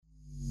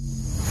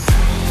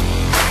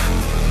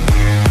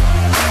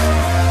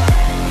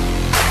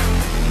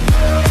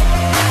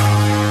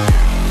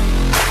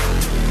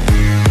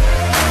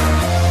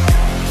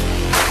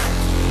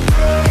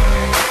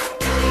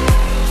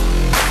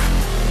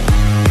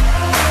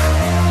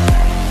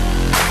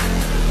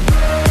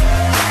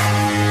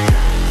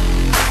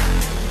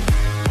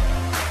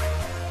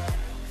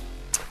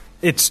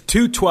It's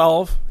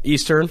 2:12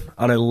 Eastern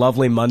on a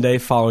lovely Monday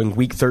following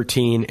Week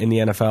 13 in the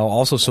NFL.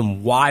 Also,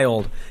 some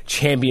wild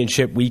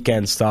championship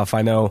weekend stuff.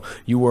 I know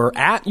you were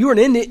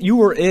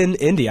in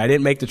Indy. I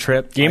didn't make the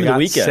trip. Game of the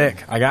weekend.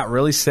 Sick. I got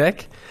really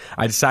sick.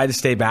 I decided to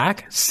stay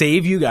back,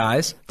 save you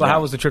guys. But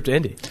how was the trip to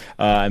Indy?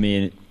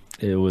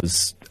 It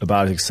was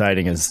about as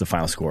exciting as the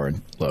final score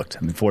looked.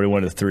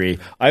 41-3.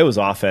 Iowa's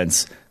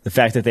offense. The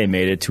fact that they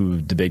made it to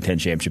the Big Ten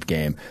championship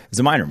game is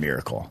a minor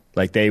miracle.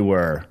 Like, they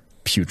were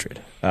putrid.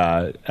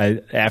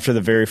 After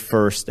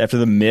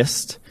the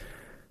missed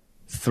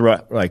throw,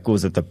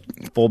 was it the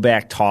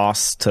fullback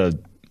toss to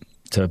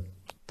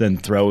then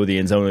throw the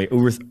end zone,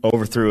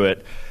 overthrew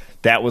it.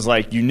 That was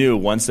like, you knew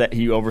once that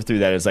he overthrew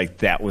that, it was like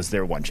that was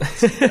their one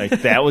chance.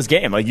 Like, that was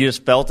game. Like, you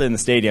just felt it in the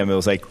stadium. It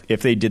was like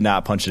if they did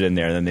not punch it in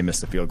there and then they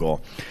missed the field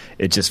goal,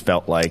 it just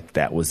felt like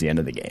that was the end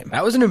of the game.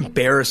 That was an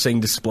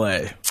embarrassing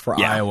display for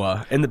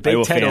Iowa and the Big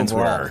Iowa Ten fans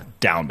overall. were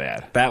down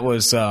bad. That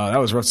was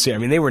rough to see. I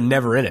mean, they were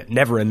never in it,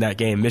 never in that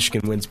game.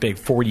 Michigan wins big,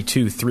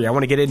 42-3. I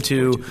want to get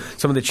into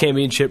some of the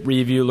championship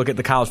review, look at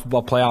the college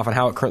football playoff and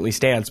how it currently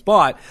stands.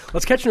 But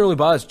let's catch an early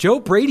buzz. Joe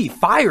Brady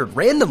fired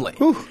randomly,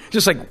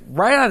 just like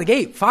right out of the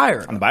gate, fired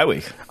On the bye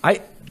week.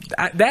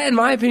 That, in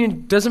my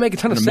opinion, doesn't make a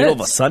ton of sense. In the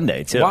middle of a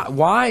Sunday, too.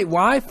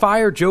 Why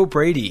fire Joe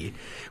Brady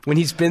when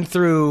he's been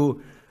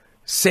through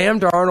Sam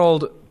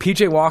Darnold,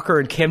 P.J. Walker,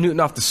 and Cam Newton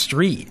off the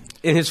street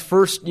in his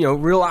first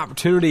real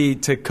opportunity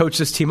to coach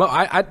this team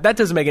up? That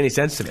doesn't make any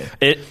sense to me.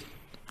 It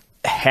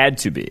had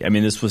to be. I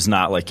mean, this was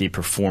not like a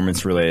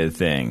performance-related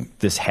thing.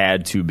 This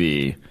had to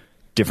be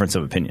difference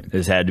of opinion.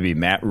 This had to be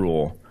Matt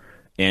Rule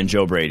and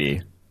Joe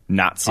Brady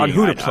not seeing on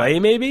who to play,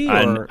 maybe?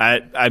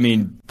 I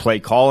mean, play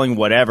calling,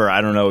 whatever. I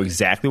don't know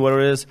exactly what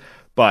it is,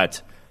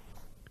 but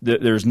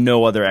there's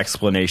no other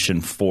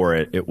explanation for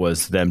it. It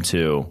was them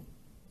two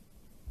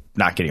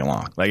not getting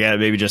along. Like,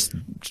 maybe just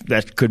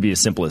that could be as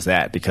simple as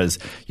that, because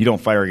you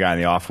don't fire a guy in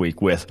the off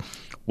week with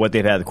what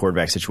they've had in the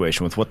quarterback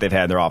situation, with what they've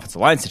had in their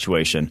offensive line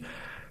situation.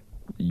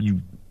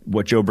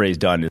 What Joe Brady's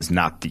done is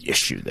not the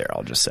issue there,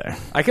 I'll just say.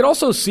 I could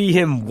also see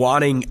him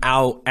wanting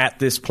out at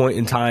this point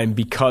in time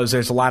because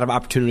there's a lot of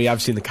opportunity,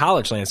 obviously, in the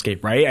college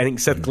landscape, right? I think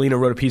Seth Galina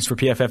wrote a piece for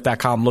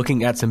PFF.com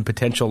looking at some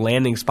potential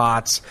landing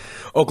spots.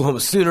 Oklahoma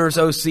Sooners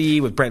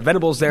OC with Brent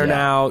Venables there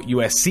now,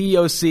 USC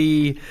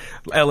OC,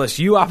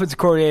 LSU offensive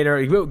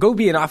coordinator. Go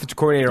be an offensive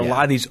coordinator, a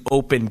lot of these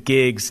open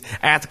gigs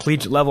at the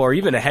collegiate level, or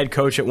even a head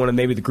coach at one of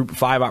maybe the group of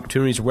 5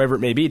 opportunities or whatever it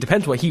may be. It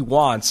depends what he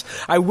wants.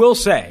 I will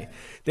say,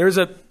 there's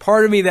a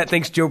part of me that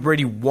thinks Joe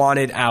Brady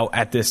wanted out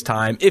at this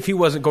time if he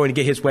wasn't going to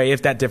get his way,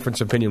 if that difference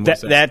of opinion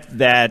was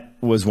that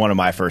was one of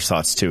my first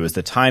thoughts, too, is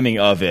the timing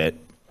of it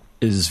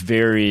is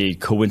very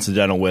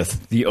coincidental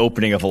with the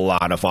opening of a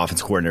lot of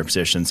offensive coordinator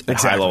positions at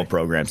high-level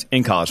programs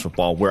in college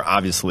football, where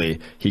obviously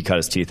he cut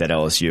his teeth at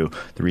LSU,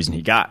 the reason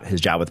he got his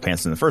job with the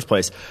Panthers in the first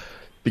place,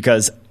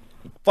 because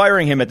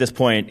firing him at this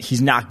point,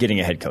 he's not getting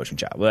a head coaching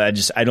job. I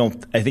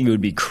think it would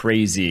be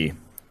crazy,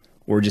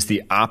 or just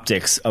the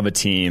optics of a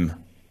team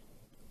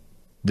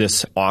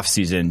this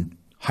offseason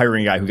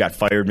hiring a guy who got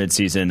fired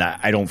midseason.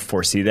 I don't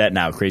foresee that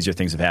now. Crazier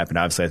things have happened.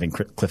 Obviously, I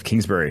think Cliff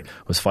Kingsbury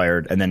was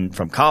fired and then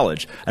from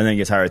college and then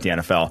gets hired at the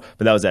NFL,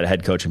 but that was at a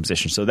head coaching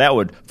position. So that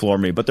would floor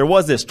me. But there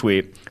was this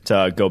tweet,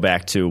 to go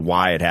back to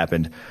why it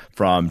happened,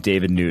 from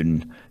David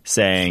Newton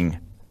saying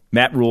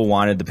Matt Rule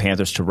wanted the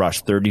Panthers to rush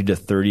 30 to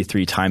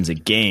 33 times a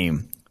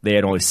game. They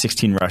had only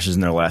 16 rushes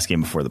in their last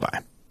game before the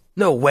bye.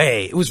 No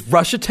way. It was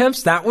rush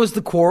attempts? That was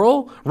the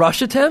quarrel?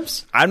 Rush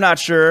attempts? I'm not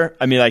sure.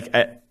 I mean,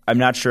 I'm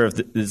not sure if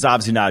it's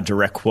obviously not a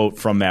direct quote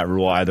from Matt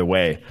Rule either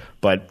way,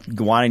 but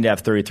wanting to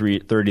have 30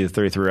 to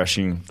 33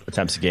 rushing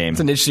attempts a game.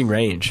 It's an interesting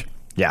range.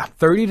 Yeah.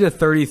 30 to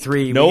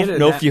 33.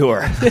 No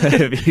fewer.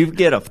 If you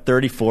get a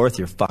 34th,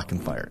 you're fucking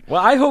fired. Well,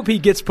 I hope he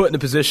gets put in a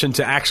position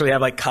to actually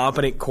have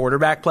competent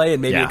quarterback play,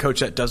 and maybe a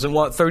coach that doesn't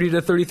want 30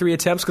 to 33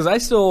 attempts, because I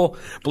still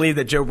believe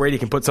that Joe Brady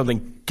can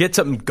get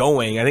something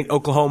going. I think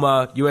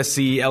Oklahoma,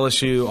 USC,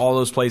 LSU, all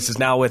those places,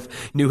 now with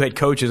new head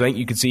coaches, I think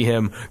you could see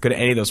him go to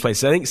any of those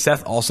places. I think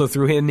Seth also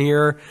threw in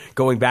here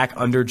going back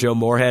under Joe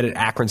Moorhead at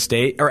Akron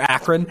State, or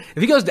Akron.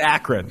 If he goes to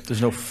Akron,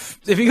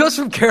 if he goes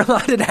from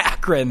Carolina to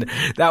Akron,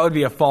 that would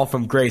be a fall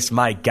from grace.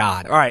 My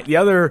God. All right, the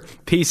other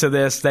piece of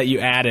this that you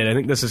added, I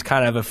think this is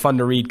kind of a fun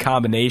to read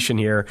combination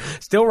here.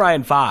 Still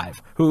Ryan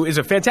 5, who is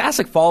a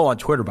fantastic follow on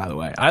Twitter, by the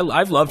way.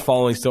 I've loved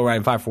following Still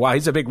Ryan 5 for a while.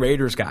 He's a big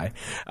Raiders guy.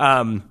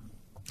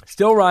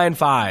 Still Ryan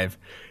 5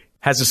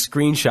 has a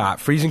screenshot,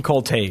 freezing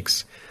cold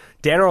takes.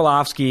 Dan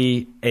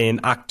Orlovsky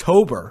in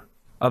October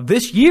of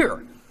this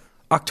year.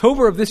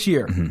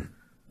 Mm-hmm.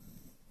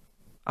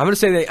 I'm going to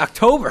say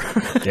October.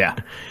 Yeah.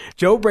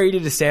 Joe Brady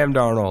to Sam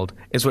Darnold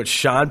is what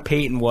Sean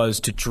Payton was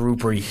to Drew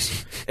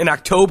Brees in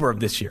October of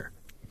this year.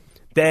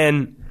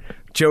 Then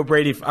Joe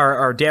Brady,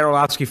 or Dan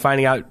Orlovsky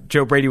finding out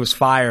Joe Brady was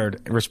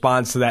fired in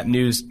response to that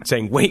news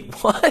saying, wait,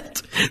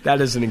 what?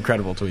 That is an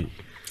incredible tweet.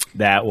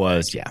 That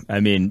was, yeah. I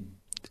mean,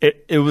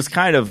 it was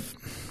kind of,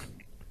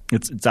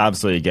 it's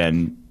obviously,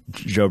 again,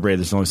 Joe Brady,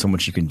 there's only so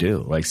much you can do.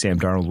 Like, Sam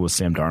Darnold was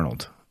Sam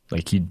Darnold.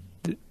 Like, he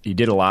he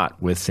did a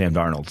lot with Sam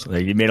Darnold.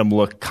 Like, he made him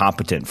look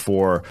competent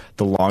for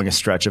the longest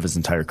stretch of his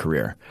entire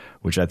career,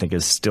 which I think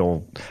is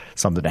still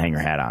something to hang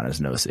your hat on as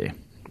an OC.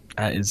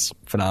 That is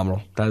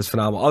phenomenal. That is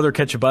phenomenal. Other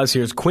catch a buzz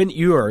here is Quinn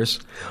Ewers.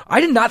 I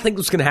did not think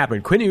this was going to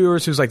happen. Quinn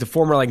Ewers, who's like the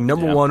former like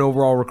number one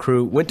overall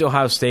recruit, went to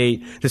Ohio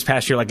State this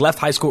past year, like left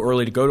high school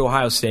early to go to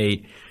Ohio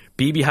State,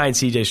 be behind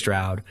C.J.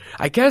 Stroud.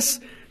 I guess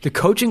the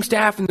coaching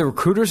staff and the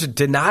recruiters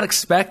did not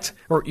expect,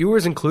 or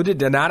Ewers included,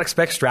 did not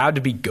expect Stroud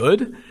to be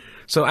good.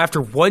 So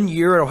after 1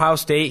 year at Ohio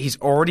State, he's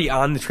already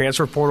on the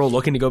transfer portal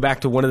looking to go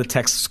back to one of the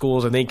Texas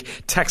schools. I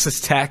think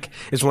Texas Tech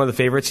is one of the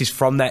favorites. He's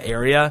from that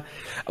area.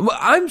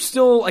 I'm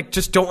still like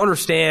just don't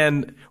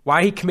understand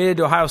why he committed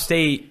to Ohio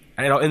State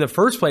in the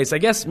first place. I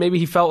guess maybe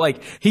he felt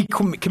like he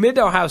committed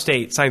to Ohio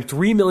State, signed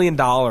 $3 million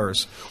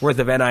worth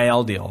of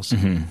NIL deals,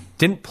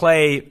 didn't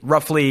play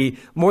roughly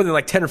more than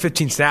like 10 or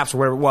 15 snaps or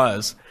whatever it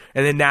was.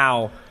 And then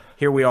now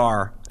here we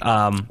are.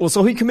 Well,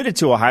 so he committed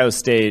to Ohio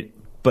State,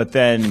 but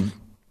then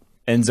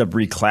ends up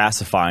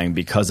reclassifying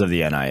because of the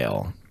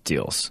NIL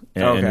deals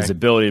and his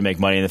ability to make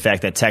money, and the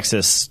fact that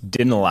Texas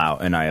didn't allow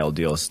NIL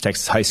deals,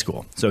 Texas high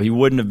school. So he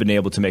wouldn't have been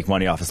able to make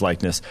money off his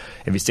likeness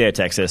if he stayed at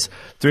Texas.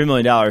 $3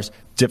 million,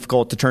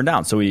 difficult to turn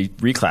down. So he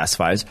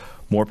reclassifies,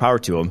 more power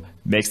to him,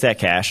 makes that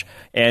cash,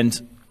 and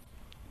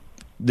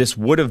this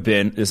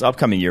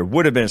upcoming year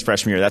would have been his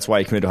freshman year. That's why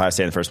he committed to Ohio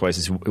State in the first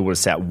place. It would have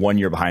sat 1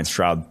 year behind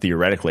Stroud,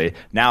 theoretically.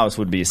 Now this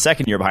would be his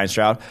second year behind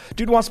Stroud.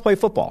 Dude wants to play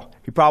football.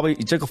 He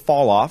took a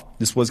fall off.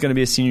 This was going to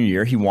be a senior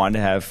year. He wanted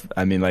to have,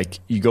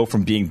 you go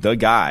from being the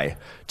guy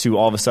to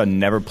all of a sudden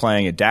never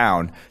playing it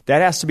down.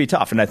 That has to be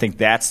tough. And I think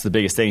that's the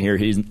biggest thing here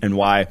and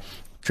why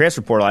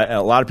transfer portal,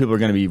 a lot of people are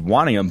going to be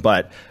wanting him,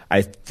 but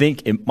I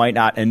think it might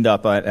not end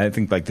up, I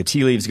think like the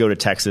tea leaves go to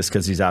Texas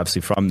because he's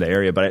obviously from the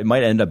area, but it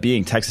might end up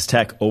being Texas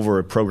Tech over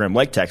a program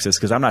like Texas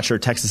because I'm not sure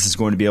Texas is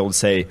going to be able to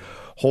say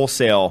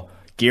wholesale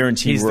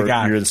guarantee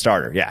you're the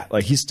starter. Yeah,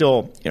 like he's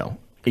still,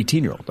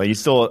 18-year-old. Like he's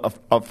still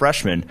a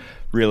freshman,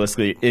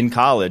 realistically, in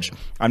college.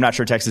 I'm not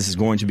sure Texas is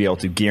going to be able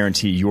to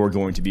guarantee you're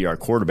going to be our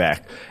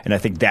quarterback, and I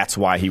think that's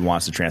why he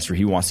wants to transfer.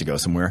 He wants to go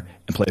somewhere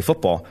and play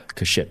football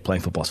because,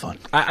 playing football is fun.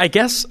 I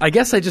guess I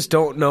just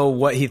don't know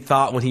what he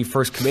thought when he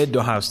first committed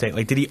to Ohio State.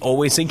 Like, did he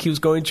always think he was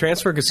going to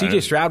transfer? Because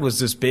C.J. Stroud was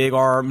this big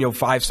arm,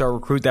 5-star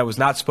recruit that was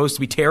not supposed to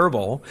be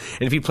terrible,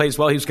 and if he plays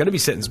well, he was going to be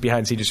sitting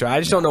behind C.J. Stroud. I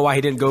just don't know why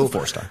he didn't go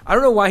 4-star. I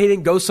don't know why he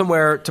didn't go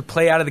somewhere to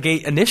play out of the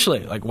gate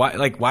initially.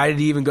 Why did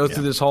he even go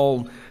through this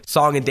whole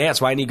song and dance?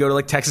 Why didn't he go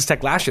to Texas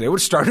Tech last year? They would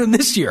have started him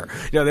this year.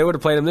 They would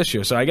have played him this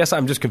year. So I guess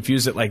I'm just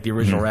confused at the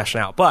original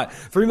rationale. But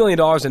 $3 million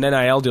in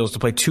NIL deals to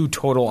play 2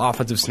 total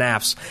offensive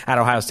snaps at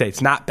Ohio State.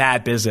 It's not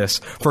bad business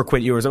for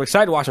Quinn Ewers. I'm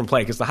excited to watch him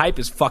play because the hype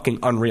is fucking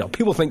unreal.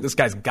 People think this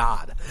guy's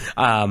God.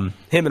 Him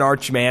and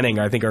Arch Manning,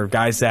 I think, are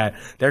guys that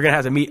they're going to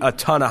have to meet a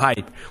ton of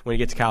hype when he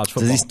gets to college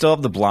football. Does he still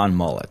have the blonde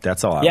mullet?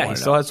 That's all I want to know. Yeah, he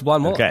still has the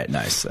blonde mullet. Okay,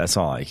 nice. That's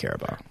all I care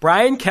about.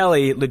 Brian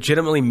Kelly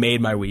legitimately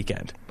made my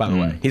weekend, by the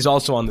way. He's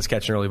also on this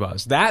Catch and Early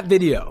Buzz. That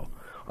video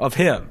of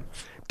him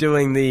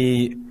doing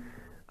the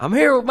 "I'm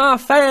here with my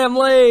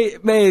family"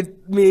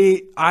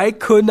 I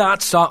could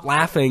not stop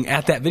laughing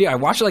at that video. I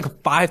watched it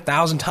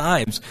 5,000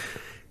 times.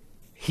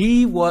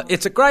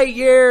 It's a great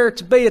year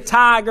to be a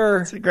Tiger.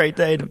 It's a great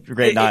day,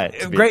 great night.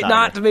 Great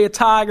night to be a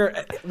Tiger.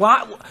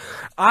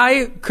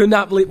 I could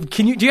not believe.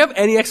 Do you have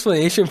any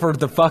explanation for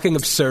the fucking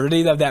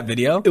absurdity of that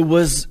video? It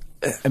was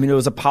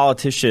a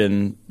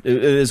politician.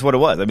 It is what it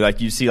was.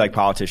 You see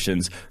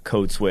politicians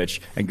code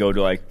switch and go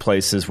to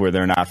places where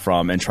they're not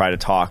from and try to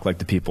talk like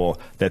the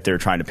people that they're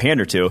trying to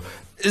pander to.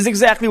 Is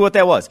exactly what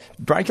that was.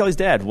 Brian Kelly's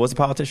dad was a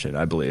politician,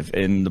 I believe,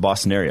 in the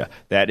Boston area.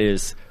 That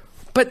is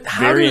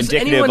very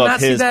indicative of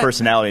his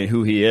personality and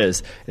who he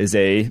is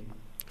a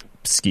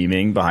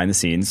scheming, behind the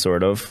scenes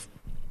sort of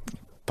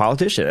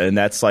politician. And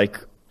that's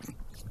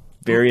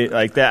very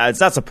that. It's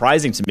not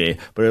surprising to me,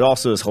 but it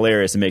also is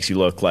hilarious. It makes you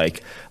look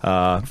like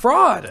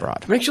fraud.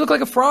 It makes you look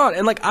like a fraud.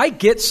 And I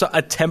get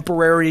a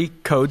temporary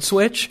code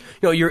switch.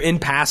 You're in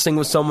passing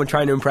with someone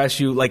trying to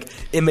impress you,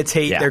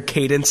 imitate their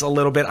cadence a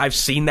little bit. I've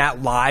seen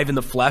that live in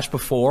the flesh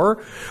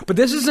before. But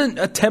this isn't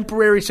a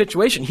temporary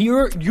situation.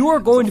 You are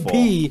going to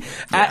be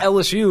at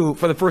LSU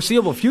for the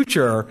foreseeable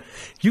future.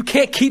 You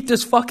can't keep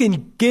this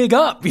fucking gig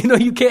up.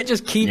 You can't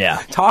just keep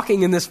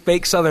talking in this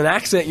fake Southern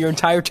accent your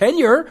entire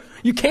tenure.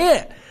 You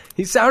can't.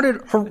 He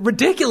sounded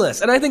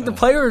ridiculous, and I think the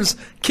players,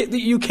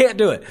 you can't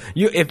do it.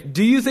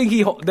 Do you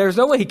think there's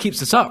no way he keeps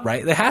this up,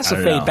 right? It has to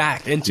fade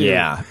back into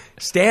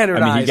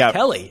standardized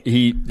Kelly.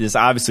 This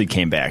obviously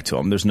came back to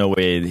him. There's no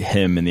way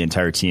him and the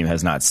entire team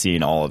has not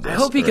seen all of this. I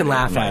hope he can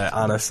laugh at it,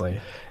 honestly.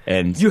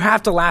 And you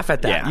have to laugh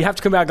at that. Yeah. You have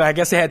to come back. I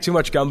guess they had too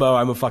much gumbo.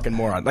 I'm a fucking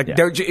moron.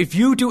 If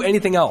you do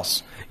anything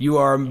else,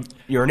 you're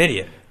an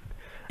idiot.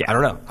 Yeah. I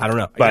don't know.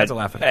 But you have to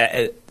laugh at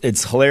it.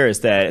 It's hilarious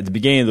that at the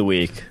beginning of the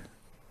week,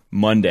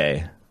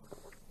 Monday,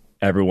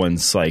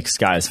 everyone's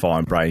sky is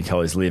falling, Brian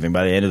Kelly's leaving.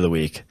 By the end of the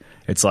week,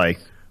 it's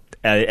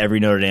every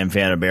Notre Dame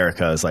fan in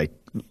America is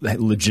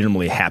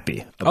legitimately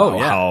happy about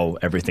how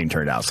everything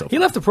turned out. So he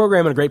left the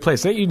program in a great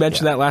place. I think you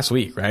mentioned that last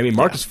week, right? I mean,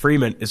 Marcus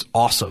Freeman is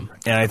awesome,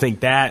 and I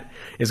think that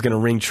is going to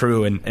ring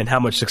true and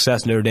how much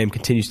success Notre Dame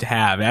continues to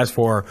have. As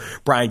for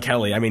Brian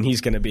Kelly, I mean,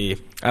 he's going to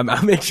be – I'm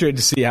interested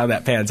to see how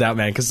that pans out,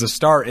 man, because the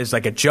start is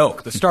like a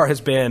joke. The start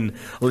has been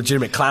a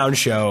legitimate clown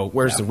show.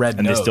 Where's the red nose?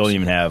 And they still don't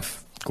even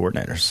have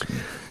coordinators.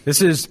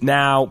 This is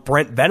now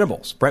Brent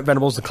Venables. Brent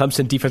Venables, the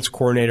Clemson defensive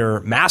coordinator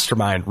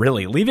mastermind,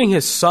 really. Leaving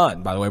his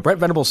son, by the way. Brent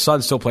Venables'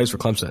 son still plays for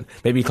Clemson.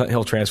 Maybe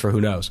he'll transfer,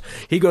 who knows.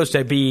 He goes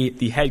to be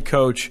the head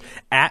coach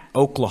at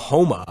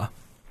Oklahoma.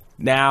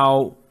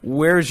 Now,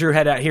 where's your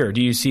head at here?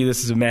 Do you see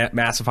this as a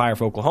massive hire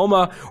for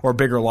Oklahoma or a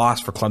bigger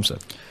loss for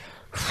Clemson?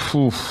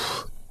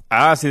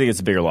 I honestly think it's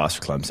a bigger loss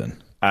for Clemson.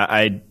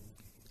 I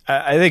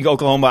think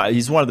Oklahoma,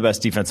 he's one of the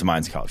best defensive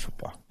minds in college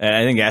football. And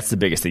I think that's the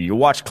biggest thing. You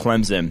watch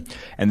Clemson,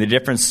 and the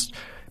difference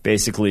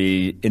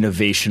basically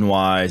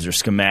innovation-wise or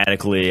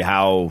schematically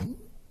how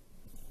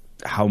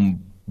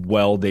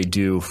well they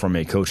do from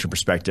a coaching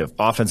perspective,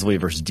 offensively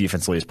versus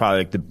defensively, is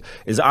probably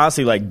is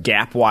honestly like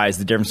gap-wise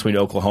the difference between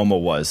Oklahoma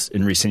was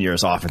in recent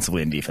years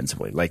offensively and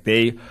defensively. Like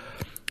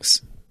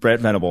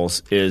Brent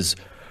Venables is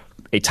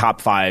a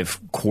top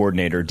 5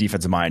 coordinator,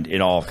 defensive mind in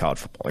all of college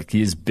football. Like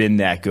he's been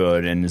that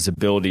good, and his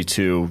ability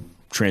to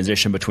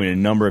transition between a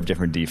number of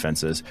different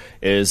defenses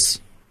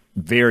is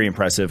very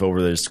impressive over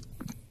his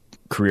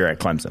career at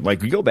Clemson.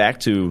 Like we go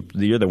back to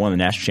the year they won the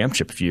national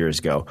championship a few years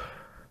ago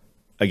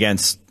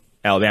against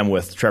Alabama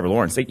with Trevor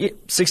Lawrence. They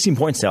get 16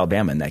 points to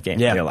Alabama in that game.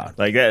 Yeah. They allowed.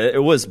 Like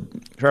it was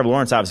Trevor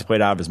Lawrence obviously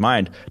played out of his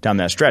mind down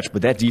that stretch,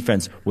 but that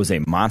defense was a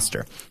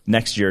monster.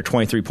 Next year,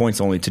 23 points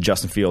only to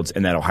Justin Fields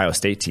and that Ohio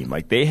State team.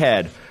 Like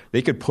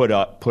they could put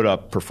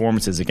up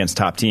performances against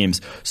top teams.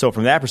 So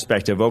from that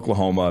perspective,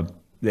 Oklahoma,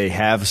 they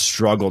have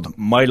struggled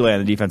mightily on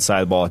the defense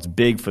side of the ball. It's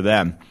big for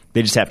them.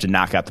 They just have to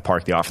knock out the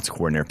park the offensive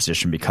coordinator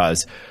position,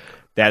 because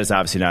that is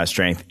obviously not a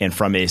strength. And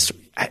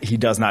he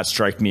does not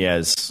strike me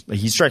as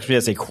he strikes me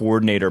as a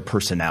coordinator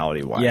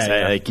personality wise.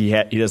 Yeah. Like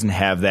he doesn't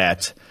have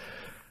that,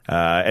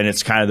 and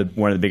it's kind of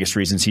one of the biggest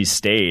reasons he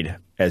stayed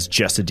as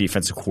just a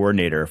defensive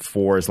coordinator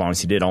for as long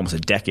as he did, almost a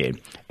decade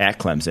at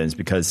Clemson, is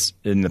because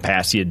in the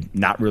past he had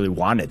not really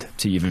wanted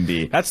to even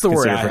be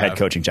considered for head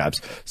coaching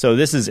jobs. So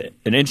this is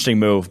an interesting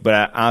move,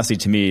 but honestly,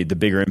 to me, the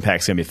bigger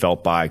impact is going to be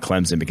felt by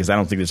Clemson, because I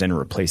don't think there's any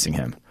replacing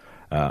him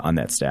on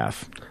that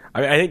staff.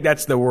 I think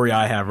that's the worry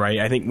I have, right?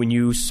 I think when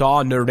you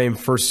saw Notre Dame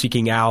first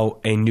seeking out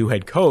a new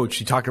head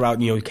coach, you talked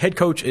about, head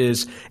coach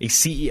is a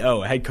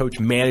CEO. A head coach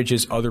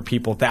manages other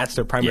people. That's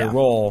their primary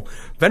role.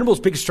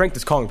 Venables' biggest strength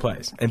is calling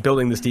plays and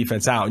building this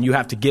defense out, and you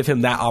have to give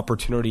him that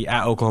opportunity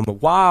at Oklahoma.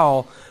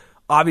 While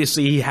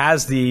obviously he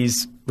has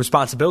these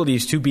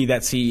responsibilities to be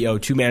that CEO,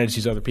 to manage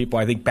these other people,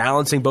 I think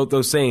balancing both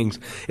those things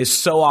is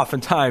so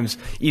oftentimes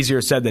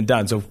easier said than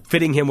done. So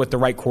fitting him with the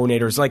right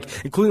coordinators,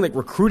 including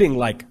recruiting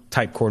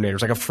type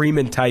coordinators, like a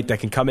Freeman type that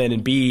can come in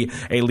and be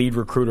a lead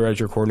recruiter as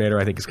your coordinator,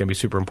 I think is going to be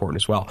super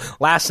important as well.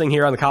 Last thing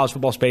here on the college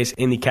football space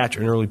in the Catch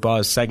an Early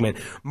Buzz segment,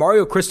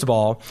 Mario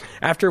Cristobal,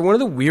 after one of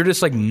the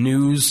weirdest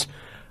news,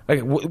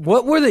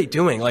 what were they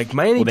doing?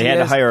 Miami they had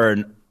to hire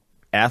an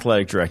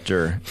athletic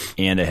director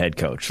and a head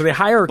coach. So they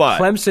hire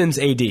Clemson's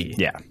AD.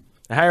 Yeah.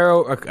 They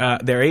hire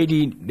their AD.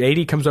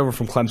 The AD comes over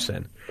from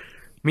Clemson.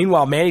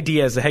 Meanwhile, Manny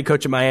Diaz, the head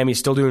coach at Miami, is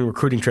still doing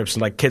recruiting trips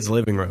in kids'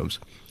 living rooms.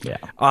 Yeah.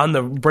 On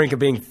the brink of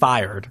being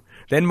fired.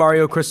 Then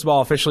Mario Cristobal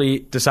officially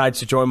decides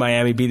to join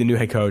Miami, be the new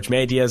head coach.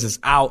 Manny Diaz is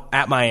out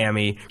at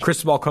Miami.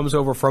 Cristobal comes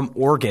over from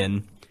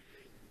Oregon.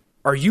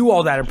 Are you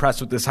all that impressed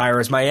with this hire?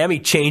 Is Miami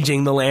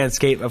changing the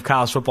landscape of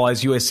college football,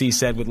 as USC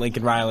said with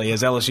Lincoln Riley,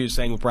 as LSU is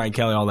saying with Brian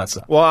Kelly, all that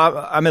stuff? Well,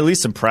 I'm at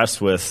least impressed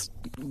with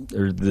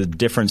the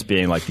difference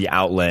being the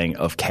outlaying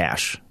of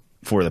cash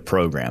for the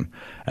program.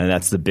 And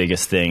that's the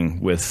biggest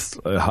thing with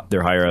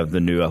their hire of the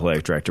new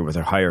athletic director, with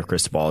their hire of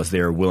Cristobal, is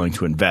they're willing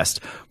to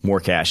invest more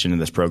cash into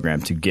this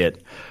program to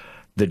get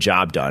the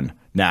job done.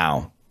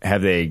 Now,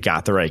 have they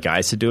got the right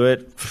guys to do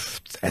it?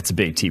 That's a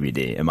big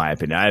TBD, in my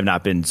opinion. I have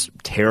not been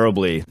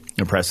terribly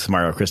impressed with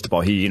Mario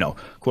Cristobal. He,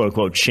 quote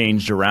unquote,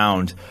 changed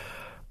around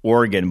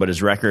Oregon, but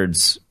his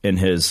records in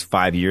his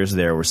 5 years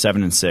there were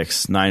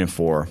 7-6,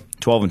 9-4,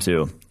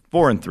 12-2,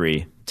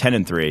 4-3,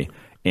 10-3,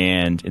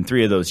 and in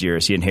 3 of those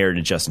years he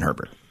inherited Justin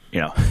Herbert.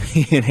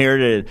 He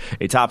inherited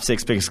a top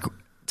six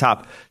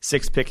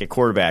pick at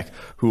quarterback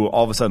who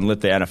all of a sudden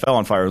lit the NFL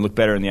on fire and looked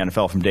better in the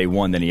NFL from day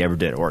one than he ever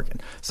did at Oregon.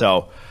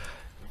 So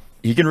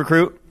he can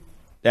recruit.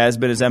 That has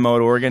been his MO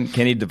at Oregon.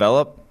 Can he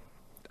develop?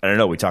 I don't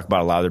know. We talk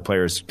about a lot of their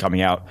players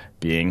coming out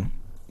being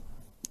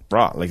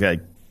raw. Like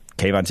Kayvon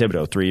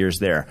Thibodeau, 3 years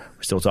there.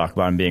 We still talk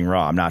about him being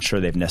raw. I'm not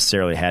sure they've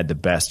necessarily had the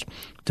best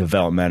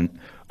development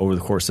over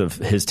the course of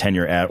his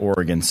tenure at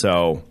Oregon.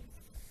 So,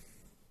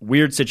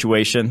 weird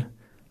situation.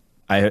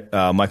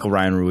 Michael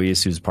Ryan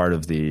Ruiz, who's part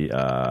of the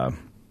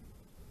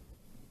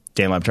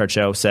Dan Le Batard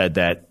show, said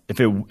that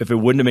if it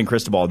wouldn't have been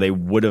Cristobal, they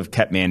would have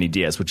kept Manny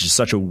Diaz, which is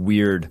such a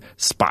weird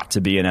spot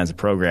to be in as a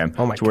program,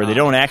 to where they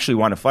don't actually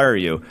want to fire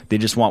you. They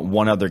just want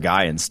one other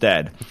guy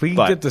instead. If we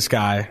can get this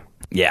guy,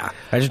 Yeah.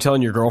 Imagine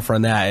telling your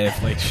girlfriend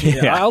that.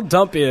 If I'll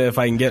dump you if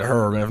I can get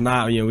her, but if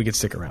not, we could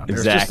stick around.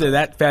 Exactly. There's just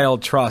that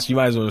failed trust. You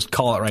might as well just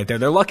call it right there.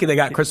 They're lucky they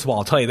got Cristobal,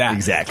 I'll tell you that.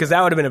 Exactly. Because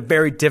that would have been a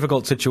very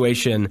difficult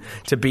situation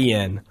to be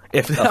in.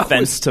 If a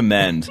fence to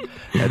mend.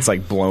 It's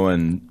like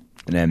blowing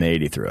an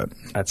M80 through it.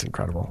 That's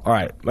incredible. All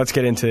right, let's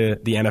get into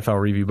the NFL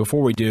review.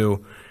 Before we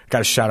do, got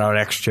to shout out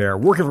XChair.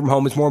 Working from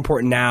home is more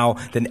important now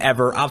than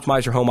ever.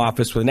 Optimize your home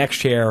office with an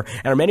XChair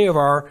and many of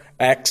our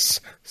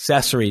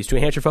accessories to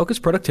enhance your focus,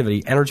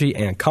 productivity, energy,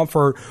 and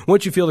comfort.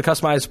 Once you feel the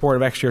customized support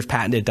of XChair's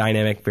patented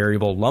dynamic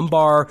variable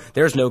lumbar,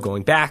 there's no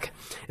going back.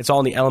 It's all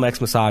in the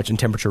LMX massage and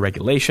temperature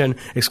regulation,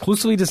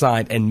 exclusively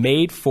designed and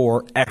made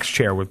for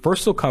XChair with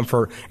versatile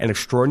comfort and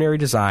extraordinary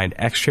design.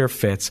 XChair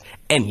fits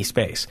any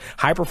space.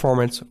 High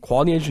performance,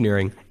 quality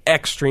engineering,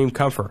 extreme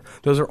comfort.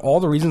 Those are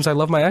all the reasons I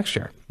love my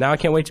XChair. Now I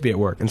can't wait to be at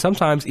work. And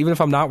sometimes, even if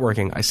I'm not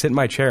working, I sit in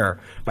my chair,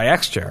 my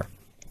XChair,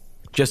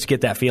 just to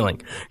get that feeling.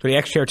 Go to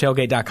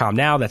xchairtailgate.com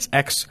now. That's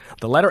X,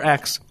 the letter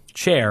X,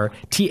 chair,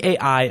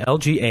 TAILGATE.com,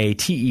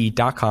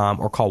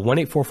 or call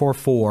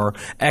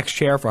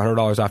 1-8444-XChair for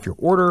 $100 off your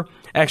order.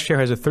 XChair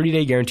has a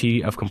 30-day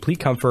guarantee of complete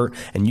comfort,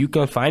 and you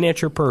can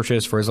finance your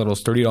purchase for as little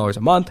as $30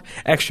 a month.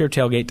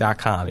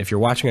 xchairtailgate.com. If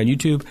you're watching on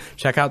YouTube,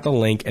 check out the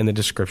link in the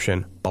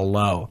description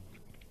below.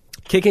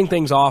 Kicking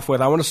things off with,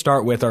 I want to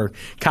start with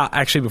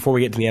actually before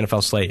we get to the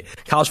NFL slate,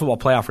 college football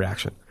playoff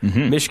reaction.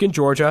 Michigan,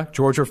 Georgia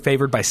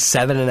favored by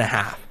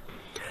 7.5.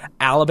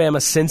 Alabama,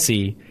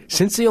 Cincy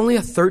only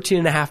a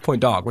 13.5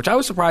 point dog, which I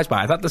was surprised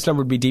by. I thought this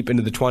number would be deep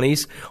into the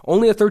 20s.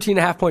 Only a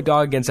 13.5 point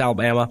dog against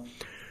Alabama.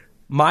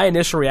 My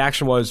initial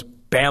reaction was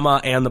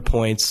Bama and the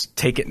points,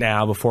 take it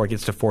now before it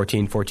gets to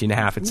 14,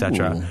 14.5,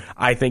 etc.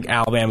 I think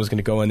Alabama's going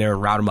to go in there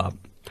and rout them up.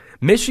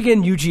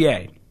 Michigan,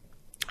 UGA.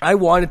 I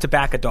wanted to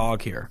back a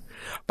dog here.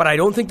 But I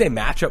don't think they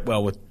match up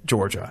well with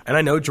Georgia. And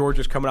I know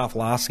Georgia's coming off a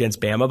loss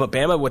against Bama, but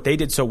Bama, what they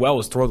did so well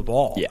was throw the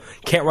ball. Yeah.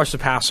 Can't rush the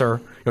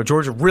passer.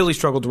 Georgia really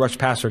struggled to rush the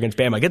passer against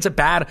Bama. Against a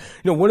bad,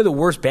 one of the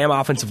worst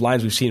Bama offensive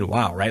lines we've seen in a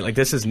while, right? Like,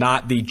 this is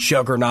not the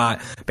juggernaut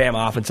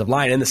Bama offensive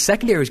line. And the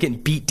secondary is getting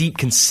beat deep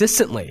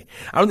consistently.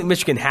 I don't think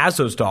Michigan has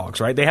those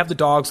dogs, right? They have the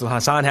dogs with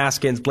Hassan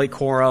Haskins, Blake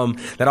Corum,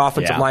 that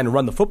offensive line to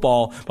run the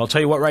football. But I'll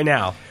tell you what right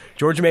now,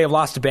 Georgia may have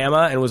lost to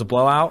Bama and it was a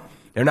blowout.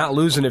 They're not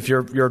losing if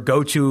your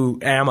go-to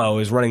ammo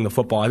is running the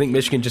football. I think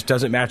Michigan just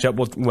doesn't match up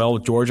well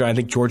with Georgia. I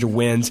think Georgia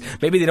wins.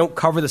 Maybe they don't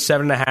cover the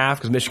 7.5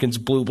 because Michigan's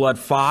blue blood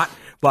fought,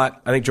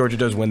 but I think Georgia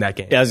does win that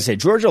game. Yeah, as I say,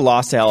 Georgia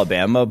lost to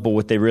Alabama, but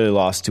what they really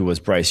lost to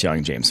was Bryce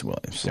Young, Jameson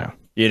Williams. Yeah.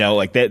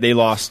 They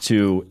lost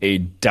to a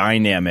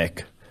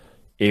dynamic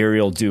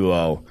aerial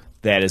duo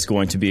that is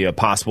going to be a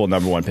possible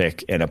number one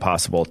pick and a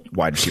possible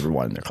wide receiver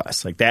one in their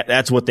class. Like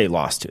that's what they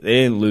lost to.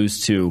 They didn't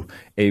lose to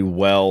a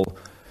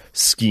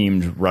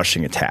schemed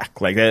rushing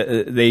attack. Like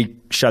they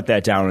shut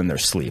that down in their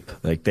sleep.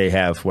 Like they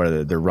have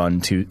their run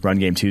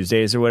game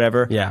Tuesdays or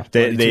whatever. Yeah,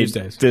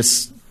 Tuesdays.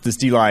 This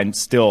D line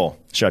still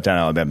shut down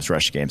Alabama's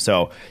rush game.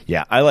 So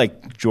yeah, I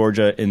like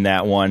Georgia in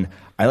that one.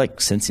 I like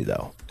Cincy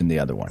though in the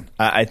other one.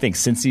 I think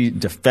Cincy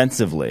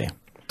defensively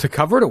to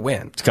cover to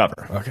win. To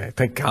cover. Okay,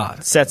 thank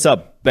God. Sets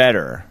up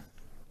better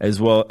as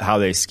well how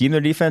they scheme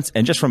their defense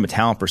and just from a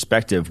talent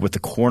perspective with the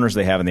corners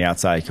they have on the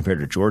outside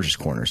compared to Georgia's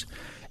corners.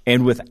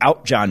 And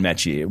without John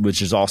Mechie,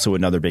 which is also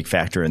another big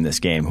factor in this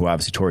game, who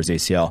obviously tore his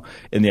ACL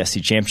in the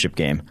SC Championship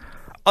game,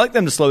 I like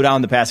them to slow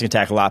down the passing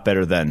attack a lot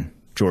better than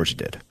Georgia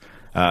did.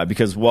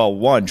 Because,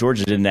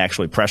 Georgia didn't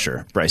actually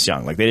pressure Bryce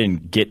Young. Like, they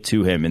didn't get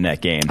to him in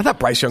that game. I thought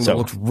Bryce Young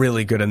looked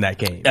really good in that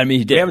game. I mean,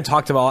 he did. We haven't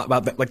talked about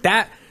that. Like,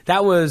 that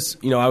was,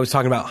 I was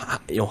talking about,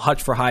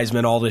 Hutch for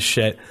Heisman, all this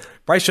shit.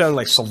 Bryce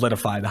Young,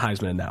 solidified the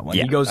Heisman in that one.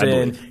 Yeah, he goes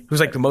in, he was,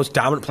 the most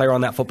dominant player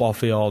on that football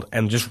field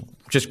and just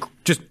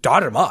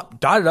dotted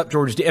up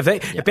Georgia's. If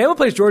Bama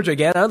plays Georgia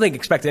again, I don't think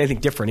expect anything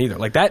different either.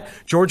 Like that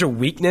Georgia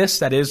weakness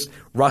that is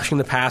rushing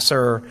the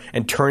passer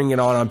and turning it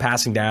on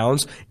passing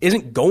downs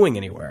isn't going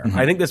anywhere.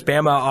 I think this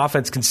Bama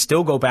offense can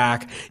still go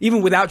back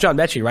even without John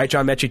Mechie, right?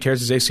 John Mechie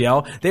tears his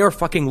ACL. They are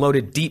fucking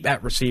loaded deep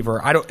at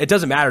receiver. It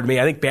doesn't matter to me.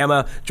 I think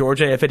Bama,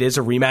 Georgia, if it is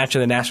a rematch in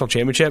the national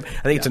championship,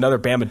 I think it's another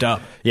Bama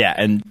dub. Yeah,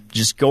 and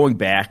just going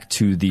back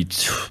to the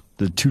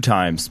two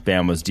times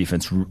Bama's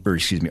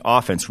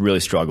offense really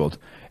struggled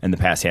in the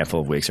past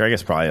handful of weeks, or I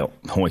guess probably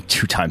only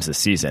 2 times this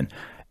season.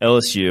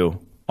 LSU,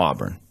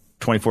 Auburn.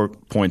 24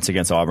 points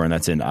against Auburn.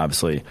 That's in,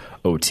 obviously,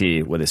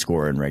 OT, where they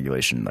score in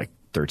regulation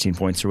 13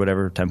 points or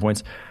whatever, 10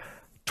 points.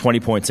 20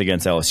 points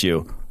against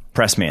LSU.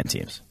 Press man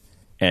teams.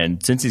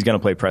 And since he's going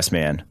to play press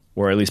man,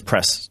 or at least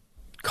press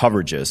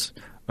coverages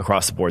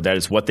across the board, that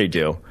is what they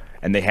do.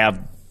 And they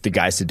have the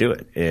guys to do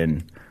it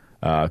in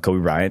Kobe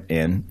Bryant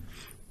and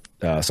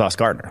Sauce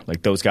Gardner.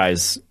 Like those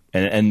guys,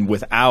 and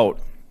without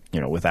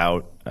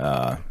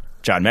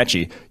John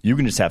Mechie, you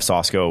can just have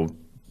Sauce go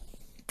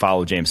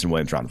follow Jameson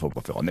Williams around the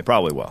football field, and they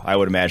probably will. I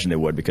would imagine they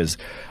would because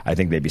I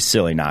think they'd be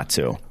silly not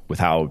to with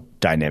how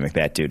dynamic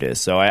that dude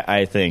is. So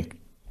I think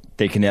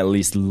they can at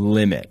least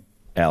limit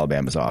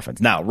Alabama's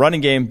offense. Now,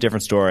 running game,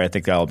 different story. I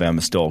think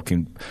Alabama still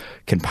can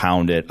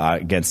pound it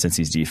against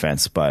Cincy's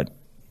defense, but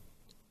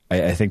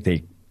I think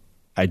they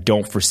I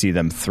don't foresee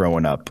them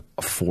throwing up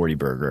a 40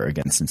 burger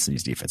against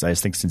Cincinnati's defense. I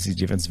just think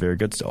Cincinnati's defense is very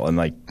good still and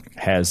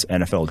has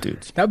NFL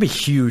dudes. That would be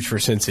huge for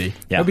Cincy. Yeah.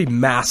 That would be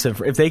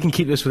massive. If they can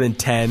keep this within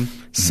 10,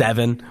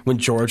 7, when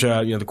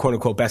Georgia, the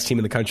quote-unquote best team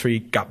in the country,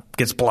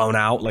 gets blown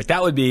out,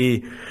 that would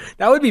be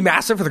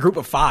massive for the group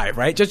of 5,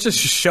 right? Just to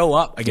show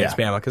up against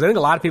Bama. Because I think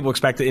a lot of people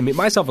expect it,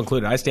 myself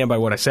included, I stand by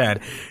what I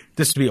said,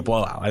 this to be a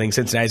blowout. I think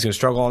Cincinnati's going to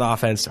struggle on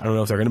offense. I don't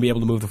know if they're going to be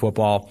able to move the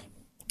football.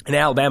 And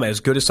Alabama,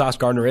 as good as Sauce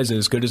Gardner is and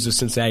as good as the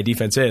Cincinnati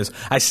defense is,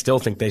 I still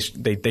think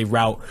they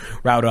route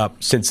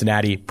up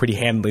Cincinnati pretty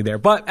handily there.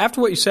 But after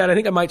what you said, I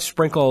think I might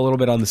sprinkle a little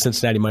bit on the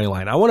Cincinnati money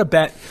line. I want to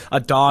bet a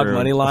dog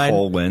money line.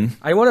 Whole win.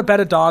 I want to bet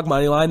a dog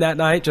money line that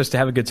night just to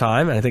have a good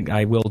time, and I think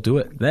I will do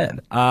it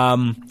then.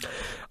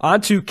 On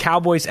to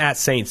Cowboys at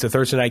Saints, the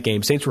Thursday night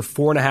game. Saints were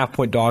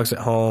 4.5-point dogs at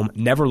home.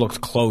 Never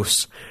looked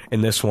close in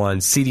this one.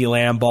 CeeDee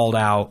Lamb balled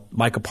out.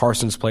 Micah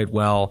Parsons played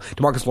well.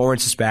 DeMarcus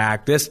Lawrence is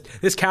back. This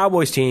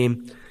Cowboys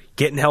team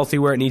getting healthy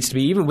where it needs to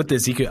be. Even with the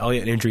Ezekiel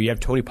Elliott injury, you have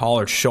Tony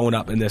Pollard showing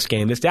up in this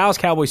game. This Dallas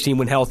Cowboys team,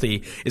 when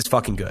healthy, is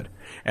fucking good.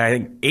 And I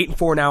think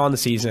 8-4 now on the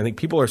season. I think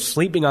people are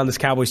sleeping on this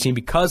Cowboys team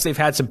because they've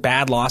had some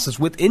bad losses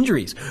with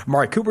injuries.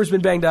 Amari Cooper's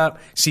been banged up.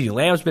 CeeDee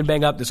Lamb's been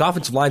banged up. This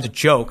offensive line's a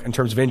joke in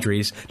terms of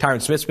injuries.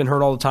 Tyron Smith's been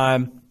hurt all the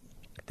time.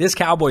 This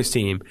Cowboys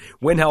team,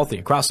 when healthy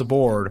across the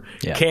board,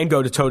 can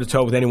go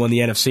toe-to-toe with anyone in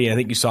the NFC. And I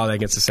think you saw that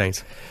against the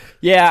Saints.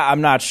 Yeah,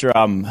 I'm not sure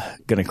I'm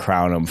going to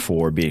crown them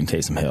for beating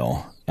Taysom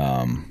Hill.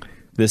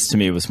 This, to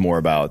me, was more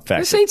about the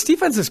fact the Saints'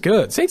 defense is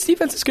good. Saints'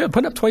 defense is good.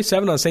 Putting up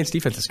 27 on the Saints'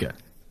 defense is good.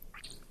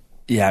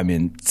 Yeah,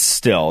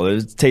 still,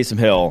 Taysom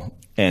Hill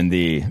and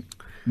the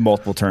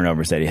multiple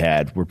turnovers that he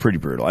had were pretty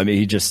brutal.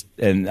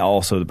 And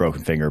also the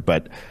broken finger,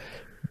 but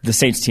the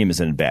Saints team is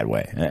in a bad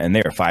way, and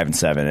they are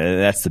 5-7, and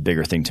that's the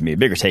bigger thing to me,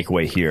 bigger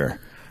takeaway here,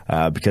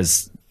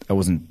 because I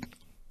wasn't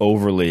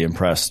overly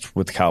impressed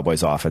with the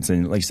Cowboys' offense,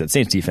 and like you said,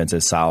 Saints' defense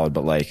is solid,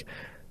 but the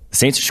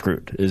Saints are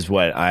screwed. It's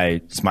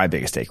my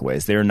biggest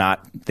takeaway.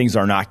 Things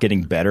are not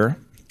getting better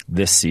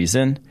this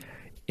season,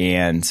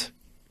 and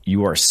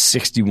you are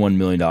 $61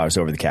 million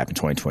over the cap in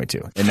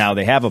 2022. And now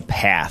they have a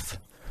path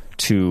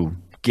to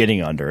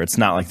getting under. It's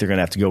not like they're going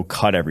to have to go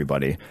cut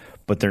everybody,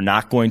 but they're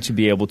not going to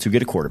be able to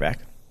get a quarterback,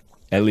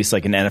 at least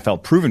an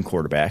NFL-proven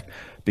quarterback,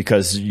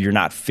 because you're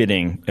not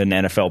fitting an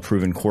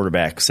NFL-proven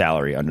quarterback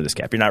salary under this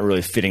cap. You're not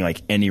really fitting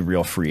any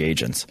real free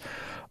agents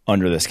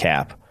under this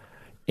cap.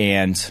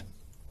 And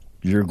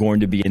you're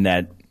going to be in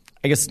that,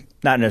 I guess,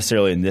 not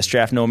necessarily in this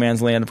draft no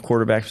man's land of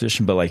quarterback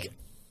position, but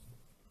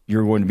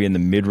you're going to be in the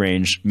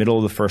mid-range, middle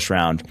of the first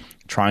round,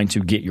 trying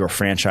to get your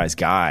franchise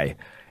guy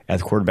at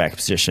the quarterback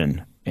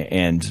position.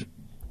 And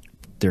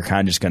they're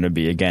kind of just going to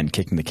be, again,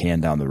 kicking the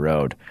can down the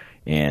road.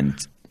 And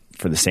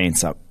for the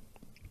Saints,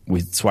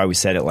 that's why we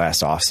said it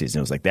last offseason. It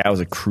was that was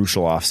a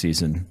crucial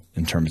offseason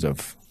in terms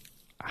of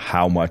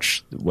how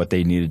much what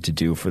they needed to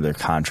do for their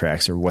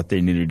contracts or what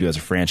they needed to do as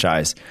a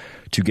franchise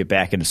to get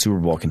back into Super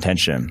Bowl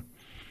contention.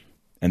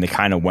 And they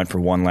kind of went for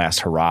one last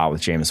hurrah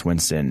with Jameis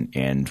Winston,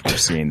 and we're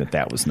seeing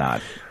that was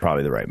not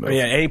probably the right move.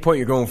 Yeah, at any point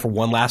you're going for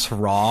one last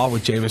hurrah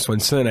with Jameis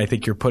Winston, I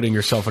think you're putting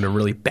yourself in a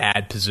really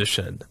bad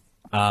position.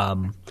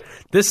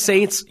 This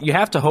Saints, you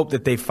have to hope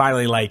that they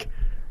finally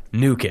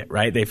nuke it,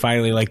 right? They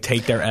finally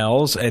take their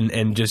L's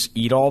and just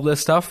eat all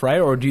this stuff,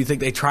 right? Or do you think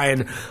they try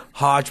and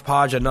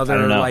hodgepodge another? I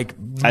don't know.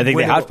 I think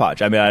they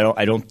hodgepodge.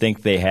 I don't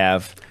think they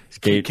have.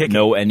 They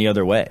know any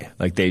other way.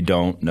 They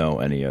don't know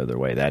any other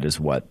way. That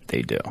is what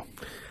they do.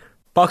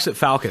 Bucks at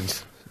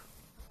Falcons.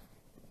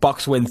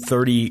 Bucks win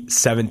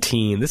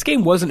 30-17. This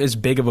game wasn't as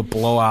big of a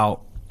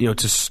blowout,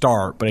 to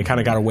start, but it kind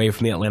of got away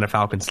from the Atlanta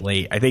Falcons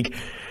late. I think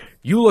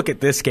you look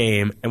at this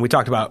game, and we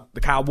talked about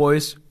the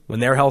Cowboys. When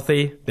they're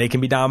healthy, they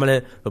can be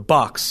dominant. The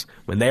Bucks,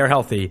 when they are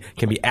healthy,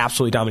 can be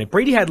absolutely dominant.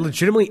 Brady had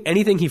legitimately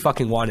anything he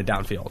fucking wanted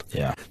downfield.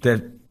 Yeah.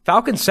 The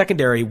Falcons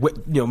secondary,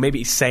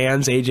 maybe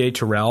Sands, AJ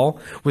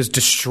Terrell, was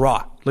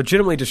distraught,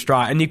 legitimately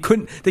distraught, and they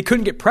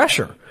couldn't get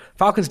pressure.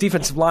 Falcons'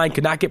 defensive line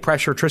could not get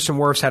pressure. Tristan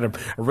Wirfs had a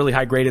really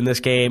high grade in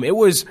this game. It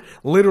was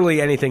literally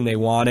anything they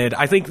wanted.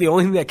 I think the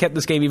only thing that kept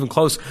this game even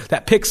close,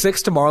 that pick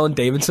six to Marlon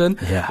Davidson,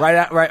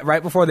 right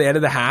before the end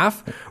of the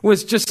half,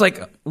 was just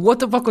what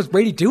the fuck was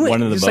Brady doing?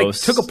 One of the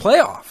most took a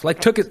playoff,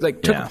 took a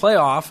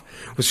playoff,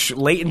 was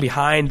late and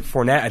behind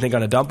Fournette, I think,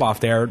 on a dump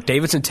off there.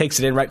 Davidson takes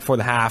it in right before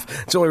the half.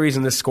 It's the only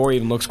reason this score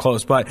even looks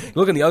close. But you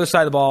look on the other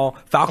side of the ball,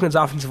 Falcons'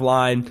 offensive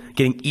line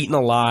getting eaten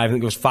alive. I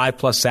think it was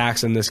 5+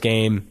 sacks in this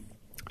game.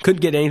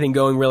 Couldn't get anything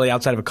going really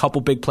outside of a couple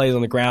big plays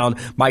on the ground.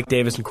 Mike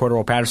Davis and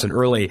Cordero Patterson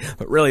early.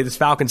 But really, this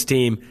Falcons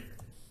team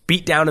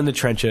beat down in the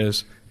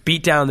trenches,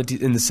 beat down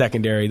in the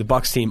secondary. The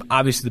Bucs team,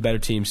 obviously the better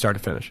team, start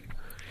to finish.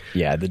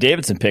 Yeah, the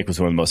Davidson pick was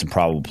one of the most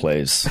improbable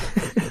plays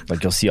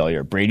you'll see all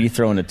year. Brady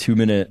throwing a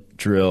 2-minute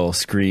drill,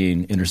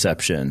 screen,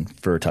 interception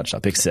for a touchdown.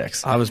 Pick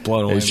six. I was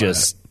blown away. It was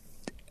just...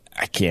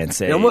 I can't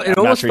say. I'm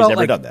not sure he's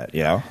ever done that.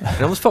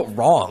 It almost felt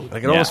wrong.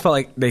 It almost felt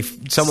like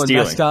someone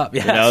stealing. Messed up.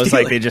 Yeah, it was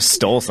like they just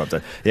stole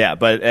something. Yeah,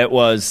 but it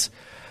was,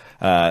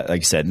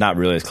 like you said, not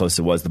really as close as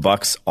it was. The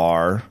Bucs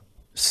are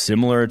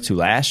similar to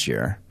last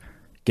year,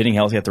 getting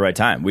healthy at the right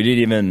time. We didn't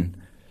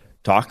even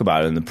talk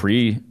about it in the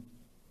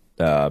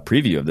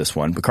preview of this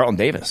one, but Carlton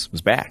Davis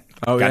was back.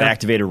 Got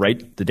activated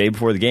right the day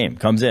before the game.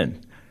 Comes in,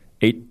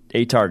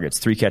 eight targets,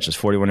 3 catches,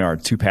 41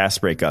 yards, 2 pass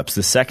breakups.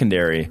 The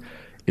secondary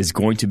is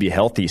going to be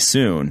healthy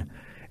soon,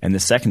 and the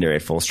secondary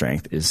at full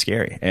strength is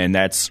scary. And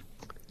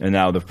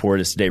now the report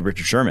is today,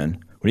 Richard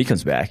Sherman, when he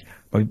comes back,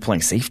 will be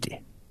playing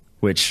safety,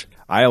 which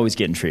I always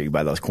get intrigued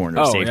by those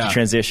corner safety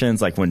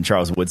transitions, like when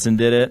Charles Woodson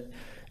did it.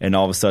 And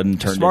all of a sudden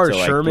turned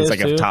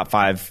into a top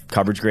 5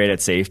 coverage grade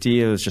at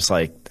safety. It was just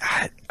like,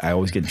 I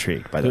always get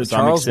intrigued by those.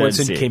 Charles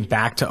Woodson came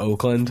back to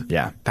Oakland.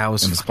 Yeah. That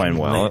was playing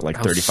well at like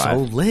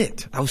 35.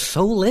 That was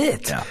so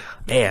lit. Yeah.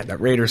 Man, that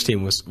Raiders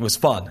team was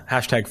fun. #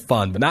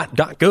 fun, but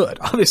not good.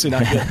 Obviously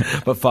not good,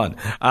 but fun.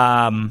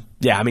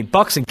 Yeah, I mean,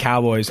 Bucs and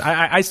Cowboys,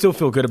 I still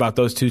feel good about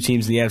those two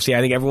teams in the NFC.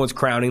 I think everyone's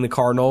crowning the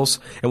Cardinals,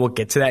 and we'll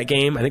get to that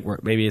game. I think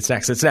maybe it's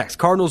next. It's next.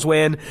 Cardinals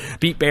win,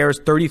 beat Bears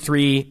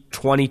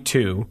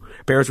 33-22.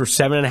 Bears were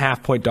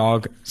 7.5-point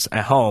dogs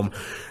at home.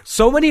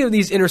 So many of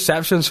these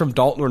interceptions from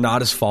Dalton were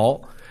not his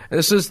fault.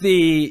 This is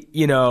the,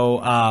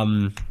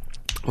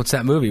 what's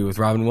that movie with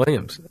Robin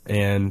Williams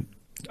and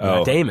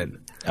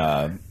Damon?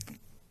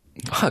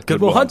 Good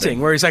Will Hunting,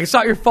 where he's like, it's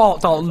not your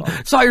fault, Dalton.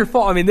 It's not your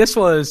fault. I mean,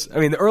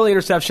 the early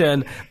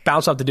interception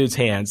bounced off the dude's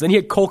hands. Then he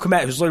had Cole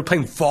Kmet, who was literally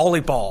playing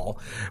volleyball.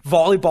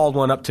 Volleyballed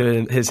one up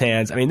to his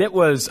hands. I mean, it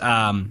was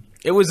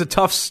a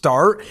tough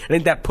start. I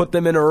think that put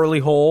them in an early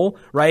hole,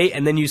 right?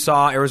 And then you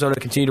saw Arizona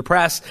continue to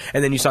press,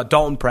 and then you saw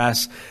Dalton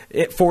press.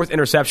 Fourth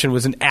interception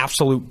was an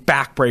absolute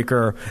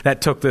backbreaker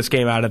that took this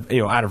game out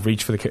of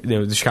reach for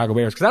the Chicago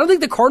Bears. Because I don't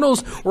think the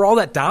Cardinals were all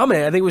that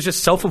dominant. I think it was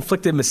just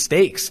self-inflicted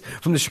mistakes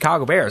from the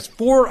Chicago Bears.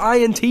 4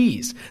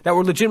 INTs that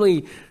were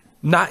legitimately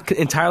not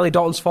entirely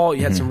Dalton's fault.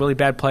 You had some really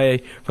bad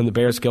play from the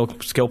Bears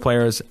skill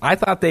players. I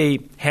thought they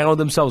handled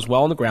themselves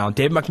well on the ground.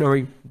 David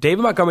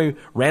Montgomery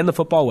ran the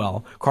football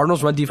well.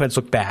 Cardinals' run defense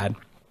looked bad.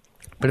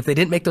 But if they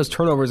didn't make those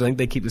turnovers, I think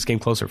they keep this game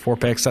closer. 4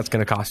 picks, that's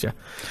going to cost you.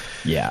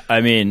 Yeah,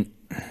 I mean,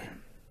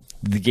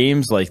 the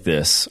games like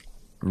this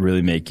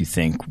really make you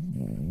think,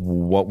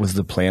 what was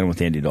the plan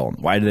with Andy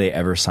Dalton? Why did they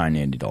ever sign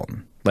Andy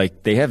Dalton?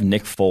 Like, they have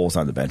Nick Foles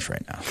on the bench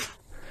right now.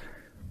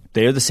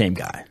 They are the same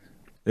guy.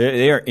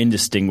 They are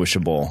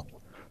indistinguishable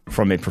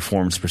from a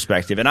performance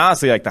perspective. And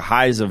honestly, like, the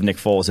highs of Nick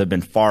Foles have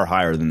been far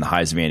higher than the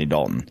highs of Andy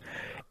Dalton.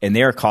 And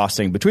they are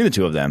costing, between the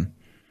two of them,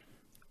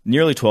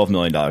 nearly $12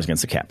 million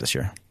against the cap this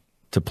year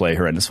to play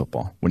horrendous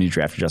football when you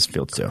draft Justin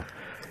Fields too.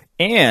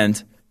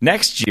 And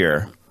next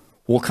year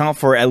will count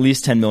for at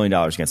least $10 million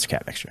against the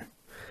cap next year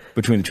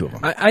between the two of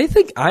them. I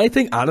think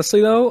honestly,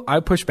 though, I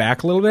push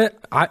back a little bit.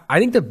 I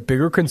think the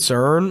bigger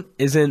concern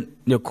isn't,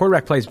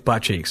 quarterback plays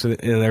butt cheeks, so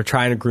they're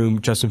trying to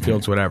groom Justin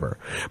Fields, whatever.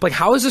 But like,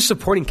 how is the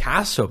supporting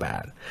cast so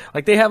bad?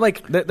 Like, they have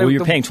like,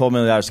 you're paying $12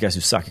 million to guys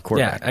who suck at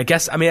quarterback. Yeah, I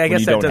guess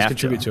that does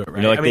contribute to it,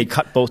 right? They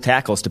cut both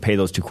tackles to pay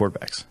those 2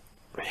 quarterbacks.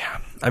 Yeah.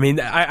 I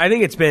mean, I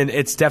think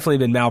it's definitely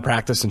been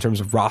malpractice in terms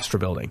of roster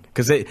building,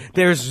 because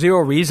there's zero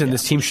reason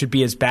this team should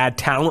be as bad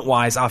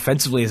talent-wise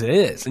offensively as it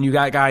is. And you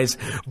got guys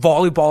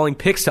volleyballing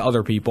picks to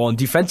other people, and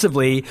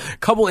defensively, a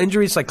couple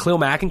injuries like Khalil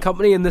Mack and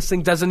company, and this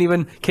thing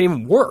can't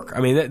even work. I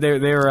mean,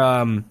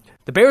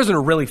 the Bears are in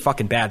a really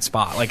fucking bad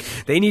spot. Like,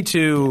 they need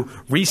to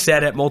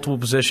reset at multiple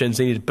positions.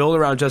 They need to build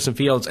around Justin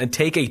Fields and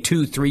take a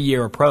 2-3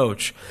 year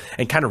approach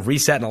and kind of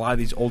reset in a lot of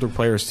these older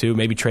players too.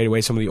 Maybe trade away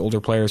some of the older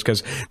players,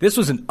 because this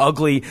was an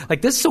ugly,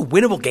 this is a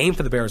winnable game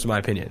for the Bears in my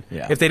opinion.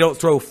 Yeah. If they don't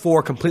throw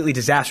 4 completely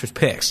disastrous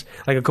picks,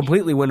 like a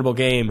completely winnable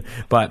game,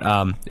 but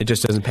it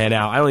just doesn't pan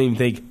out. I don't even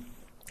think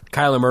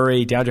Kyler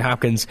Murray, DeAndre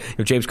Hopkins,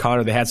 James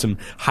Conner, they had some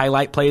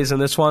highlight plays in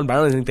this one, but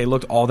I don't think they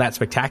looked all that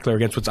spectacular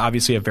against what's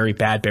obviously a very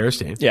bad Bears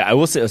team. Yeah, I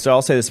will say. So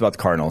I'll say this about the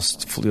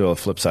Cardinals,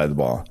 flip side of the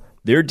ball.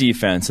 Their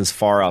defense has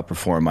far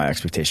outperformed my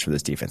expectation for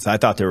this defense. I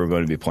thought they were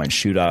going to be playing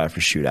shootout after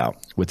shootout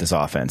with this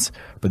offense,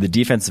 but the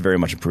defense is very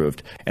much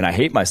improved. And I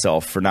hate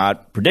myself for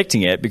not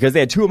predicting it, because they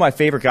had 2 of my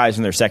favorite guys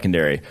in their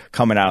secondary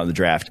coming out in the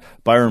draft.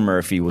 Byron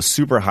Murphy was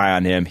super high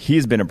on him.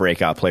 He's been a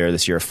breakout player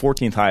this year,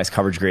 14th highest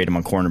coverage grade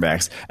among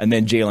cornerbacks. And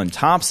then Jalen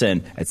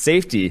Thompson at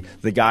safety,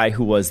 the guy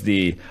who was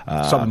the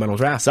supplemental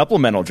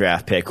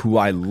draft pick, who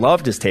I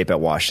loved his tape at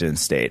Washington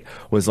State,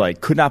 was like,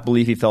 could not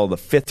believe he fell the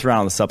 5th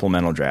round of the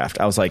supplemental draft.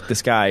 I was like,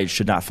 this guy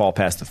should not fall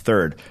past the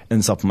 3rd in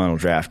the supplemental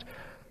draft.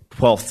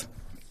 12th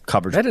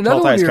coverage. I had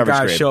another one of your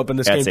guys show up in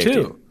this game safety,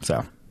 too.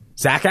 So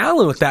Zach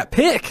Allen with that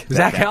pick.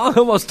 Zach Allen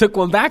almost took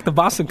one back, the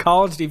Boston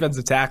College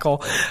defensive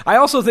tackle. I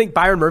also think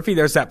Byron Murphy,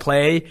 there's that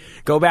play,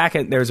 go back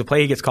and there's a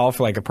play he gets called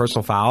for like a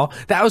personal foul.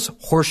 That was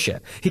horseshit.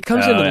 He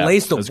comes in and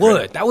lays the wood.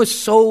 Great. That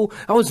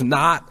was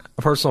not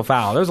a personal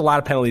foul. There's a lot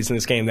of penalties in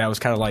this game that was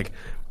kind of like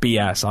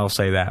BS, I'll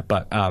say that.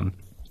 But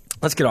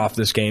let's get off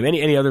this game.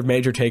 Any other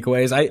major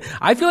takeaways?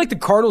 I feel like the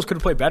Cardinals could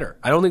have played better.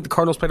 I don't think the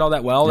Cardinals played all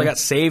that well. They got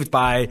saved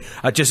by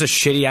just a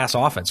shitty-ass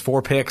offense.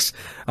 4 picks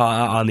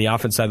on the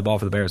offense side of the ball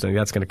for the Bears. I think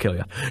that's going to kill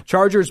you.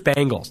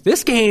 Chargers-Bengals.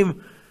 This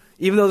game,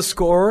 even though the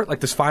score,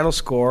 this final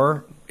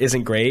score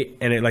isn't great,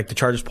 and the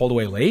Chargers pulled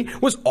away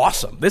late, was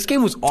awesome. This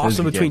game was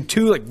awesome between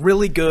 2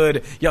 really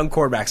good young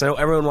quarterbacks. I know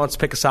everyone wants to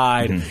pick a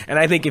side, and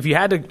I think if you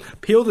had to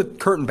peel the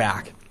curtain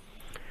back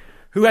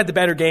Who had the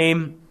better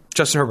game?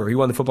 Justin Herbert. He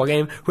won the football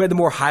game. Who had the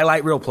more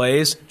highlight reel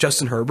plays?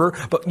 Justin Herbert.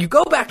 But you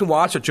go back and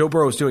watch what Joe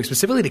Burrow was doing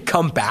specifically to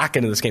come back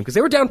into this game because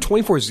they were down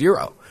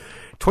 24-0.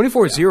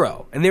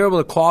 24-0, and they were able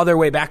to claw their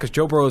way back because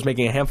Joe Burrow was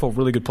making a handful of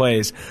really good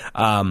plays.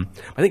 I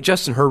think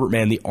Justin Herbert,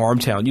 man, the arm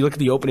talent. You look at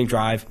the opening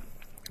drive,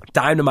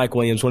 dime to Mike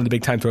Williams, one of the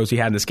big-time throws he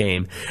had in this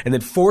game. And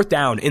then fourth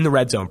down in the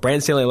red zone.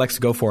 Brandon Staley elects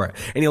to go for it.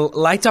 And he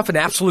lights off an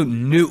absolute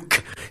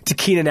nuke to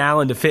Keenan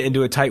Allen to fit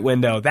into a tight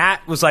window.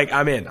 That was like,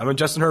 I'm in. I'm in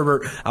Justin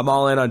Herbert. I'm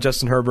all in on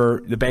Justin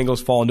Herbert. The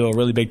Bengals fall into a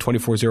really big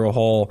 24-0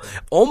 hole.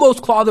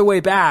 Almost claw their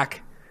way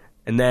back.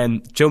 And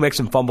then Joe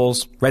Mixon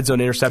fumbles, red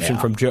zone interception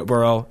from Joe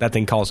Burrow. That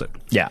thing calls it.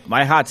 Yeah,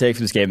 my hot take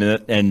for this game,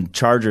 and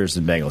Chargers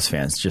and Bengals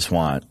fans just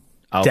want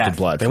out the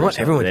blood. They want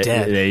everyone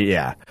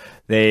dead.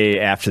 They,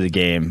 after the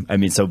game, I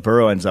mean, so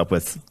Burrow ends up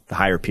with the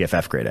higher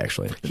PFF grade,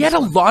 actually. He had a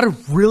lot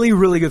of really,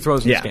 really good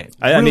throws in this game.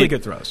 Really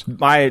good throws.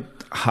 My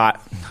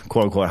hot,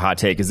 quote-unquote, hot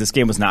take is this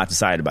game was not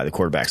decided by the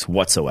quarterbacks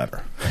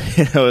whatsoever.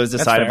 It was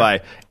decided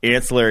by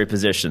ancillary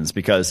positions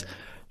because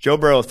Joe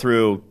Burrow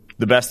threw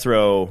the best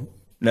throw.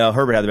 No,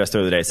 Herbert had the best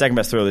throw of the day. Second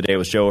best throw of the day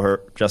was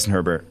Justin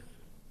Herbert.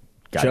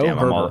 Goddamn,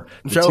 I'm all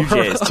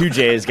two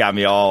J's got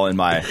me all in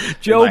my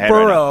Joe in my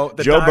Burrow. Right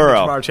Joe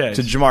Burrow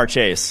to Jamar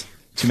Chase.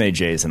 Too many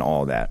J's and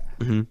all of that.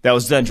 Mm-hmm. That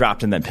was then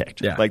dropped and then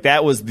picked. Yeah. Like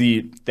that was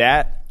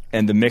that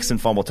and the Mixon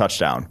fumble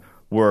touchdown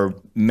were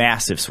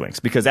massive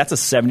swings because that's a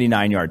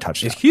 79-yard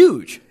touchdown. It's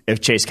huge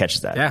if Chase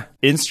catches that. Yeah.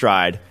 In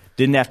stride,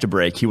 didn't have to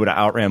break. He would have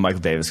outran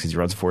Michael Davis because he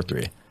runs a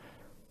 4.3.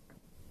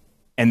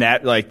 And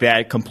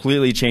that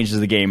completely changes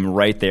the game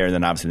right there. And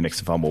then obviously the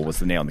Mixon fumble was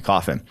the nail in the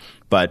coffin.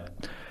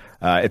 But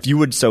if you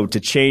would, to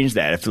change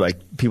that, if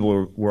like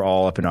people were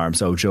all up in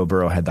arms, oh, Joe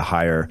Burrow had the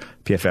higher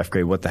PFF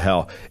grade, what the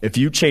hell? If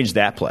you change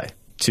that play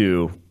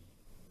to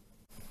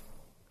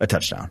a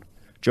touchdown,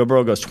 Joe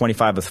Burrow goes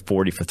 25 of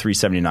 40 for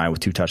 379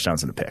 with 2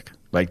 touchdowns and a pick.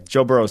 Like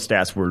Joe Burrow's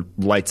stats were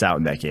lights out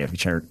in that game if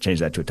you change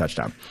that to a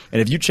touchdown.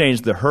 And if you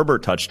change the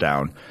Herbert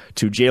touchdown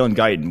to Jalen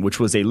Guyton, which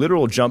was a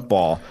literal jump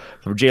ball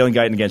for Jalen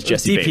Guyton against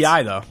Jesse Bates.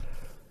 DPI, though.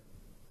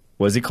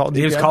 Was he called DPI?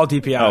 He was called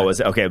DPI. Oh,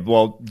 was it? Okay.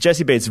 Well,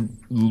 Jesse Bates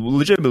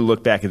legitimately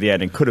looked back at the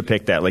end and could have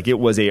picked that. Like it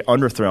was a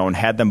underthrown,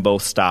 had them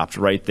both stopped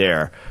right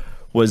there.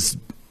 Was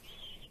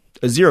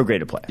a 0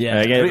 graded play. Yeah.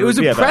 Again, it was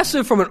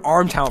impressive from an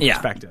arm talent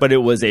perspective. But it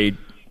was a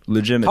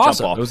legitimate jump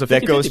ball. It was a 50-50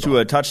 that goes ball. to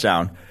a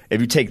touchdown. If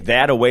you take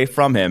that away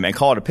from him and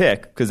call it a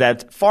pick, because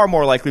that's far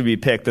more likely to be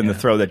picked than the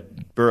throw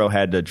that Burrow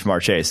had to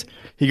Jamar Chase,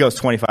 he goes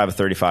 25 of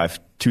 35,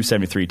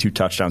 273, 2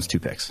 touchdowns, 2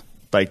 picks.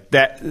 Like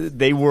that,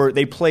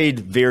 they played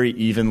very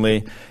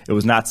evenly. It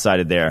was not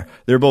decided there.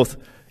 They're both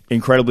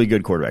incredibly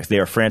good quarterbacks. They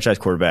are franchise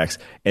quarterbacks,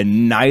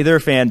 and neither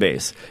fan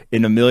base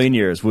in a million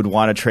years would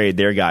want to trade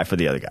their guy for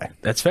the other guy.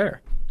 That's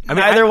fair. I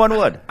mean, either one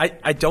would.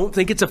 I don't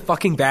think it's a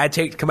fucking bad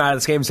take to come out of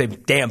this game and say,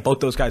 damn, both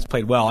those guys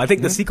played well. I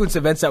think the sequence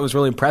of events that was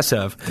really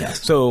impressive.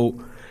 Yes.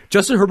 So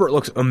Justin Herbert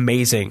looks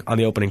amazing on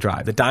the opening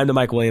drive. The dime to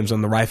Mike Williams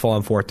on the rifle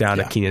on fourth down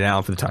to Keenan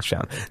Allen for the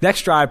touchdown.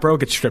 Next drive, Burrow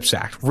gets strip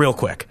sacked real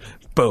quick.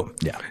 Boom.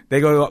 Yeah.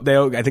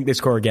 I think they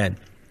score again.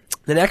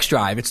 The next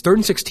drive, it's 3rd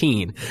and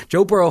 16.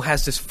 Joe Burrow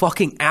has this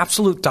fucking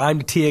absolute dime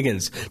to T.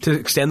 Higgins to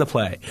extend the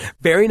play.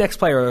 Very next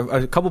play, or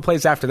a couple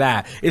plays after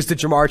that, is the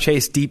Jamar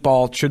Chase deep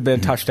ball, should have been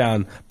a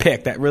touchdown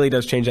pick. That really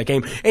does change that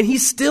game. And he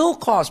still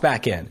claws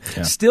back in.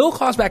 Yeah. Still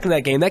claws back in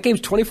that game. That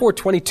game's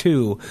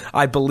 24-22,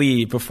 I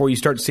believe, before you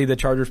start to see the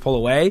Chargers pull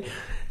away.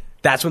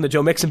 That's when the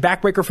Joe Mixon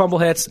backbreaker fumble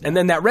hits, and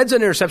then that red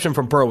zone interception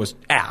from Burrow was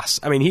ass.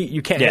 I mean,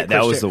 you can't. Yeah,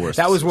 that was the worst.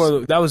 That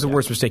was the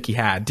worst mistake he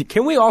had.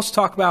 Can we also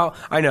talk about?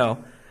 I know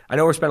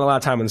we're spending a lot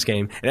of time on this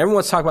game, and everyone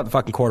wants to talk about the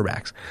fucking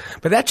quarterbacks,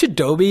 but that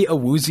Chidobe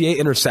Awuzie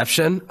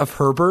interception of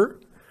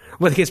Herbert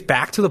when he gets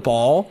back to the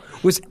ball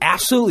was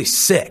absolutely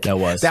sick.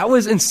 That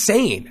was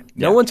insane.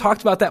 Yeah. No one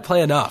talked about that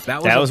play enough.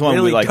 That was one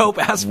really dope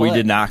ass play. We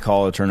did not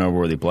call a turnover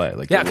worthy play.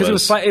 Because it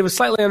was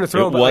slightly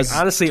underthrown. But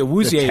honestly,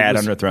 Awuzie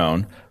was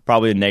underthrown.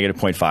 Probably a negative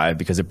 0.5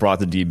 because it brought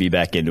the DB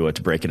back into it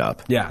to break it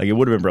up. Yeah. Like it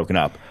would have been broken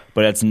up,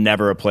 but it's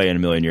never a play in a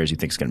million years you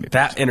think is going to be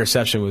that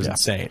interception was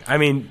insane. I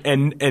mean,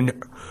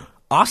 and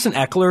Austin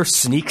Eckler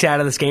sneaks out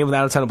of this game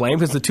without a ton of blame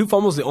because the 2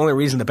 fumbles the only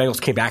reason the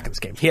Bengals came back in this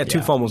game. He had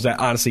 2 fumbles that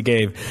honestly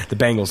gave the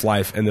Bengals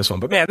life in this one.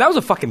 But man, that was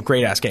a fucking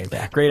great-ass game.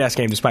 Great-ass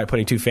game despite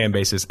putting 2 fan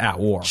bases at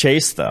war.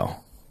 Chase, though,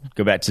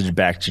 go back to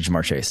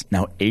Jamar Chase.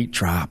 Now 8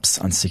 drops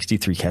on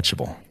 63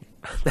 catchable.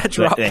 That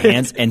drop.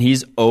 And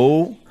he's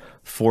 0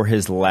 for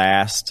his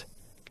last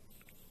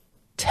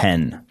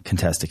 10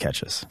 contested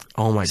catches.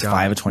 Oh my God.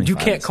 5 of 25. You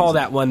can't call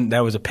that one that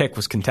was a pick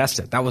was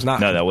contested. That was not.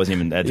 No, that wasn't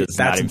even. That's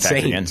not even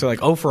insane. in. So like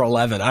 0 for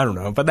 11. I don't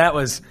know, but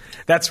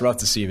that's rough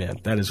to see, man.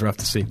 That is rough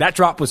to see. That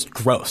drop was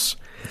gross.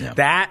 Yeah.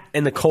 That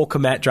and the Cole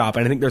Kmet drop,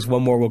 and I think there's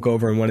one more we'll go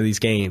over in one of these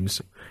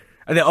games.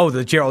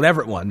 The Gerald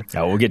Everett one.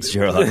 Oh, we'll get to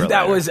Gerald Everett.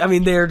 That was. I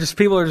mean,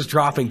 people are just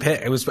dropping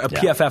pick. It was a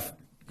PFF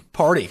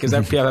party because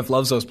PFF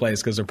loves those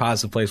plays because they're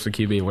positive plays for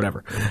QB or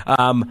whatever.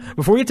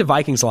 Before we get to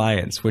Vikings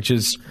Lions, which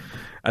is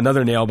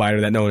another nail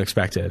biter that no one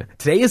expected.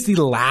 Today is the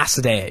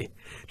last day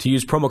to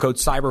use promo code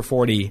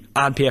CYBER40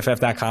 on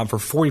PFF.com for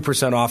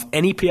 40% off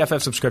any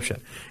PFF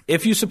subscription.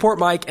 If you support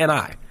Mike and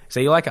I,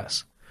 Say you like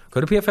us.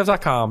 Go to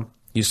PFF.com,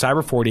 use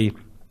Cyber40,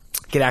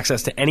 get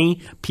access to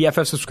any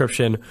PFF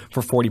subscription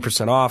for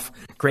 40% off.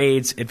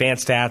 Grades,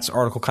 advanced stats,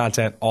 article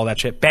content, all that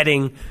shit.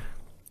 Betting.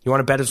 You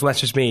want to bet as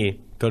much as me?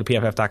 Go to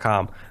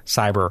PFF.com,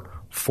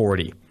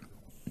 Cyber40.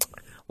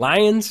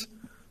 Lions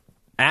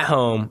at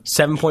home,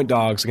 7-point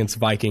dogs against the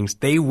Vikings.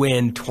 They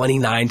win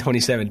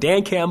 29-27.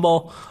 Dan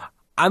Campbell,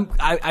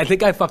 I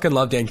think I fucking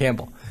love Dan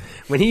Campbell.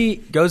 When he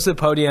goes to the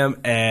podium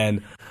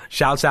and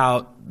shouts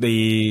out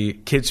the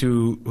kids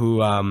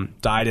who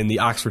died in the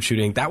Oxford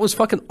shooting, that was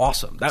fucking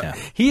awesome.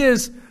 He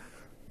is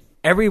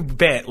every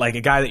bit like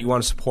a guy that you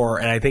want to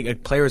support, and I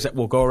think players that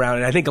will go around.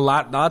 And I think a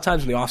lot of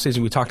times in the offseason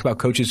we talked about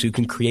coaches who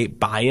can create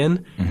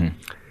buy-in. Mm-hmm.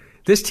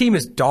 This team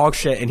is dog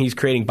shit, and he's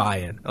creating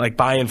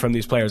buy-in from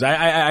these players.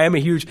 I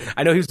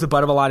know he's the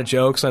butt of a lot of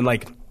jokes, and I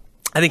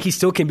think he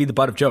still can be the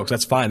butt of jokes.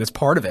 That's fine. That's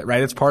part of it, right?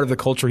 That's part of the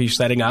culture he's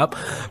setting up.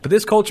 But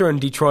this culture in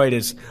Detroit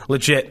is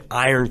legit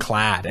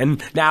ironclad.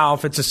 And now,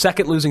 if it's a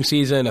second losing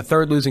season, a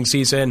third losing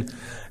season,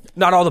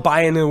 not all the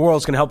buy-in in the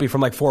world is going to help you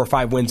from 4 or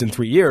 5 wins in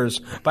 3 years.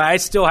 But I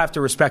still have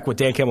to respect what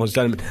Dan Campbell has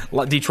done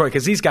in Detroit,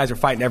 because these guys are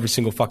fighting every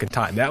single fucking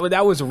time.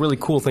 That was a really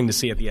cool thing to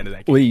see at the end of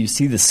that game. Well, you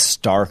see the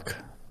stark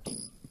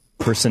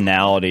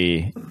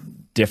personality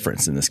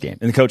difference in this game,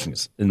 in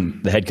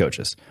the head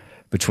coaches,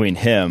 between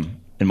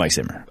him and Mike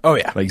Zimmer. Oh,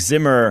 yeah.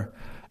 Zimmer,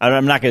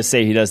 I'm not going to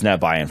say he doesn't have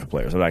buy-in for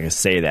players. I'm not going to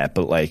say that.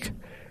 But,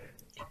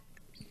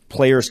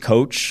 players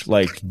coach,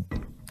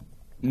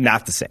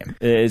 not the same.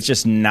 It's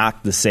just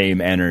not the same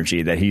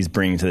energy that he's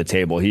bringing to the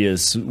table. He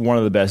is one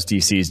of the best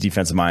DCs,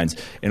 defensive minds,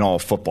 in all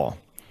of football.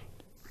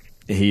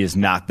 He is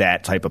not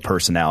that type of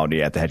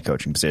personality at the head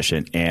coaching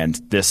position. And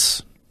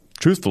this,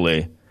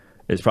 truthfully,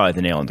 is probably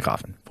the nail in the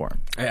coffin for him.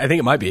 I think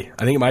it might be.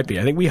 I think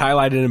we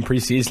highlighted in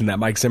preseason that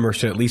Mike Zimmer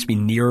should at least be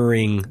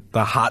nearing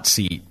the hot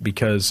seat,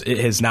 because it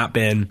has not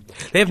been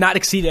 – they have not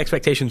exceeded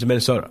expectations in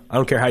Minnesota. I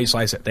don't care how you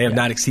slice it. They have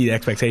not exceeded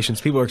expectations.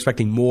 People are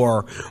expecting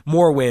more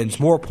wins,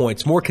 more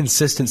points, more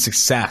consistent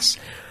success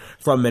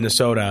from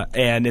Minnesota.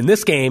 And in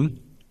this game,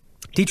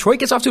 Detroit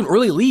gets off to an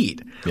early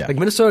lead. Yeah.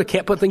 Minnesota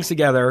can't put things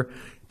together.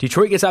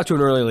 Detroit gets out to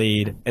an early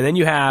lead. And then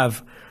you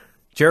have –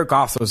 Jared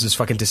Goff throws this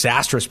fucking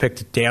disastrous pick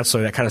to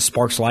Dantzler that kind of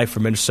sparks life for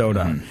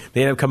Minnesota. Mm-hmm.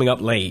 They end up coming up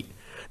late.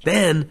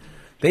 Then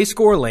they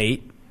score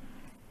late.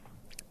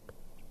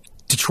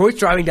 Detroit's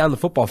driving down the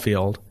football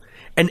field,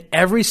 and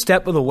every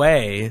step of the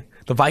way,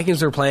 the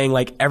Vikings are playing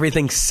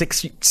everything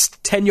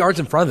 10 yards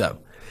in front of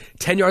them.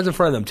 10 yards in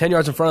front of them, 10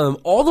 yards in front of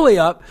them, all the way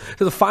up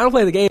to the final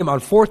play of the game on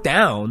 4th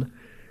down.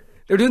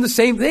 They're doing the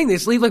same thing. They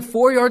just leave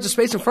 4 yards of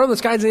space in front of them.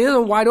 This guy's in the end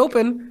zone, wide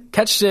open,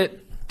 catches it.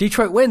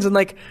 Detroit wins,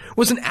 and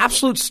was an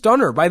absolute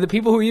stunner by the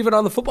people who were even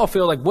on the football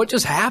field. What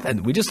just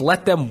happened? We just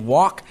let them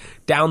walk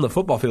down the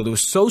football field. It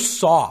was so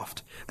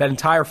soft, that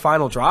entire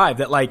final drive,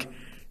 that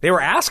they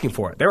were asking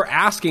for it. They were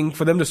asking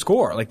for them to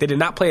score. They did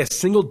not play a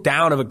single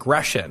down of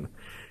aggression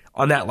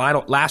on that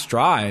last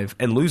drive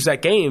and lose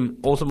that game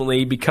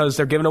ultimately because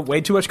they're giving up way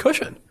too much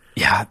cushion.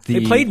 Yeah, they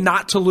played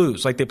not to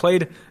lose. They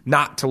played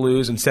not to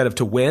lose instead of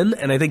to win,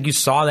 and I think you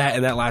saw that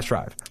in that last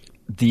drive.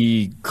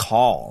 The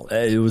call,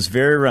 it was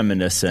very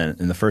reminiscent,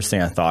 and the first thing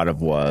I thought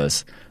of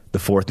was the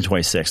 4th and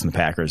 26 in the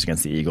Packers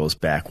against the Eagles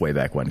way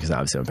back when, because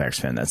obviously I'm a Packers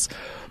fan. That's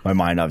my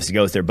mind obviously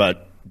goes there.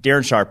 But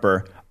Darren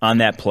Sharper on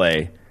that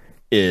play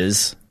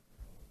is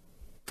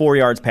 4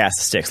 yards past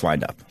the sticks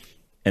lined up,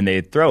 and they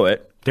throw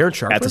it Darren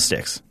Sharper? At the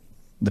sticks.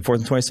 The 4th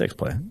and 26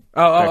 play.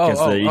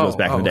 Against the Eagles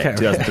back in the day,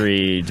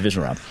 2003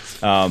 division round.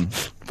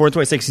 4th and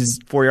 26, he's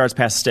 4 yards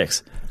past the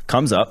sticks.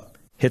 Comes up,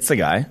 hits the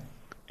guy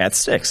at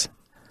sticks.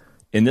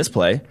 In this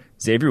play,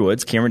 Xavier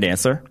Woods, Cameron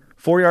Dantzler,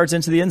 4 yards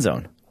into the end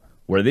zone.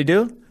 What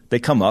do? They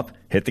come up,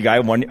 hit the guy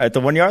at the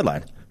 1 yard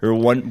line, or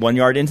one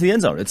yard into the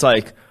end zone. It's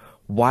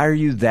why are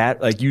you that?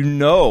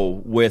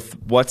 With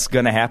what's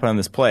going to happen on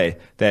this play,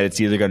 that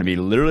it's either going to be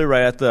literally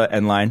right at the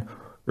end line,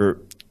 or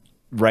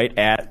right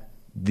at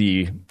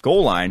the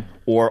goal line,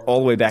 or all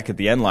the way back at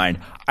the end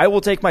line. I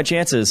will take my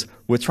chances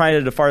with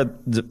trying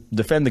to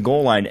defend the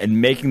goal line and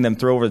making them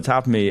throw over the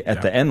top of me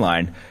at the end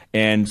line.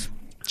 And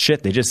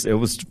shit, it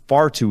was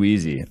far too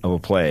easy of a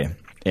play.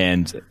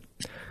 And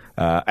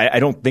I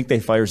don't think they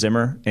fire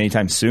Zimmer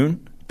anytime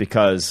soon,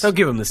 because they'll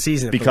give him the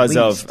season because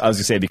of the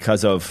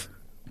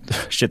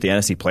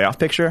NFC playoff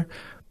picture.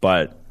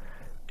 But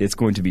it's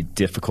going to be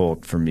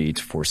difficult for me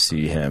to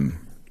foresee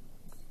him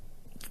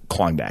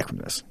clawing back from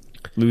this,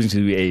 losing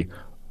to a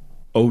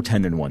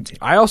 0-10-1 team.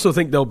 I also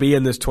think they'll be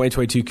in this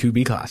 2022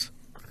 QB class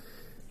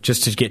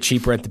just to get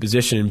cheaper at the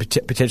position and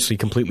potentially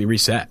completely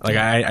reset.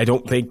 I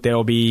don't think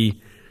they'll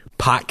be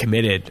pot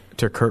committed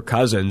to Kirk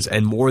Cousins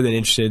and more than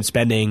interested in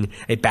spending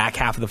a back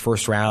half of the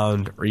first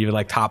round or even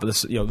top of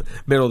the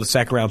middle of the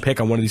second round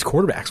pick on one of these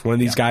quarterbacks, one of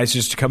these guys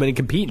just to come in and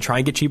compete and try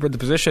and get cheaper at the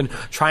position,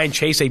 try and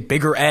chase a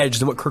bigger edge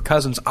than what Kirk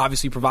Cousins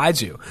obviously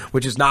provides you,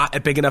 which is not a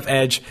big enough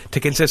edge to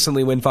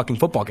consistently win fucking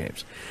football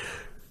games.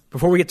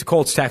 Before we get to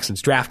Colts,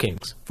 Texans,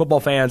 DraftKings, football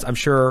fans, I'm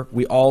sure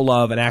we all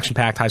love an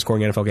action-packed,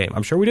 high-scoring NFL game.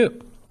 I'm sure we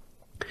do.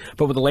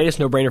 But with the latest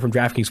no-brainer from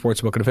DraftKings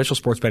Sportsbook, an official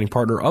sports betting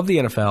partner of the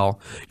NFL,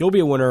 you'll be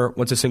a winner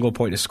once a single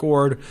point is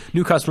scored.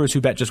 New customers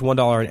who bet just $1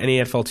 on any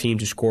NFL team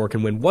to score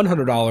can win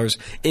 $100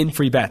 in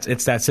free bets.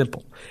 It's that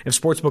simple. If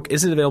Sportsbook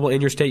isn't available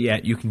in your state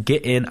yet, you can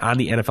get in on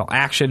the NFL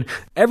action.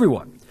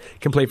 Everyone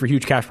can play for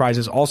huge cash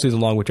prizes all season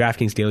long with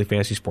DraftKings Daily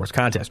Fantasy Sports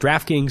Contest.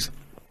 DraftKings.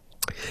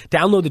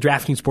 Download the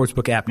DraftKings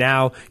Sportsbook app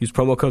now. Use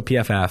promo code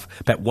PFF.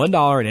 Bet $1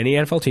 on any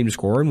NFL team to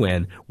score and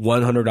win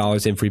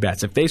 $100 in free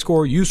bets. If they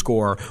score, you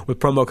score with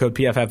promo code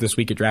PFF this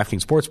week at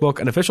DraftKings Sportsbook,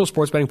 an official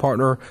sports betting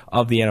partner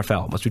of the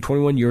NFL. Must be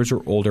 21 years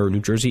or older,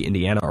 New Jersey,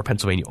 Indiana, or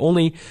Pennsylvania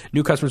only.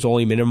 New customers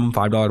only. Minimum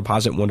 $5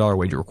 deposit, $1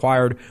 wager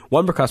required.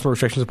 One per customer.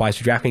 Restrictions apply.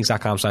 See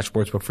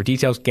DraftKings.com/sportsbook for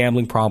details.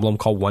 Gambling problem?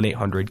 Call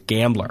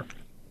 1-800-GAMBLER.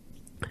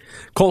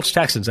 Colts,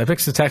 Texans. I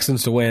picked the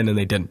Texans to win, and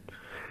they didn't.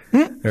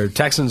 Their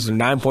Texans are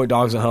 9-point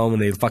dogs at home,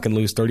 and they fucking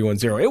lose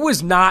 31-0. It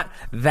was not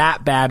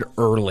that bad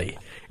early.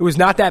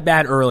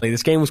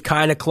 This game was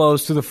kind of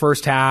close through the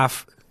first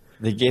half.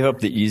 They gave up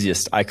the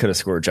easiest. I could have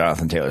scored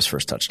Jonathan Taylor's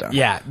first touchdown.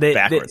 Yeah.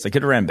 Backwards. They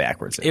could have ran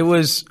backwards. It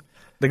was...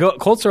 The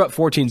Colts are up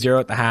 14-0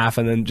 at the half,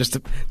 and then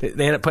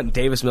they end up putting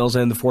Davis Mills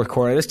in the fourth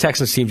quarter. This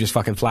Texans team just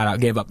fucking flat out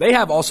gave up. They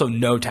have also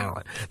no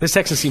talent. This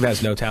Texans team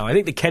has no talent. I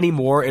think the Kenny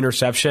Moore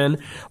interception,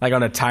 like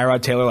on a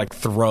Tyrod Taylor like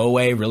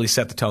throwaway, really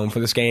set the tone for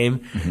this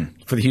game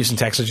for the Houston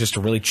Texans just to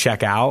really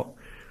check out.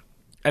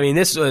 I mean,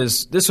 this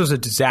was a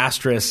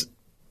disastrous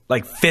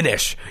like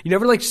finish. You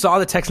never like saw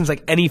the Texans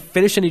like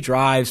finish any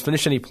drives,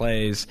 finish any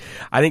plays.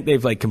 I think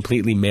they've like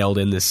completely mailed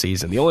in this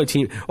season. The only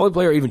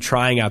player even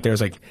trying out there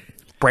is like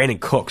Brandon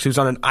Cooks, who's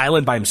on an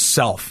island by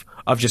himself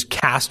of just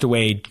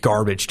castaway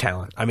garbage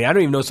talent. I mean, I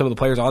don't even know some of the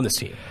players on this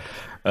team.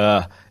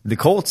 The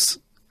Colts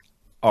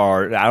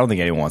are – I don't think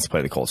anyone wants to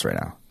play the Colts right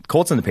now.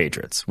 Colts and the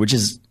Patriots, which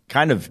is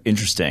kind of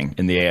interesting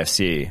in the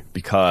AFC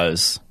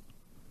because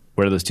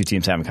what do those two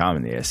teams have in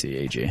common in the AFC,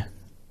 AG?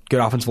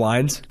 Good offensive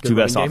lines. Two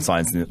best offensive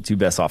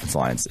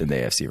lines in the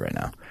AFC right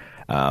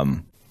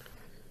now.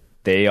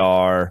 They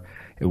are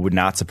 – it would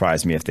not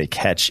surprise me if they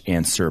catch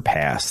and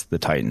surpass the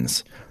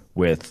Titans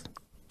with –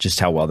 just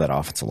how well that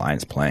offensive line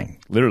is playing.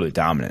 Literally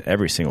dominant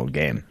every single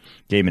game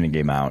in and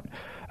game out.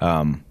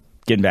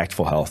 Getting back to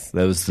full health,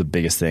 that was the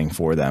biggest thing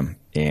for them.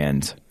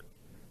 And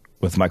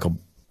with Michael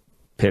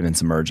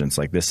Pittman's emergence,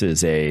 like this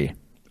is a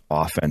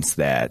offense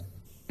that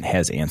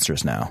has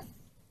answers now.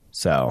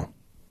 So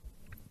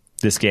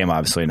this game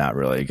obviously not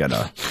really going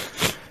to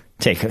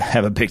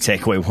have a big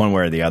takeaway one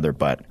way or the other,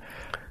 but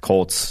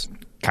Colts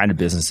kind of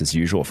business as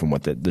usual from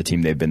what the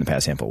team they've been the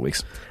past handful of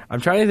weeks.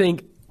 I'm trying to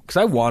think, because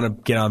I want to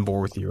get on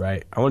board with you,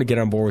 right? I want to get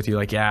on board with you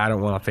like, yeah, I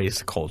don't want to face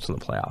the Colts in the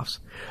playoffs.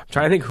 I'm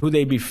trying to think who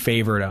they'd be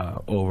favored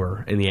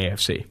over in the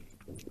AFC.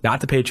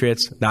 Not the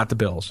Patriots, not the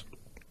Bills,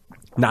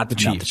 not the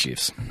Chiefs. Not the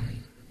Chiefs.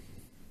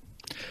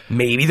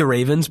 Maybe the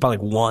Ravens by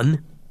like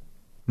one.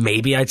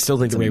 Maybe I'd still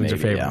think the Ravens are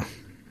favored. Yeah.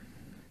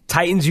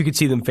 Titans, you could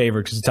see them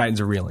favored because the Titans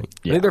are reeling.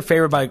 Yeah. I think they're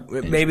favored by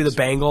maybe the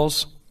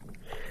Bengals.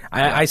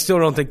 I still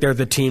don't think they're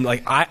the team.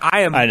 Like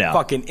I am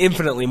fucking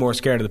infinitely more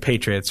scared of the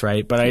Patriots,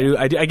 right? But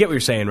I get what you're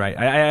saying, right?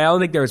 I don't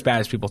think they're as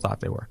bad as people thought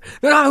they were.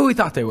 They're not who we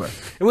thought they were,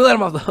 and we let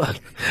them off the hook.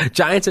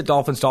 Giants at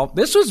Dolphins.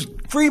 This was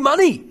free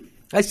money.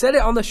 I said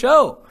it on the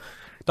show.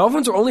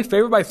 Dolphins were only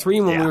favored by 3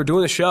 when we were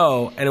doing the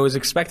show, and it was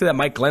expected that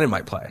Mike Glennon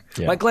might play.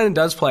 Yeah. Mike Glennon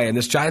does play, and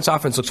this Giants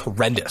offense looks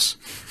horrendous.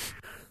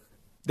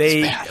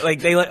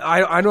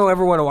 I don't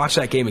ever want to watch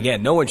that game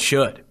again. No one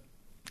should.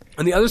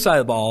 On the other side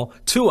of the ball,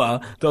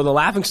 Tua, though the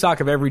laughingstock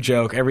of every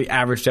joke, every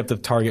average depth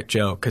of target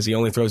joke, because he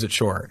only throws it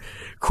short.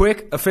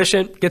 Quick,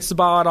 efficient, gets the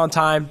ball out on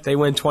time. They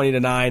win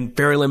 20-9.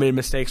 Very limited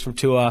mistakes from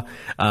Tua.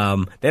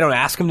 They don't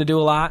ask him to do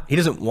a lot. He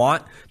doesn't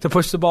want to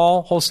push the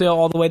ball wholesale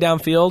all the way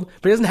downfield,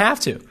 but he doesn't have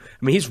to.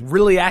 I mean, he's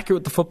really accurate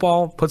with the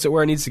football, puts it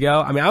where it needs to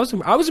go. I mean,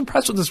 I was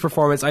impressed with this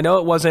performance. I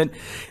know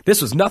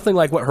this was nothing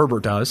like what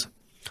Herbert does.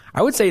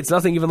 I would say it's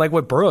nothing even like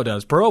what Burrow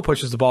does. Burrow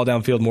pushes the ball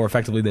downfield more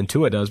effectively than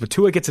Tua does, but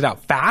Tua gets it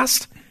out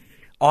fast,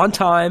 on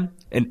time,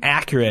 and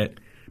accurate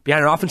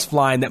behind an offensive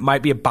line that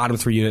might be a bottom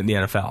 3 unit in the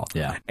NFL.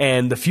 Yeah.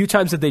 And the few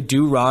times that they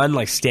do run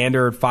like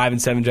standard 5 and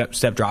 7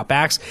 step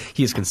dropbacks,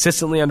 he is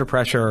consistently under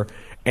pressure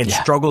and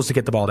struggles to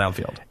get the ball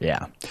downfield.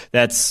 Yeah.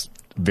 That's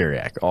very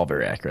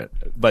accurate.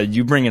 But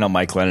you bringing up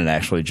Mike Glennon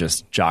actually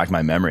just jogged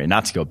my memory,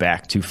 not to go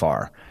back too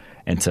far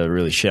and to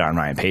really shit on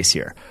Ryan Pace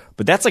here.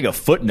 But that's like a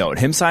footnote.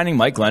 Him signing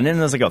Mike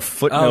Glennon is like a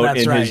footnote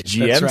in his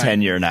GM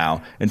tenure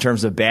now in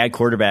terms of bad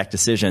quarterback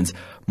decisions.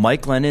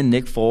 Mike Glennon,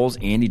 Nick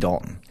Foles, Andy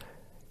Dalton.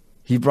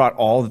 He brought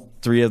all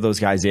 3 of those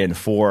guys in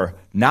for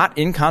not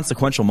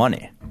inconsequential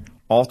money.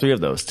 All 3 of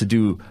those to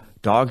do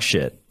dog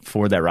shit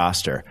for that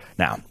roster.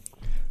 Now,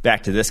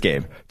 back to this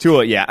game.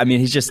 Tua, I mean,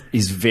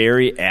 he's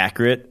very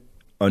accurate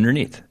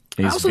underneath.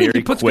 He's I also think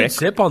he puts good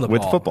zip on the ball.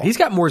 With football. He's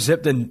got more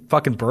zip than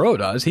fucking Burrow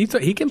does. He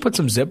can put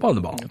some zip on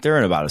the ball. They're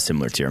in about a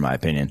similar tier, in my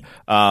opinion.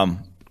 And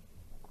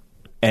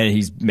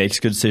he makes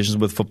good decisions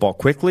with football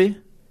quickly.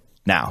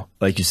 Now,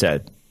 like you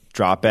said,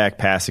 drop back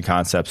passing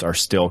concepts are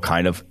still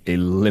kind of a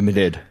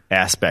limited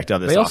aspect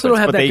of this offense. They also don't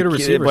have that good a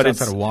receiver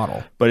outside of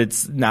Waddle. But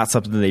it's not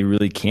something they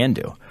really can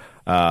do.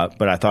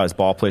 But I thought his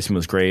ball placement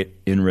was great,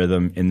 in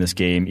rhythm in this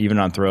game, even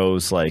on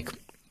throws like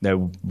that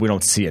we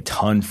don't see a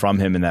ton from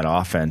him in that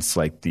offense.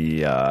 Like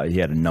he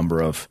had a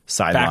number of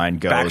sideline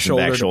goes and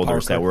back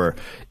shoulders that were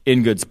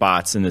in good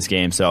spots in this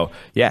game. So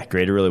yeah,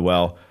 graded really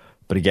well.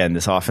 But again,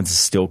 this offense is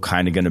still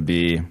kind of going to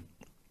be,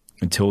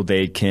 until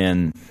they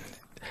can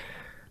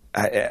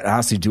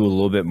honestly do a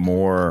little bit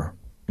more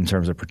in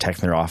terms of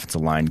protecting their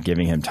offensive line,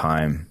 giving him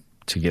time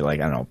to get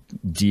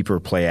deeper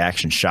play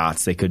action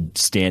shots. They could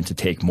stand to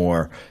take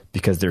more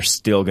because they're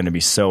still going to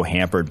be so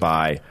hampered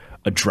by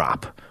a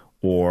drop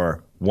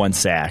or one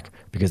sack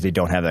because they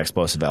don't have that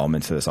explosive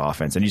element to this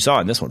offense. And you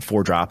saw in this one,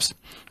 4 drops.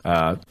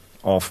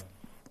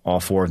 All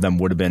 4 of them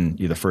would have been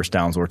either first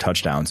downs or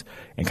touchdowns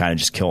and kind of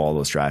just kill all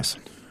those drives.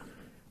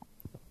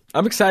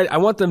 I'm excited. I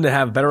want them to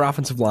have better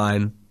offensive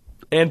line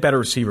and better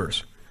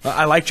receivers.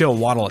 I like Jalen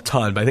Waddle a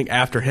ton, but I think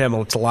after him,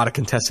 it's a lot of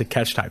contested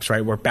catch types,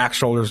 right? Where back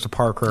shoulders to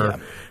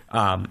Parker,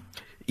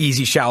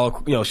 easy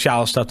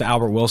shallow stuff to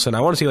Albert Wilson.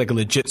 I want to see like a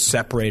legit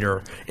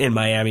separator in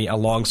Miami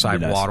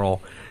alongside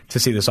Waddle to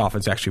see this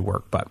offense actually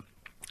work. But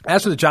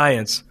as for the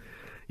Giants,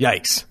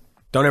 yikes.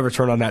 Don't ever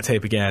turn on that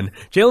tape again.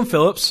 Jalen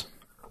Phillips,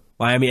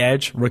 Miami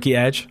edge, rookie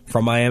edge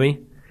from Miami,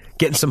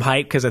 getting some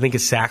hype because I think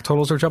his sack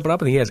totals are jumping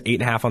up. I think he has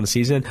 8.5 on the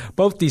season.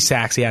 Both these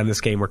sacks he had in this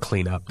game were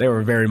cleanup. They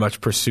were very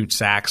much pursuit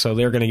sacks, so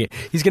he's going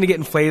to get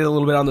inflated a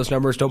little bit on those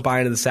numbers. Don't buy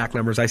into the sack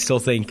numbers. I still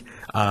think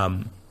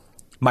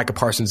Micah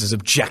Parsons is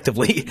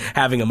objectively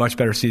having a much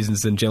better season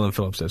than Jalen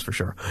Phillips is for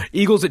sure.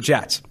 Eagles at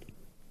Jets.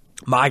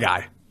 My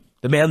guy,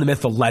 the man, the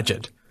myth, the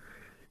legend,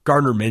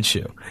 Gardner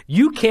Minshew.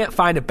 You can't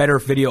find a better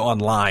video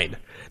online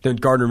than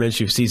Gardner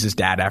Minshew sees his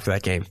dad after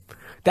that game.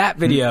 That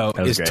video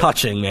is great.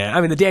 Touching, man. I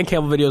mean, the Dan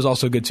Campbell video is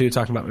also good, too,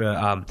 talking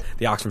about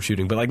the Oxford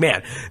shooting. But,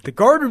 man, the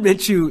Gardner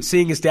Minshew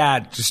seeing his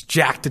dad just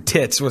jacked to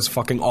tits was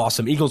fucking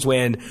awesome. Eagles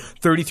win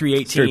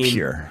 33-18. Very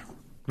pure.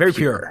 Very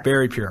pure.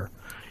 Very pure.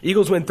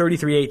 Eagles win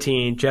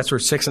 33-18. Jets were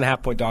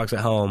 6.5-point dogs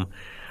at home.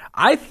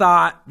 I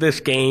thought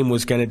this game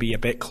was going to be a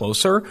bit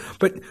closer,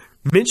 but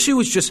Minshew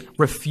was just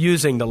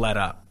refusing to let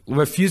up.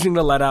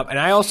 And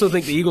I also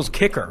think the Eagles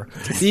kicker,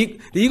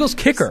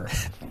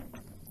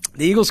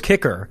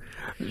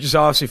 just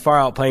obviously far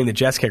outplaying the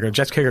Jets kicker. The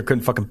Jets kicker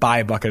couldn't fucking buy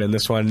a bucket in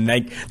this one.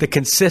 Like, the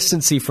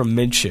consistency from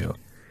Minshew,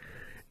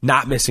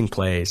 not missing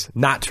plays,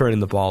 not turning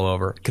the ball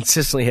over,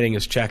 consistently hitting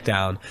his check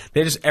down.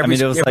 It was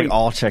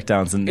all check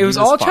downs. And it was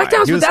all check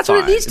downs, but that's what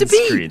it needs to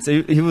be. Screens.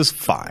 He was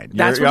fine.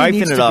 That's what he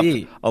needs to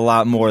be. A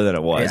lot more than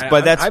it was. Yeah,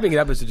 but that's hyping it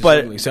up is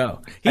deservedly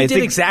so. He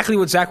did exactly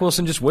what Zach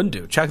Wilson just wouldn't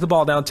do. Check the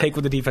ball down, take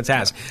what the defense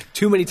has.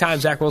 Too many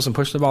times Zach Wilson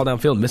pushed the ball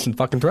downfield, missing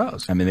fucking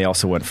throws. I mean, they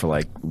also went for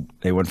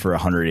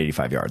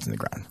 185 yards in the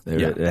ground.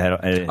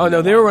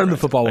 They were running the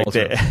football well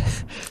too.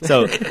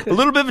 So a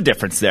little bit of a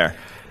difference there.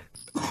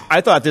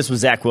 I thought this was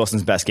Zach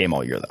Wilson's best game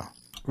all year, though.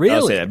 Really?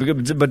 I'll say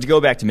that. But to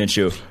go back to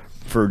Minshew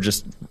for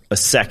just a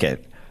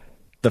second,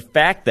 the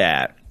fact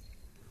that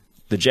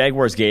the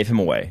Jaguars gave him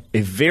away,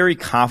 a very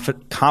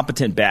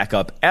competent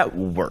backup at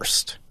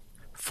worst,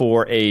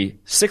 for a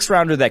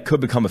 6th-rounder that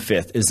could become a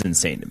 5th is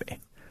insane to me.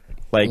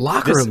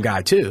 Locker room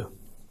guy, too.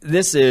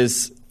 This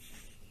is,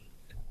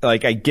 I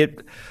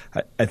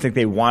think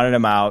they wanted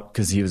him out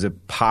because he was a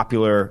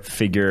popular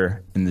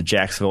figure in the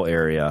Jacksonville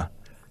area,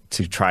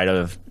 to try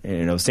to,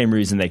 same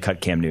reason they cut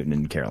Cam Newton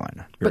in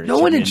Carolina. But no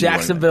one in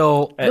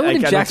Jacksonville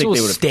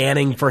was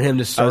standing for him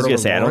to start. I was going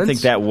to say, I don't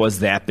think that was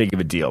that big of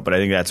a deal, but I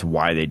think that's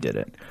why they did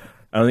it.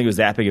 I don't think it was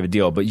that big of a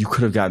deal, but you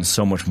could have gotten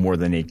so much more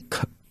than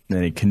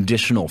a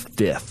conditional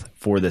 5th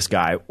for this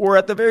guy, or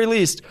at the very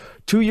least,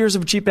 2 years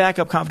of a cheap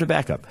backup, confident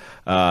backup.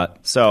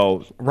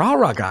 So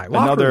rah-rah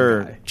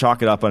guy,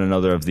 chalk it up on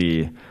another of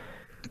the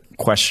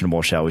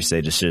questionable, shall we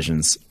say,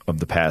 decisions of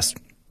the past.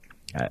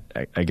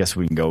 I guess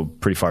we can go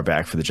pretty far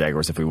back for the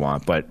Jaguars if we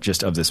want, but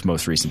just of this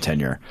most recent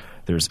tenure,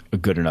 there's a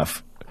good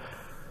enough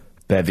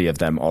bevy of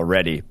them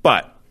already.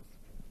 But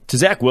to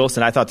Zach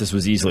Wilson, I thought this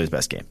was easily his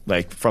best game.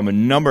 From a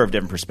number of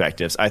different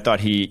perspectives, I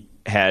thought he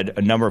had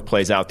a number of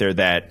plays out there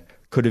that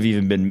could have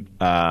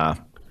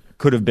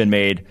been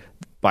made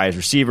by his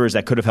receivers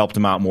that could have helped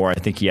him out more. I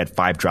think he had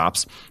 5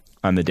 drops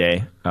on the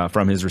day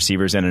from his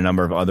receivers, and a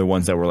number of other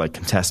ones that were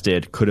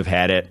contested, could have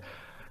had it.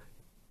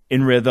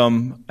 In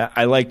rhythm,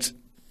 I liked.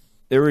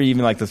 There were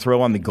even the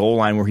throw on the goal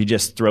line where he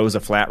just throws a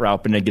flat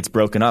route and it gets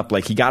broken up.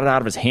 He got it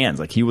out of his hands.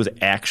 He was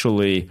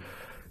actually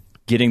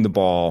getting the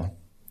ball,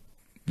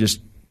 just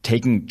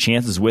taking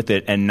chances with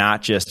it, and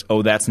not just,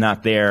 that's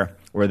not there,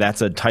 or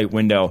that's a tight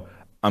window.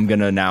 I'm going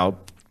to now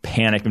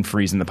panic and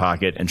freeze in the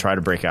pocket and try to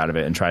break out of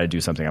it and try to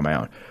do something on my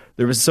own.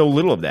 There was so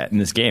little of that in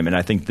this game, and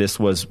I think this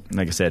was,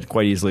 like I said,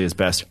 quite easily his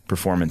best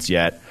performance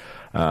yet.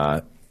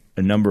 A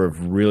number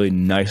of really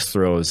nice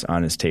throws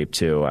on his tape,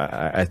 too.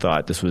 I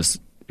thought this was,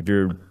 if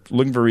you're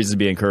looking for reasons to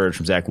be encouraged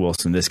from Zach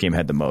Wilson, this game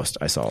had the most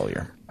I saw all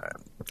year.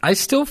 I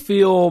still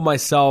feel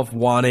myself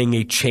wanting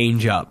a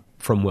change-up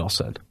from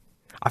Wilson.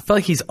 I feel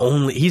like he's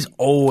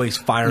always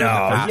firing the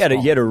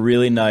fastball. He had a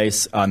really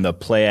nice, on the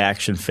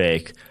play-action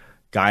fake,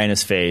 guy in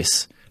his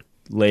face,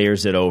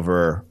 layers it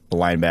over, a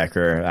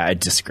linebacker. I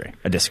disagree.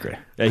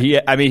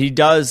 He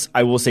does.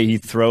 I will say he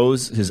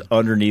throws his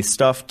underneath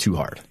stuff too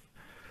hard,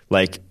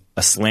 like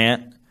a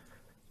slant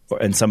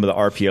and some of the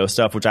RPO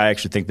stuff, which I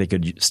actually think they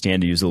could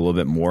stand to use a little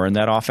bit more in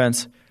that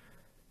offense.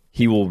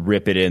 He will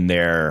rip it in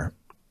there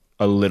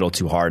a little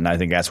too hard, and I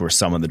think that's where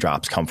some of the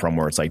drops come from,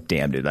 where it's like,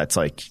 damn, dude, that's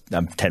like,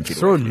 I'm 10 feet away.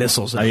 Throwing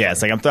missiles. Yeah,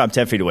 it's like, I'm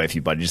 10 feet away from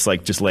you, buddy.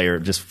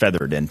 Just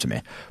feather it into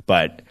me.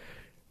 But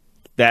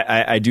that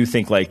I do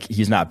think, like,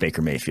 he's not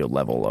Baker Mayfield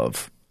level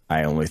of,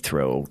 I only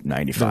throw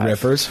 95. The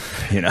rippers.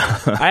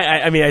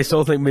 I mean, I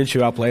still think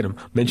Minshew outplayed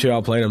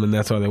him, and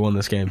that's why they won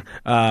this game.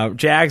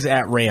 Jags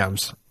at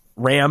Rams.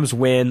 Rams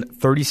win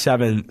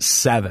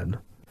 37-7.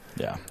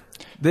 Yeah.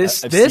 I've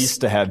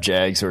ceased to have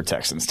Jags or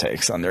Texans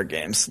takes on their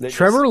games.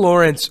 Trevor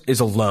Lawrence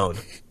is alone.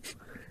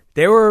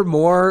 There were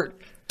more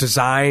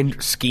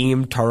designed,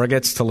 schemed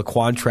targets to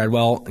Laquan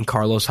Treadwell and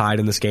Carlos Hyde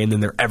in this game than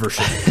there ever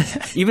should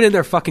be. Even in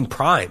their fucking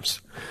primes.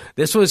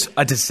 This was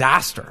a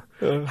disaster.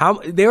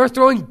 They were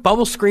throwing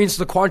bubble screens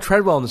to Laquan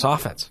Treadwell in this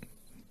offense.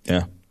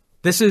 Yeah.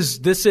 This is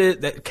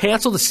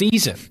cancel the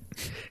season.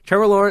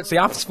 Trevor Lawrence, the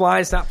offensive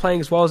line is not playing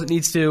as well as it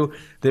needs to.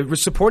 The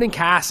supporting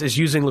cast is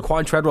using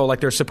Laquan Treadwell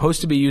like they're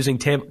supposed to be using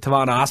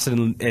Tavon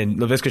Austin and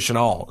Laviska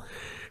Shenault.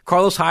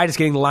 Carlos Hyde is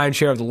getting the lion's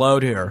share of the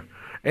load here.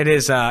 It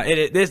is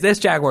this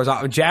Jaguars.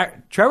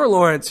 Trevor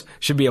Lawrence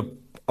should be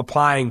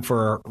applying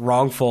for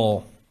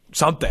wrongful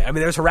something. I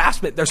mean, there's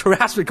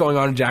harassment going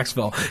on in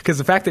Jacksonville because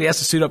the fact that he has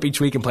to suit up each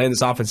week and play in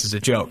this offense is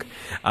a joke.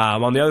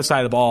 On the other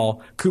side of the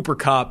ball, Cooper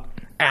Kupp,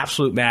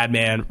 absolute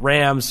madman.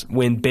 Rams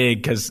win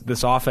big because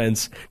this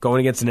offense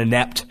going against an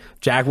inept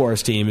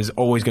Jaguars team is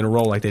always going to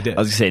roll like they did. I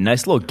was going to say,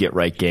 nice little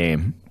get-right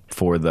game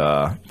for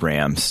the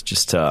Rams.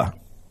 Just a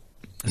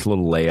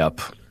little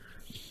layup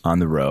on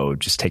the road.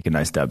 Just take a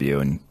nice W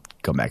and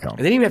go back home. And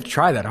they didn't even have to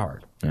try that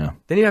hard. Yeah.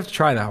 They didn't even have to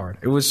try that hard.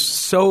 It was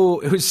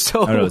so. I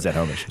don't know, it was at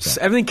home.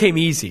 Everything came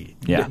easy.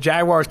 Yeah. The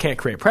Jaguars can't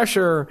create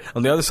pressure.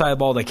 On the other side of the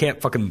ball, they can't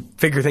fucking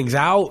figure things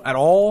out at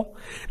all.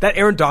 That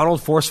Aaron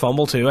Donald forced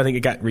fumble, too. I think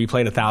it got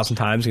replayed 1,000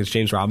 times against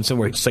James Robinson,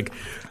 where it's like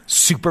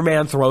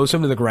Superman throws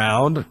him to the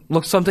ground.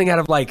 Looks something out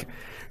of like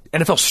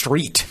NFL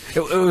Street.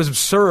 It was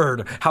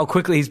absurd how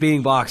quickly he's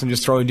beating blocks and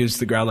just throwing dudes to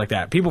the ground like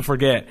that. People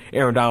forget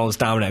Aaron Donald is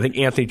dominant. I think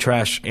Anthony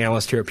Tresh,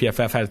 analyst here at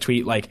PFF, had a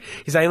tweet like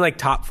he's not even like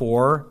top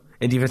 4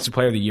 in Defensive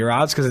Player of the Year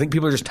odds because I think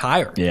people are just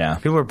tired. Yeah.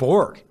 People are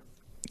bored.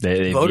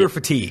 Voter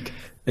fatigue.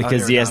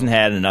 Because he hasn't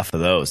had enough of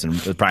those in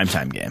the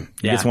primetime game.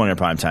 He gets one in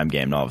a primetime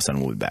game, and all of a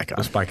sudden we'll be back on.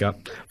 We'll spike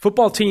up.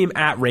 Football team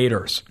at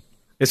Raiders.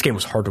 This game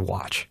was hard to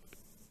watch.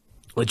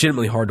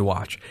 Legitimately hard to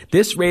watch.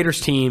 This Raiders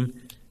team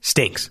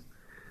stinks.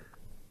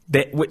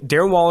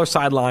 Darren Waller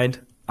sidelined.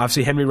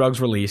 Obviously, Henry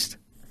Ruggs released.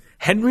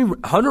 Hunter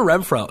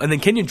Renfrow, and then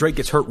Kenyon Drake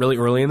gets hurt really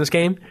early in this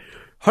game.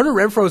 Hunter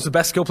Renfrow is the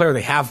best skill player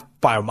they have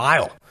by a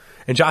mile.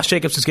 And Josh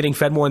Jacobs is getting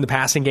fed more in the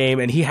passing game,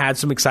 and he had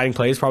some exciting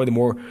plays, probably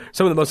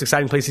some of the most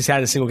exciting plays he's had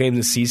in a single game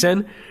this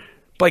season.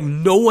 But like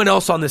no one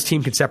else on this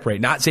team can separate.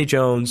 Not Zay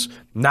Jones,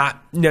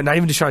 not even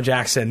Deshaun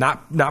Jackson,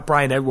 not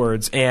Bryan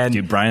Edwards. And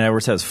dude, Bryan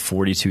Edwards has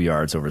 42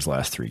 yards over his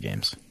last 3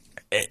 games.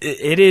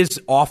 It is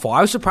awful.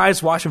 I was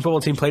surprised Washington football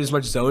team played as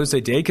much zone as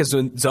they did because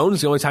zone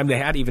is the only time they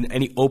had even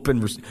any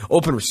open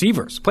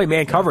receivers. Play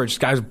man coverage,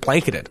 guys were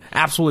blanketed,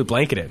 absolutely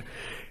blanketed.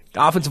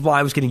 The offensive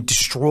line was getting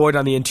destroyed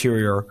on the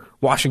interior.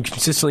 Washington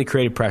consistently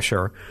created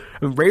pressure.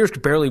 I mean, Raiders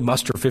could barely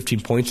muster 15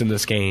 points in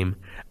this game.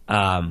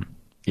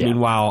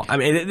 Meanwhile, I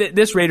mean,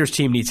 this Raiders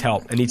team needs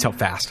help and needs help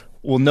fast.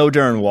 Well, no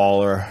Darren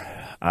Waller,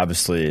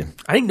 obviously.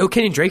 I think no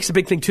Kenyon Drake's a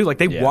big thing too. Like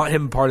they want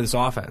him part of this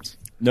offense.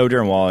 No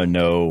Darren Waller,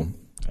 no.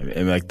 I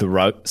mean, like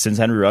since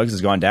Henry Ruggs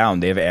has gone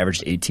down, they have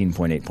averaged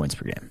 18.8 points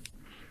per game.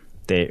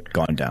 They've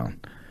gone down.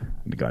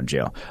 They've gone to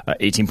jail.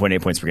 18.8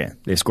 points per game.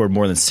 They've scored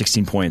more than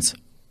 16 points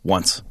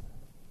once.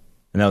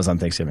 And that was on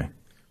Thanksgiving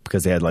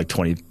because they had like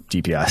 20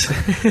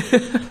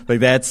 DPIs.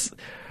 Like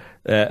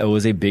it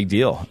was a big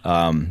deal.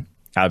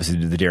 Obviously,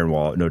 no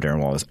Darren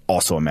Waller is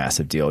also a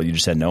massive deal. You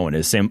just said no one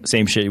is.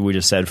 Same shit we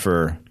just said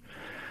for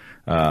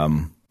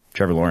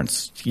Trevor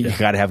Lawrence. You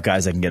got to have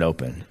guys that can get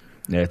open.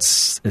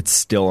 It's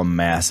still a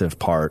massive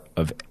part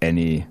of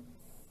any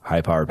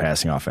high-powered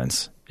passing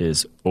offense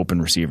is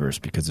open receivers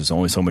because there's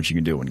only so much you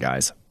can do when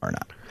guys are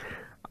not.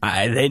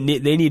 They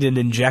need an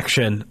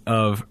injection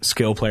of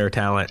skill player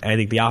talent. I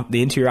think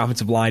the interior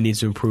offensive line needs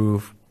to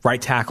improve. Right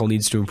tackle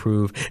needs to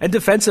improve. And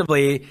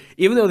defensively,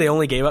 even though they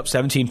only gave up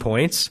 17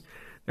 points,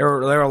 there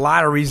are a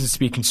lot of reasons to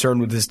be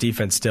concerned with this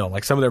defense still.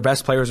 Like some of their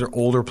best players are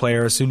older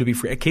players, soon to be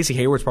free. Casey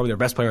Hayward's probably their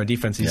best player on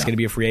defense. He's going to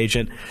be a free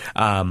agent.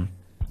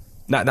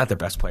 Not their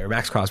best player.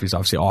 Max Crosby's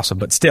obviously awesome,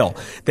 but still,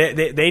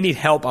 they need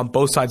help on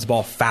both sides of the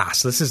ball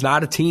fast. This is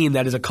not a team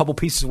that is a couple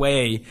pieces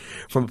away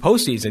from a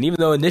postseason. Even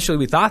though initially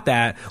we thought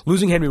that,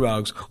 losing Henry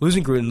Ruggs,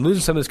 losing Gruden,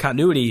 losing some of this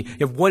continuity,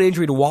 you have one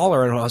injury to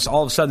Waller, and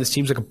all of a sudden this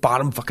team's like a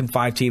bottom fucking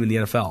 5 team in the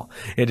NFL.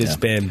 It has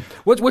been.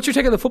 What's your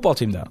take on the football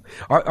team though?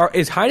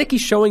 Is Heinicke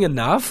showing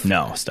enough?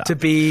 No, stop. To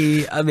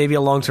be maybe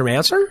a long-term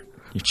answer?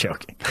 You're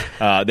joking.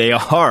 They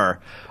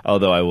are,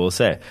 although I will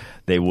say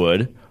they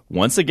would.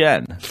 Once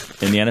again,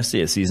 in the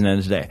NFC, a season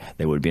ended today,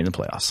 they would be in the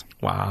playoffs.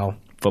 Wow.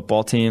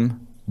 football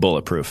team,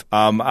 bulletproof.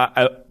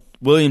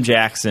 William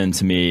Jackson,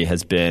 to me,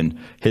 has been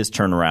his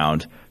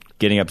turnaround,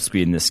 getting up to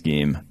speed in this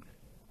scheme,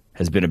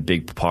 has been a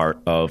big part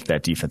of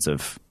that defense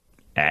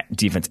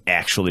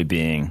actually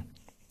being,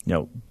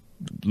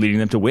 leading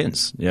them to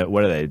wins.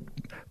 What are they?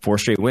 4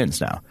 straight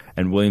wins now.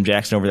 And William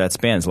Jackson over that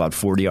span has allowed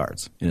 40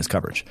 yards in his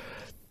coverage.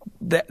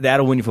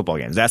 That'll win you football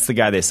games. That's the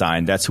guy they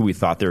signed. That's who we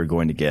thought they were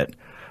going to get.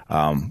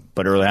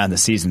 But early on in the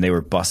season, they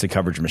were busted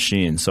coverage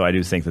machines. So I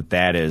do think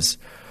that is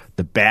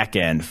the back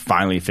end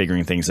finally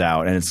figuring things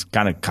out. And it's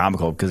kind of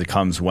comical because it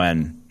comes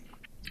when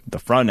the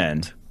front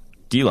end,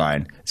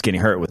 D-line, is getting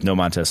hurt with no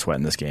Montez Sweat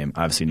in this game.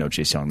 Obviously no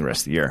Chase Young the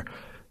rest of the year.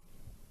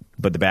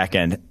 But the back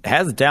end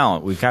has the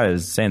talent. We're kind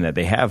of saying that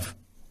they have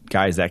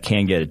guys that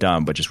can get it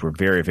done, but just were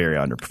very, very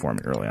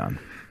underperforming early on.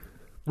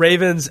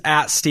 Ravens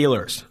at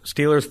Steelers.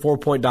 Steelers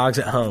 4-point dogs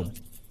at home.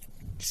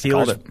 Steelers.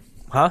 Called it.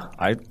 Huh?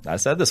 I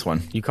said this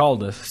one. You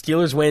called it.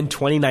 Steelers win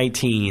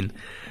 2019.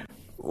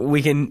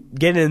 We can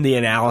get into the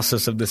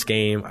analysis of this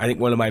game. I think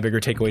one of my bigger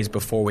takeaways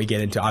before we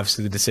get into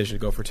obviously the decision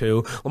to go for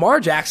 2. Lamar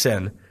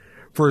Jackson,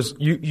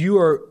 you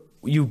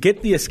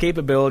get the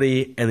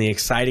escapability and the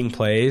exciting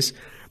plays,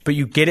 but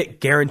you get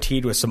it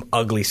guaranteed with some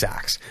ugly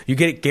sacks. You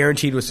get it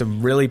guaranteed with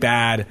some really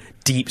bad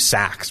deep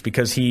sacks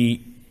because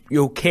he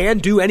can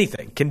do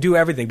anything, can do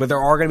everything, but there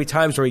are going to be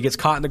times where he gets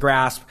caught in the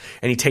grasp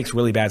and he takes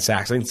really bad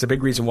sacks. I think it's a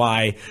big reason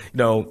why,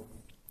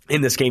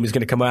 in this game he's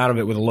going to come out of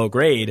it with a low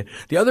grade.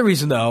 The other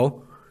reason,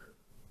 though,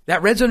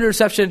 that red zone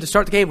interception to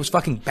start the game was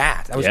fucking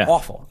bad. That was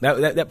awful.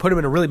 That put him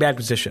in a really bad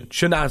position.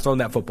 Should not have thrown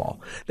that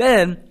football.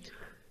 Then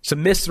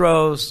some missed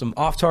throws, some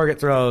off-target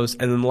throws,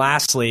 and then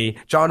lastly,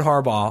 John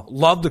Harbaugh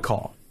loved the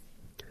call.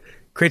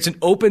 Creates an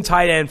open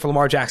tight end for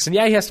Lamar Jackson.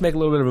 Yeah, he has to make a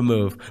little bit of a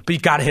move, but you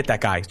got to hit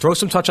that guy. Throw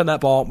some touch on that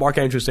ball. Mark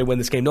Andrews, they win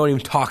this game. No one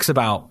even talks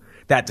about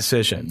that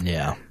decision.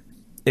 Yeah.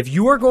 If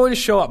you are going to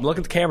show up, look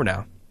at the camera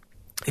now.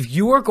 If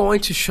you are going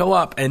to show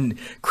up and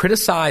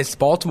criticize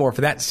Baltimore for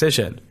that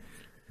decision,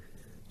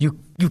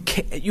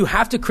 you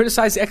have to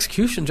criticize the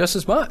execution just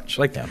as much.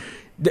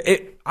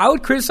 I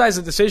would criticize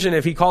the decision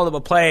if he called up a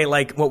play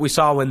like what we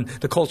saw when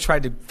the Colts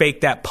tried to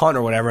fake that punt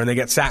or whatever and they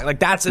get sacked.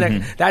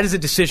 That is a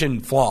decision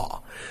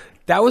flaw.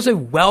 That was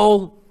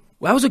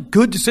a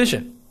good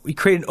decision. We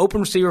created an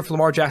open receiver for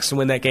Lamar Jackson to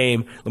win that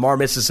game. Lamar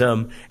misses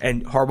him,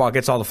 and Harbaugh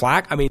gets all the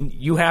flack. I mean,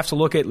 you have to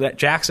look at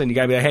Jackson. You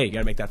got to be like, hey, you got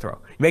to make that throw.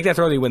 You make that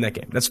throw, you win that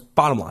game. That's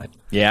bottom line.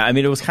 Yeah, I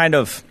mean, it was kind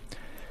of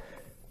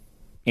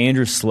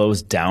Andrews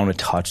slows down a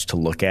touch to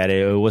look at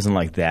it. It wasn't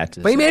like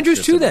that. Blame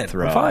Andrews too. Then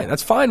fine.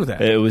 That's fine with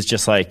that. It was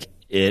just like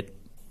it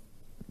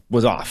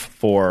was off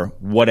for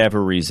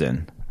whatever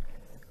reason,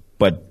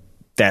 but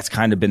that's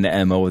kind of been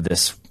the MO of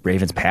this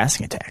Ravens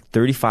passing attack.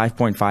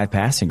 35.5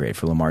 passing grade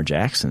for Lamar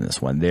Jackson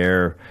this one.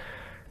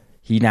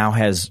 He now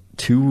has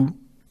 2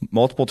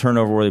 multiple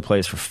turnover-worthy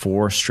plays for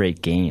 4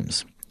 straight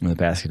games in the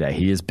passing attack.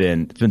 It's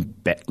been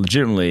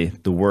legitimately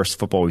the worst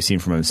football we've seen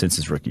from him since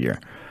his rookie year.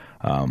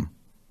 And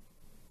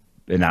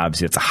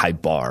obviously it's a high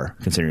bar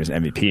considering he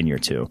was MVP in year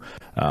 2.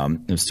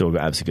 It was still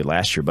obviously good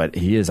last year, but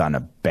he is on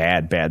a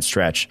bad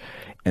stretch.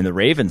 And the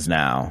Ravens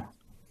now,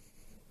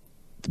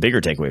 the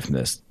bigger takeaway from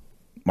this,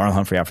 Marlon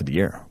Humphrey out for the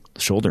year.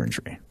 Shoulder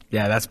injury.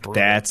 Yeah, that's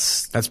brutal.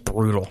 That's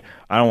brutal.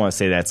 I don't want to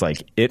say that's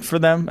like it for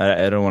them.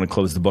 I don't want to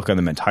close the book on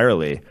them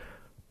entirely.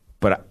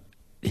 But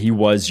he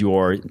was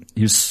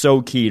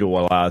so key to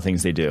a lot of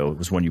things they do. It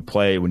was when you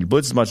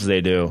blitz as much as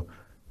they do,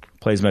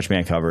 play as much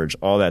man coverage,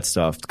 all that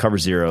stuff, cover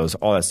zeros,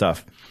 all that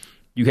stuff.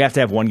 You have to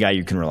have one guy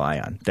you can rely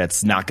on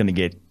that's not going to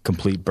get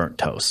complete burnt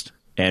toast.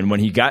 And when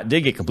he did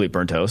get complete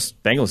burnt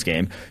toast, Bengals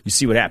game, you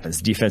see what happens.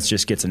 The defense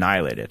just gets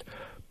annihilated.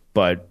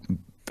 But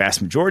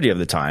vast majority of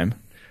the time,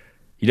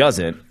 he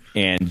doesn't,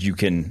 and you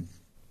can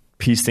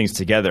piece things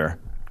together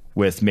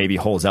with maybe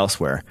holes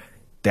elsewhere.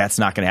 That's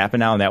not going to happen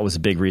now, and that was a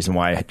big reason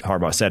why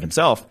Harbaugh said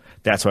himself,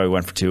 that's why we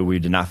went for 2. We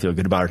did not feel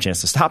good about our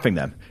chance of stopping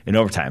them in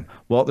overtime.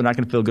 Well, they're not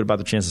going to feel good about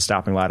the chance of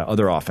stopping a lot of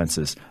other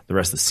offenses the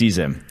rest of the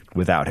season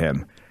without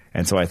him.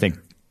 And so I think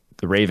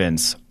the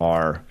Ravens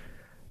are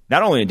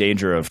not only in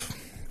danger of,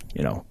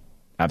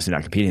 obviously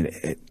not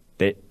competing,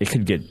 it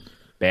could get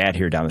bad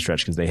here down the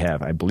stretch because they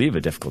have, I believe,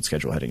 a difficult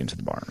schedule heading into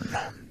the barn.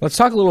 Let's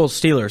talk a little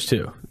Steelers,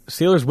 too.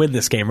 Steelers win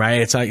this game,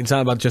 right? It's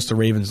not about just the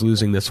Ravens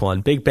losing this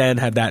one. Big Ben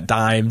had that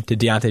dime to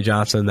Deontay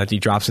Johnson that he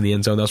drops in the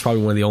end zone. That was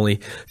probably one of the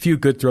only few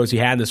good throws he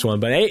had in this one.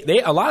 But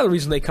a lot of the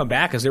reason they come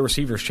back is their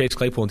receivers, Chase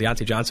Claypool and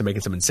Deontay Johnson,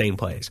 making some insane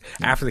plays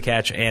after the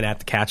catch and at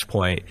the catch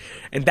point.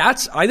 And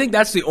I think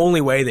that's the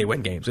only way they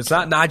win games. It's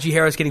not Najee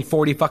Harris getting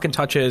 40 fucking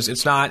touches.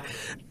 It's not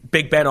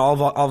Big Ben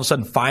all of a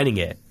sudden finding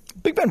it.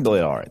 Big Ben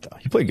played all right, though.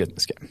 He played good in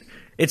this game.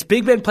 It's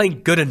Big Ben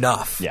playing good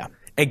enough. Yeah.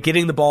 And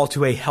getting the ball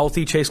to a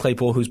healthy Chase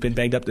Claypool, who's been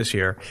banged up this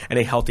year, and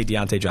a healthy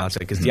Deontay Johnson.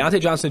 Because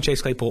Deontay Johnson and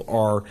Chase Claypool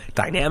are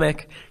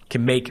dynamic,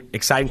 can make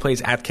exciting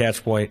plays at the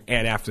catch point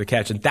and after the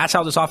catch. And that's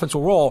how this offense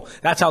will roll.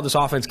 That's how this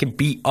offense can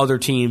beat other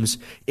teams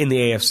in the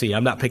AFC.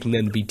 I'm not picking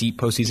them to be deep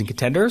postseason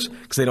contenders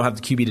because they don't have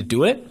the QB to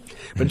do it.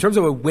 But in terms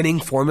of a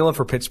winning formula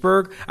for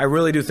Pittsburgh, I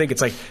really do think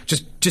it's like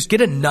just get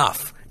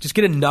enough. Just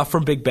get enough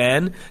from Big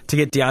Ben to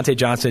get Deontay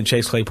Johnson and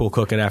Chase Claypool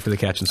cooking after the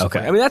catch and stuff.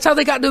 Okay. I mean, that's how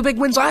they got into big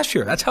wins last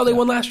year. That's how they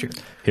won last year.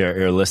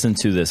 Here, listen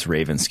to this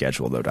Ravens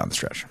schedule, though, down the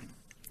stretch.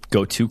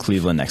 Go to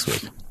Cleveland next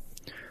week,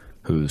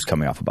 who's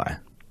coming off a bye.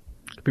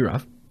 Could be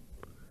rough.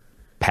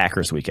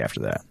 Packers week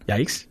after that.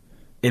 Yikes.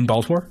 In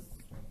Baltimore?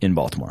 In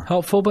Baltimore.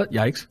 Helpful, but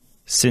yikes.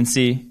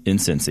 Cincy in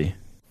Cincy.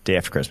 Day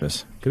after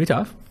Christmas. Could be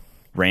tough.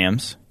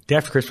 Rams. Day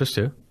after Christmas,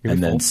 too.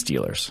 And then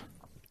Steelers.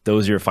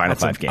 Those are your final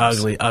five games.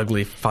 Ugly,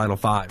 ugly final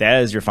five.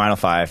 That is your final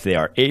five. They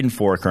are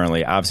 8-4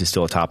 currently, obviously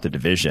still atop the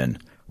division.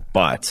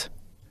 But,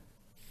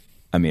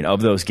 I mean,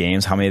 of those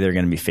games, how many they're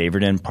going to be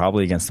favored in?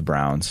 Probably against the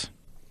Browns.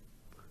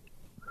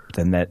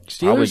 Then that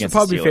Steelers will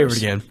probably be favored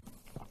again.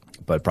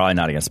 But probably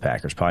not against the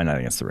Packers, probably not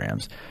against the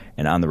Rams.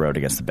 And on the road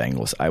against the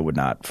Bengals, I would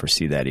not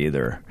foresee that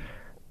either.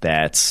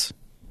 And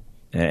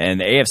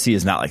the AFC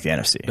is not like the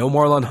NFC. No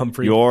Marlon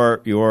Humphrey.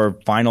 Your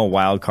final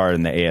wild card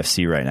in the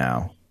AFC right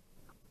now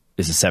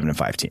is a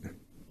 7-5 team.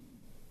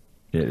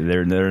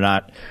 They're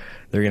not.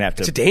 They're going to have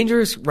to. It's a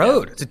dangerous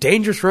road. It's a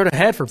dangerous road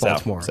ahead for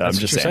Baltimore. So I'm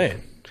just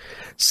saying.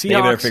 Seahawks, they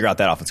better figure out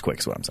that offense quick.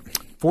 Is what I'm saying.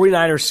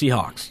 49ers,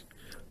 Seahawks.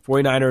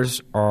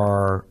 49ers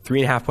are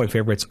 3.5-point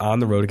favorites on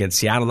the road against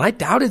Seattle, and I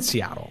doubted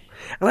Seattle.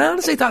 And I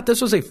honestly thought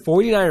this was a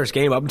 49ers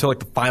game up until like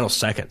the final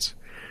seconds.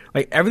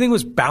 Like everything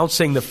was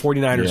bouncing the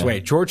 49ers' way.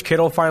 George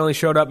Kittle finally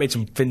showed up, made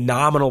some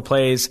phenomenal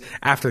plays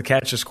after the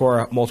catch to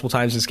score multiple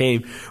times in this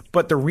game.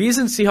 But the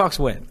reason Seahawks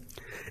win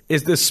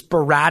is the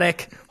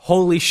sporadic,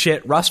 holy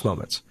shit, Russ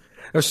moments.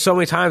 There's so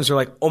many times they're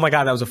like, oh my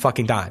God, that was a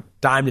fucking dime.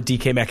 Dime to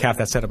DK Metcalf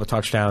that set up a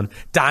touchdown.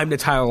 Dime to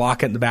Tyler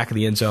Lockett in the back of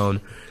the end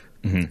zone.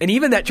 Mm-hmm. And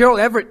even that Gerald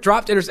Everett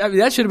dropped interception,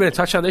 that should have been a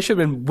touchdown. They should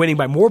have been winning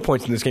by more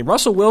points in this game.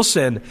 Russell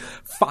Wilson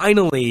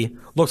finally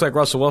looks like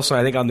Russell Wilson.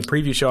 I think on the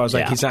preview show, I was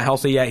like, he's not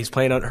healthy yet. He's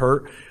playing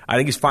hurt. I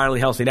think he's finally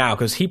healthy now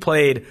because he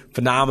played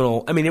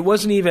phenomenal. I mean, it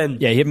wasn't even.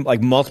 Yeah, he had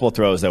like multiple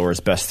throws that were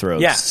his best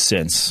throws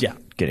since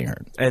getting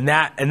hurt. And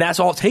that's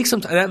all it takes.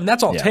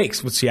 That's all it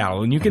takes with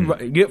Seattle. And you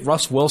can get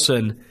Russ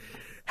Wilson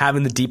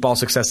having the deep ball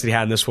success that he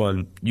had in this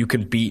one. You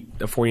can beat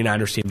a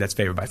 49ers team that's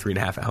favored by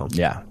 3.5 at home.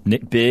 Yeah,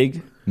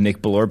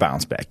 Nick Ballore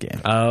bounce back game.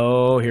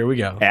 Oh, here we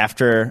go.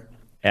 After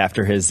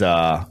his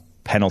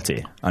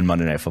penalty on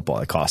Monday Night Football,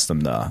 it cost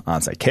him the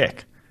onside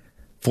kick.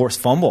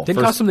 Forced fumble.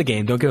 Didn't cost him the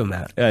game. Don't give him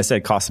that. I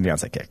said cost him the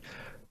onside kick.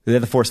 They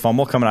had the forced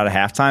fumble coming out of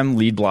halftime,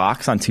 lead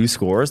blocks on 2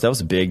 scores. That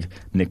was a big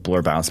Nick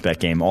Ballore bounce back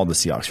game. All the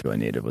Seahawks really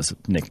needed was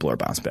Nick Ballore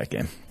bounce back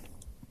game.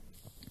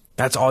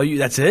 That's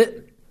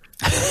it?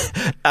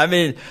 I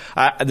mean,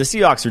 the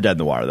Seahawks are dead in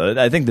the water,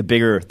 though. I think the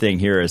bigger thing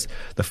here is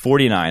the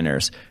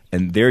 49ers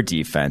and their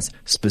defense,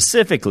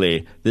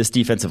 specifically this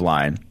defensive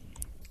line,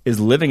 is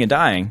living and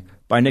dying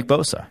by Nick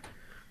Bosa.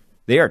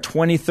 They are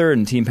 23rd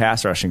in team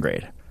pass rushing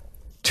grade.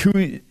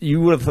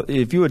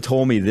 If you had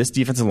told me this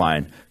defensive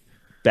line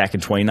back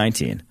in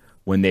 2019,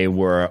 when they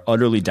were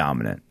utterly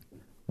dominant,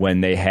 when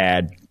they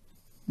had,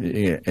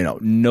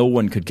 no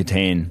one could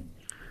contain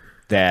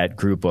that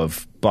group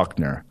of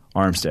Buckner,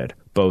 Armstead,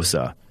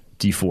 Bosa,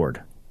 D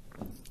Ford,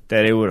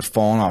 that it would have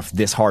fallen off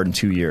this hard in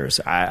 2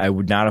 years, I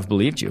would not have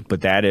believed you.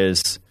 But that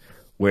is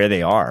where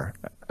they are.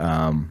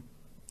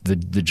 The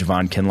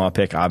Javon Kinlaw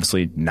pick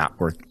obviously not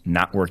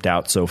worked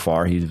out so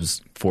far. He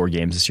was 4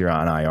 games this year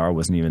on IR.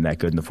 Wasn't even that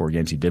good in the 4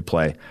 games he did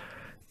play.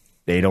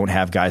 They don't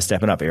have guys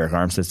stepping up. Eric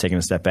Armstead's taking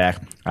a step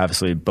back.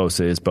 Obviously,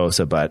 Bosa is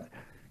Bosa, but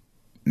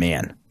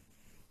man,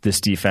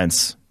 this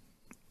defense.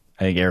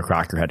 I think Eric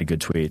Crocker had a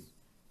good tweet.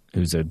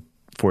 Who's a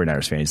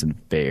 49ers fan? He's in the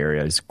Bay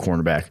Area. He's a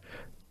cornerback.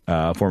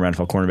 Former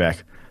NFL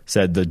cornerback,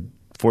 said the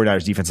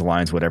 49ers defensive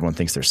line is what everyone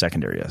thinks their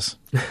secondary is,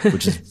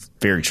 which is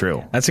very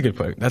true. That's a good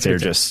point. They're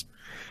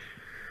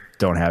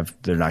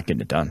not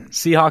getting it done.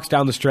 Seahawks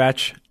down the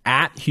stretch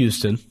at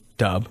Houston,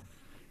 dub.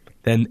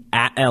 Then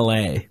at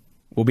LA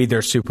will be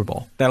their Super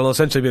Bowl. That'll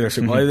essentially be their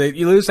Super Bowl. Mm-hmm.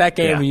 You lose that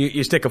game and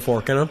you stick a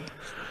fork in them.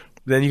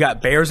 Then you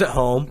got Bears at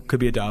home, could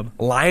be a dub.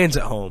 Lions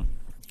at home,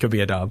 could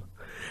be a dub.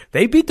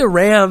 They beat the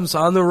Rams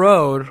on the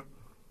road.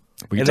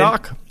 We can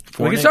talk.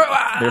 We're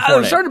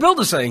starting to build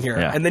this thing here.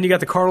 Yeah. And then you got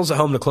the Cardinals at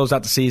home to close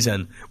out the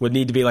season. Would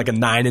need to be like a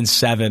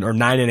 9-7 or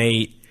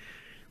 9-8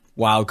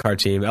 wild card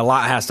team. A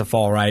lot has to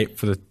fall right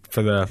for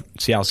the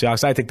Seattle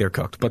Seahawks. I think they're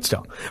cooked, but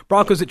still.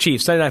 Broncos at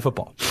Chiefs, Sunday Night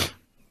Football.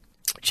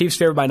 Chiefs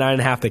favored by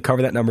 9.5. They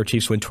cover that number.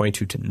 Chiefs win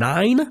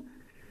 22-9.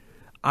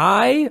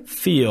 I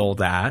feel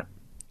that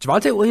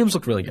Javonte Williams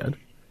looked really good.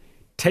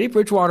 Teddy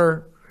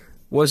Bridgewater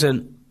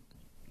wasn't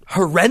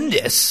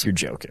horrendous. You're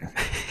joking.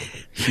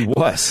 He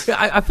was.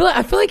 I feel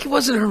like he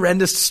wasn't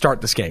horrendous to start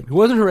this game. He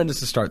wasn't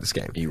horrendous to start this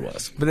game. He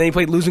was. But then he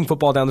played losing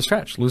football down the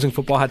stretch. Losing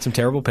football had some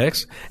terrible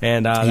picks.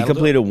 And he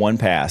completed one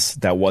pass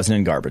that wasn't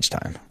in garbage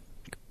time.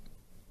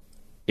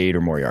 8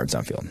 or more yards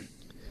downfield.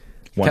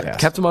 One pass.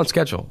 Kept him on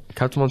schedule.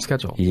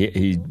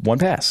 He one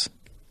pass.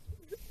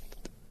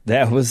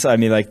 That was, I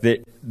mean, like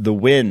the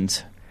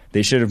wind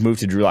They should have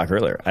moved to Drew Lock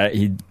earlier.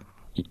 He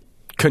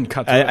couldn't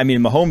cut. I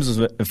mean, Mahomes was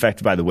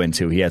affected by the wind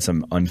too. He had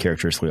some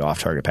uncharacteristically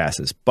off-target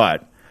passes,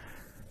 but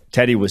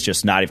Teddy was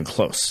just not even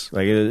close.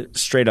 Like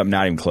straight up,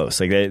 not even close.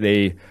 Like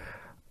they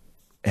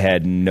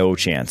had no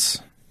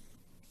chance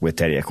with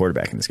Teddy at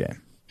quarterback in this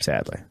game.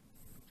 Sadly,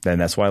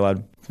 and that's why I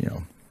allowed.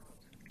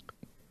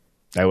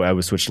 I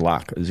would switch to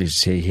Lock.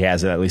 He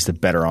has at least a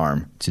better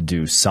arm to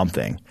do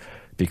something,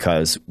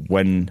 because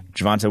when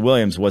Javonte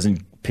Williams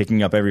wasn't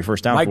picking up every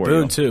first down, Mike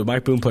Boone too.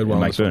 Mike Boone played well.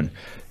 Mike Boone,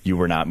 you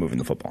were not moving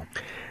the football.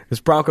 This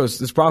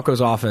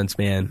Broncos offense,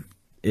 man,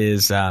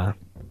 is I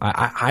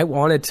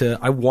wanted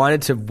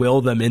to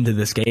will them into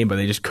this game, but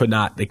they just could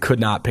not. They could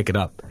not pick it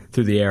up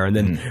through the air. And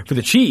then for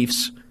the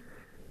Chiefs,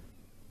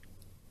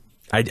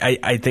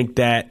 I think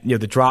that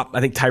the drop.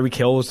 I think Tyreek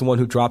Hill was the one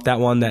who dropped that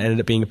one that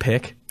ended up being a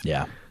pick.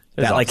 Yeah,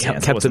 that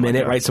kept them in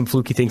it. Right, some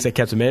fluky things that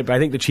kept them in it. But I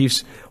think the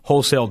Chiefs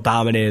wholesale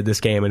dominated this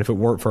game, and if it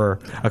weren't for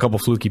a couple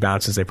fluky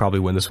bounces, they probably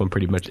win this one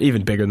pretty much,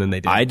 even bigger than they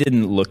did. I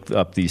didn't look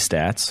up these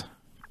stats,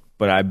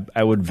 but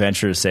I would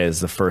venture to say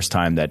it's the first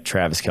time that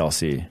Travis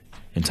Kelce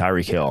and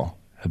Tyreek Hill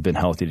have been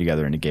healthy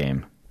together in a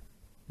game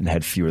and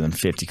had fewer than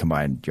 50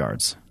 combined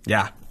yards.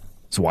 Yeah.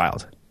 It's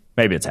wild.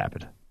 Maybe it's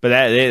happened. But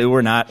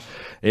they're not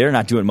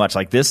doing much.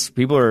 Like this,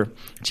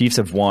 Chiefs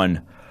have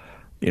won,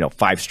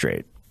 5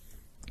 straight.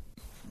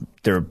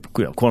 They're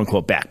quote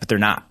unquote back, but they're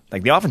not.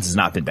 Like the offense has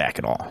not been back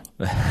at all.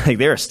 Like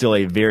they are still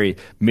a very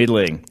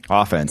middling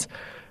offense.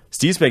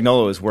 Steve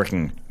Spagnuolo is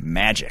working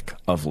magic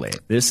of late.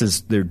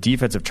 Their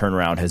defensive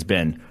turnaround has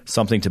been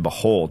something to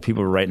behold.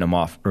 People were writing them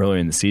off earlier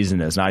in the season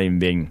as not even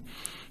being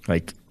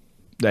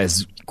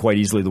as quite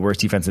easily the worst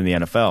defense in the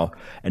NFL,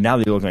 and now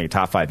they're looking like a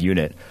top 5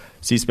 unit.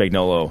 Steve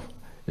Spagnuolo,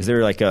 is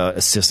there like a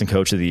assistant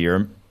coach of the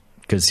year?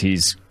 Because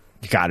he's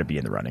got to be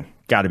in the running,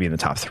 got to be in the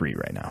top 3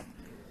 right now.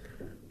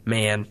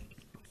 Man,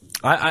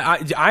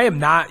 I am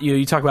not.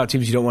 You talk about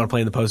teams you don't want to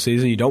play in the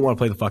postseason. You don't want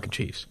to play the fucking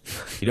Chiefs.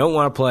 You don't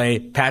want to play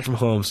Patrick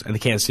Mahomes and the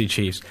Kansas City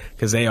Chiefs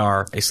because they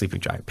are a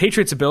sleeping giant.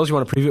 Patriots and Bills. You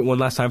want to preview it one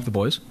last time for the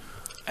boys?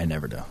 I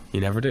never do.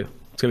 You never do.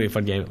 It's going to be a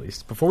fun game at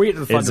least. Before we get to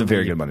the fun, it's a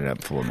very good Monday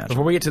Night Football match.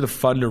 Before we get to the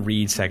fun to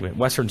read segment,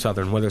 Western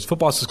Southern, whether it's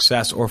football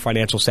success or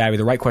financial savvy,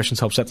 the right questions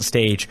help set the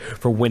stage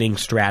for winning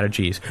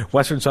strategies.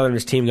 Western Southern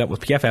is teaming up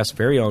with PFF's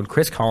very own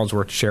Chris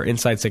Collinsworth to share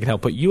insights that can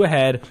help put you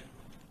ahead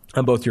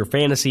on both your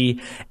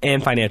fantasy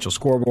and financial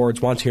scoreboards.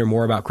 Want to hear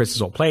more about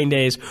Chris's old playing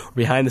days or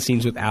behind the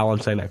scenes with Al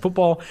on Sunday Night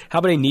Football? How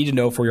about a need to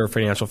know for your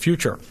financial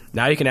future?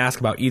 Now you can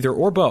ask about either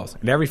or both.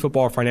 And every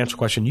football or financial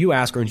question you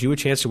ask earns you a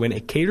chance to win a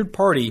catered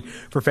party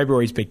for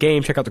February's big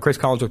game. Check out the Chris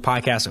Collinsworth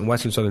podcast and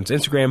Western Southern's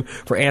Instagram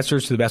for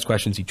answers to the best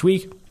questions each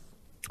week.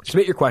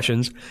 Submit your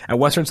questions at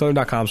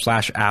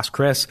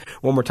westernsouthern.com/askchris.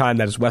 One more time,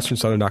 that is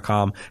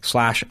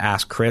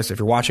westernsouthern.com/askchris. If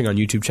you're watching on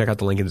YouTube, check out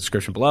the link in the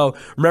description below.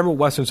 Remember,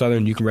 Western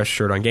Southern, you can rest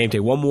assured on game day.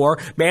 One more,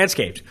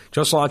 Manscaped.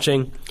 Just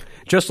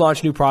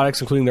launched new products,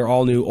 including their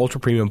all-new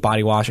ultra-premium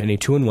body wash and a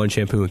 2-in-1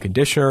 shampoo and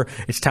conditioner.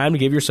 It's time to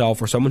give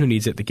yourself or someone who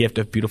needs it the gift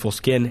of beautiful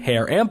skin,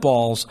 hair, and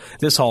balls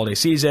this holiday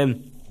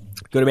season.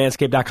 Go to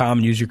manscaped.com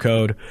and use your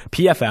code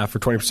PFF for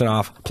 20%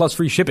 off plus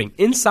free shipping.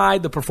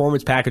 Inside the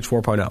Performance Package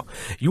 4.0,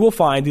 you will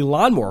find the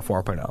Lawnmower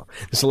 4.0.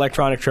 This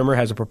electronic trimmer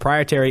has a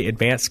proprietary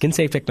advanced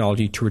skin-safe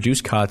technology to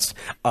reduce cuts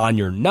on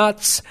your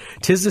nuts.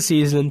 'Tis the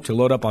season to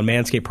load up on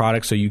Manscaped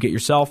products so you get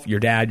yourself, your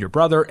dad, your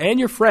brother, and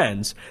your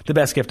friends the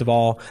best gift of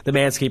all, the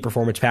Manscaped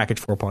Performance Package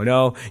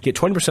 4.0. Get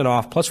 20%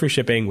 off plus free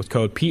shipping with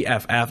code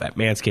PFF at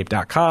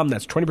manscaped.com.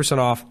 That's 20%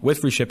 off with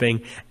free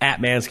shipping at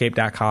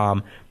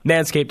manscaped.com.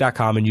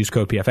 Manscaped.com and use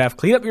code PFF.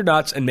 Clean up your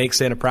nuts and make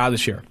Santa proud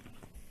this year.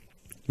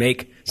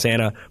 Make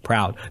Santa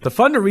proud. The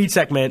fun to read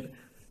segment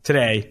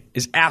today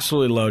is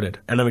absolutely loaded,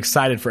 and I'm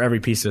excited for every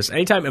piece of this.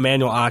 Anytime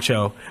Emmanuel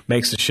Acho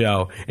makes the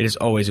show, it is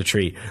always a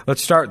treat.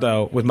 Let's start,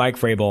 though, with Mike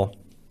Vrabel.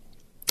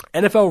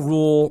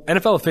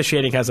 NFL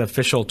officiating has an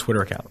official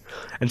Twitter account,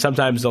 and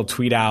sometimes they'll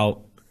tweet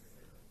out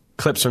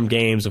clips from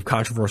games of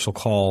controversial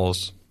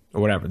calls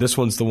or whatever. This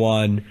one's the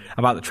one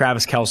about the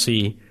Travis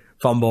Kelce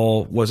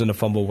fumble, wasn't a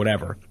fumble,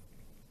 whatever.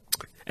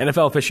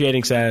 NFL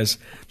officiating says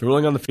the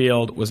ruling on the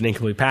field was an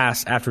incomplete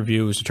pass. After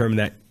review, it was determined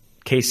that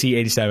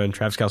KC87,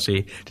 Travis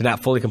Kelce, did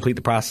not fully complete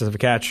the process of a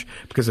catch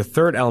because the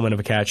third element of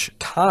a catch,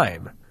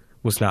 time,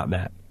 was not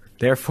met.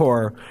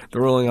 Therefore,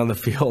 the ruling on the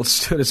field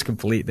stood as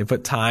complete. They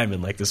put time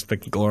in like this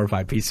big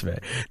glorified piece of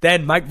it.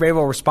 Then Mike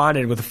Vrabel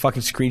responded with a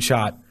fucking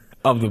screenshot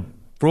of the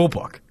rule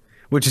book,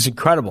 which is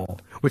incredible,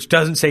 which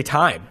doesn't say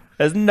time.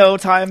 There's no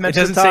time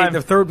mentioned. It doesn't say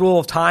the third rule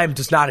of time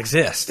does not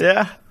exist.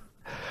 Yeah.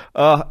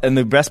 And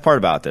the best part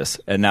about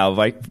this, and now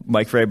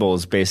Mike Vrabel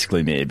is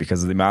basically me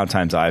because of the amount of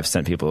times I've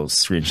sent people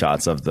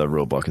screenshots of the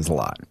rule book is a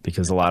lot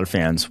because a lot of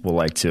fans will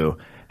like to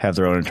have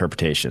their own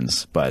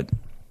interpretations, but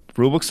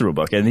rule book's the rule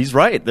book, and he's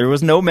right. There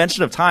was no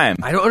mention of time.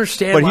 I don't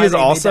understand but why he is they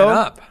also made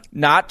that up.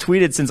 Not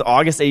tweeted since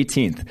August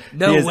 18th.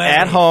 No he is way.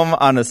 At home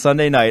on a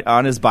Sunday night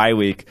on his bye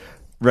week,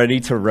 ready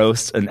to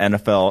roast the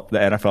NFL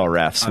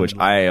refs, which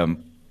I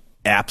am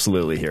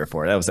absolutely here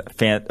for. Those are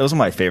one of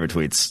my favorite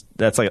tweets.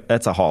 That's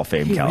a Hall of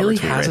Fame caliber really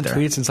tweet hasn't right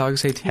there. tweeted since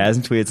August 18th.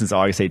 Hasn't tweeted since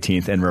August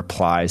 18th and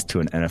replies to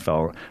an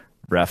NFL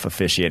ref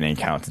officiating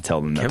account to tell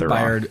them that they're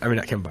wrong.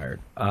 Not Kim Byard.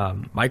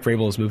 Mike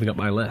Vrabel is moving up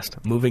my list.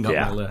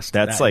 My list.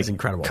 That's that like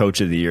incredible.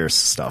 Coach of the Year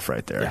stuff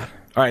right there. Yeah.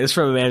 All right, this is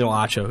from Emmanuel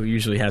Acho, who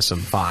usually has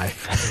some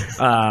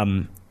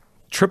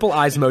triple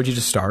eyes emoji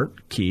to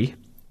start. Key.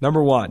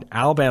 Number 1,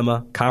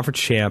 Alabama, conference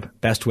champ,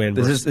 best win.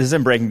 This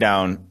isn't breaking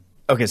down.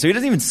 Okay, so he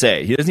doesn't even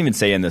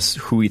say in this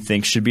who he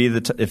thinks should be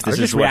if this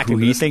is who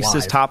he thinks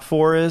his top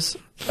 4 is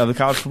of the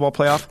college football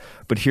playoff.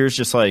 But here's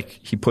just like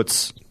he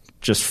puts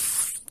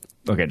His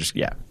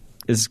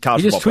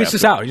college he just tweets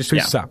this out. He just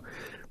tweets this out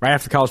right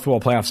after the college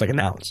football playoffs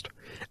announced.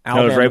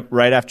 Alabama, no, it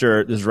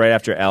was right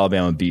after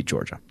Alabama beat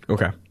Georgia.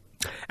 Okay,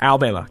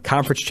 Alabama,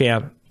 conference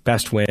champ,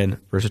 best win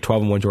versus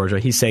 12-1 Georgia.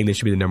 He's saying they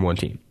should be the number 1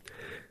 team.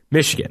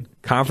 Michigan,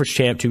 conference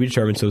champ to be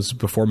determined, so this is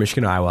before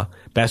Michigan, Iowa.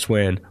 Best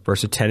win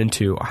versus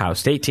 10-2 Ohio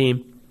State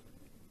team.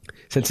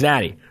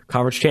 Cincinnati,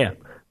 conference champ.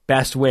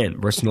 Best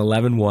win versus an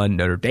 11-1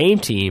 Notre Dame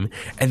team.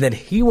 And then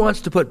he wants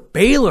to put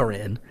Baylor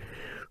in,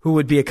 who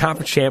would be a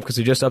conference champ because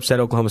they just upset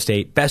Oklahoma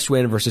State. Best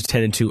win versus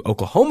 10-2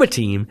 Oklahoma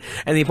team.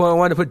 And he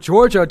wanted to put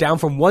Georgia down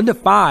from 1 to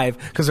 5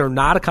 because they're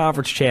not a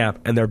conference champ,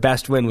 and their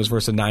best win was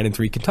versus a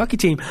 9-3 Kentucky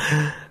team.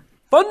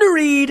 Fun to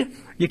read.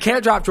 You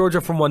can't drop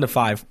Georgia from 1 to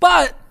 5,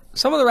 but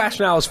some of the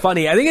rationale is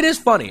funny. I think it is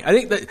funny. I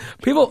think that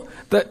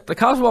the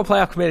College Football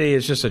Playoff Committee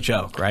is just a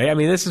joke, right? I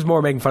mean, this is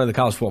more making fun of the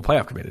College Football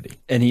Playoff Committee.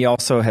 And he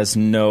also has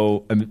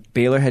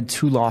Baylor had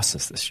 2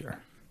 losses this year.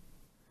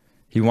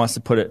 He wants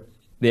to put it.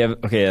 They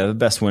have the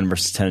best win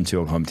versus 10-2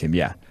 Oklahoma team.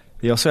 Yeah,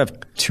 they also have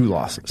 2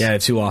 losses. Yeah,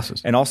 2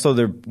 losses. And also,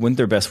 wouldn't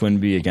their best win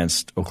be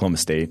against Oklahoma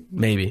State?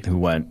 Maybe, who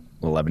went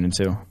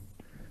 11-2.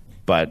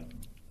 But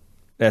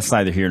that's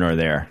neither here nor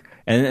there.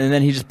 And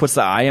then he just puts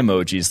the eye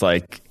emojis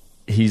like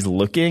he's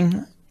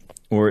looking.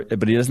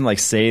 But he doesn't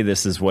say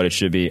this is what it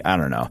should be. I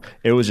don't know.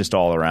 It was just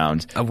all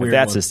around. If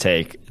that's his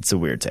take, it's a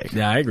weird take.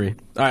 Yeah, I agree.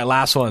 All right,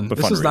 last one.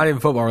 This is not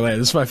even football related.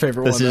 This is my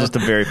favorite one. This is just a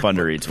very fun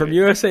to read. From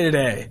USA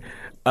Today.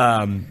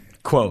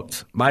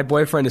 Quote, my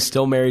boyfriend is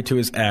still married to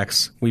his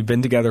ex. We've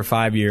been together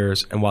 5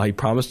 years, and while he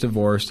promised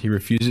divorce, he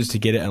refuses to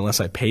get it unless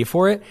I pay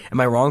for it.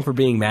 Am I wrong for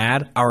being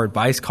mad? Our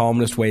advice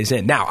columnist weighs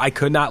in. Now, I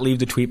could not leave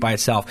the tweet by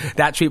itself.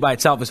 That tweet by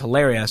itself is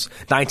hilarious.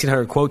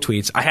 1,900 quote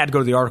tweets. I had to go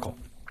to the article.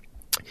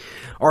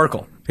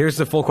 Here's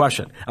the full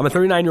question. I'm a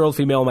 39-year-old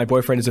female. My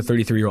boyfriend is a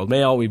 33-year-old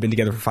male. We've been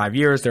together for 5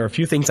 years. There are a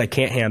few things I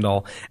can't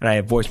handle, and I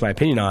have voiced my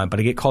opinion on, but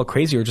I get called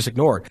crazy or just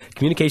ignored.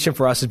 Communication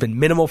for us has been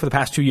minimal for the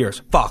past 2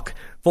 years. Fuck.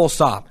 Full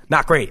stop.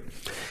 Not great.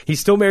 He's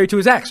still married to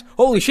his ex.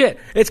 Holy shit.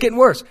 It's getting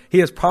worse. He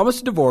has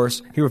promised a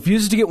divorce. He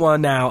refuses to get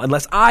one now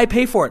unless I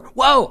pay for it.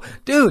 Whoa,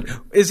 dude,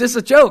 is this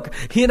a joke?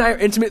 He and I are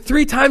intimate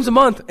 3 times a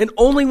month and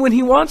only when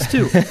he wants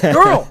to.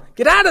 Girl,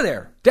 get out of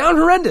there. Down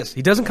horrendous.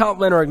 He doesn't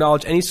compliment or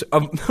acknowledge any...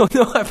 no,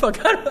 I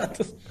forgot about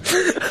this.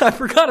 I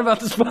forgot about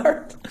this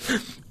part.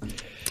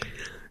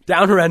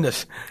 Down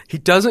horrendous. He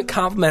doesn't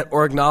compliment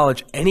or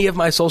acknowledge any of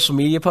my social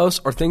media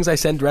posts or things I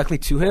send directly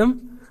to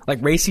him. Like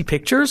racy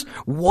pictures?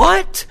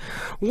 What?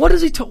 What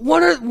is he?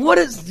 What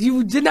is?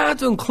 You did not have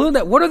to include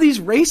that. What are these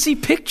racy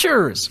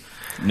pictures?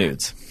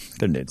 Nudes.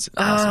 They're nudes.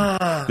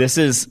 This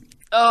is.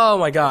 Oh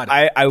my god.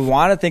 I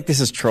want to think this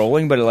is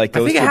trolling, but it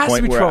goes to a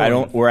point where I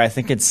don't. Where I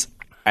think it's.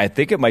 I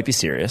think it might be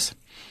serious.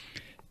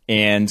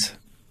 And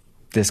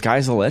this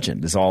guy's a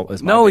legend.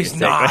 No, he's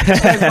not.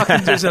 This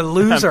guy is a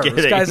loser.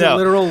 This guy's a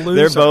literal loser.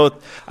 They're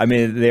both. I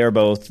mean, they are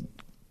both.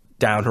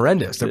 Down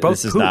horrendous. They're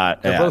both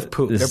poop. They're both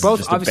poop. They're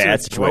both obviously a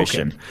bad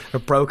situation. Broken. They're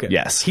broken.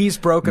 Yes. He's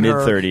broken.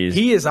 Mid-30s.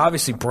 He is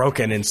obviously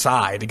broken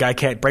inside. The guy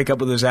can't break up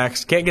with his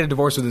ex, can't get a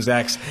divorce with his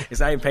ex, is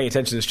not even paying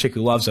attention to this chick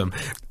who loves him.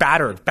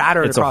 Battered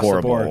it's across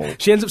the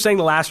board. She ends up saying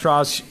the last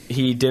straw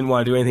he didn't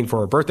want to do anything for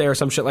her birthday or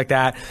some shit like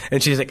that.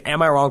 And she's like,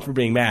 am I wrong for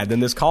being mad?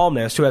 Then this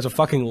columnist who has a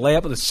fucking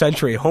layup of the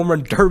century, home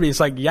run derby, is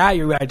like, yeah,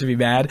 you're right to be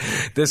mad.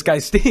 This guy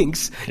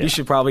stinks. Yeah. You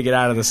should probably get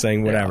out of this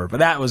thing, whatever. Yeah.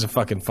 But that was a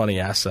fucking funny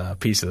ass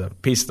piece of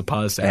the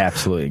puzzle.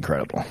 Absolutely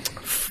incredible.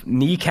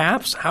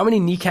 Kneecaps? How many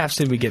kneecaps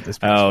did we get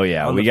this week? Oh,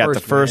 yeah. We got the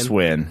first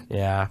win.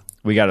 Yeah.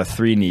 We got a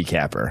 3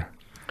 kneecapper.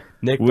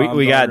 Nick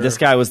we got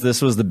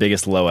this was the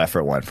biggest low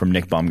effort one from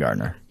Nick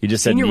Baumgartner. He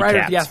just said Senior kneecapped. writer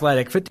at The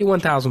Athletic,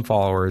 51,000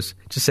 followers,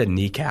 just said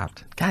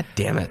kneecapped. God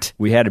damn it.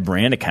 We had a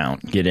brand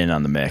account get in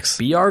on the mix.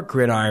 BR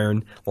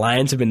Gridiron.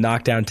 Lions have been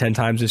knocked down 10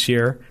 times this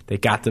year. They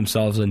got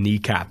themselves a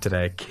kneecap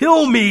today.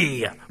 Kill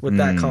me with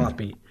that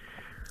copy.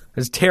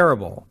 It's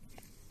terrible.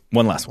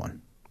 One last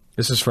one.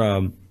 This is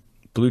from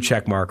Blue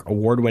Checkmark,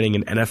 award-winning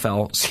and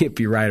NFL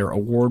CFP writer,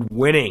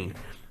 award-winning.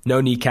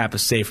 No kneecap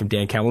is safe from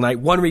Dan Campbell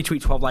Knight. 1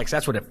 retweet, 12 likes.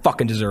 That's what it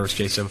fucking deserves,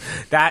 Jason.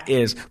 That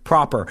is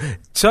proper.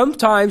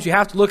 Sometimes you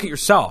have to look at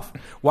yourself.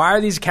 Why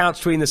are these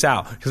accounts tweeting this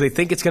out? Because they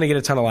think it's going to get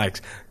a ton of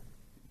likes.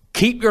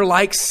 Keep your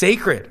likes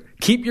sacred.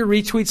 Keep your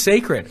retweets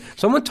sacred.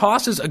 Someone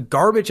tosses a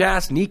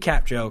garbage-ass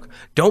kneecap joke.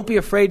 Don't be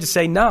afraid to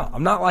say, no,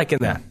 I'm not liking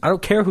that. I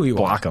don't care who you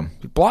are.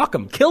 Block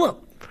them. Kill them.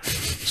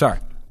 Sorry.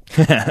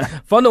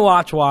 Fun to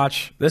watch.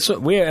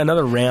 We're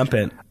another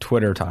rampant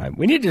Twitter time.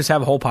 We need to just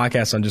have a whole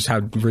podcast on just how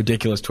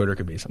ridiculous Twitter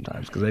can be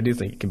sometimes, because I do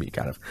think it can be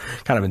kind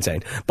of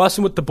insane.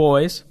 Bustin' with the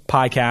Boys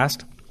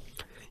podcast.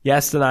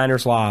 Yes, the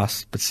Niners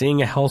lost, but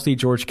seeing a healthy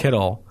George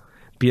Kittle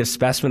be a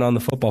specimen on the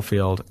football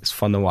field is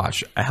fun to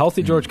watch. A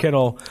healthy George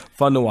Kittle,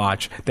 fun to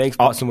watch. Thanks,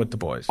 Bussin' with the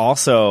boys.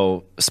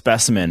 Also,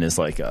 specimen is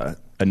like a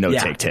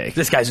no-take.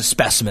 This guy's a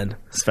specimen.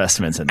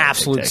 Specimen's a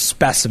absolute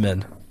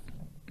specimen.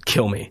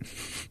 Kill me.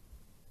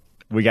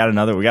 We got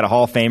a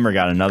Hall of Famer,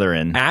 got another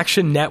in.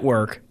 Action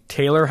Network.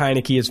 Taylor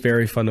Heineke is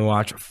very fun to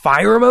watch.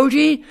 Fire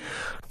emoji?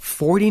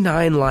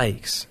 49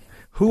 likes.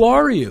 Who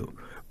are you?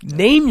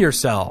 Name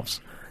yourselves.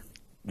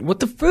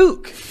 What the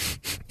fuck?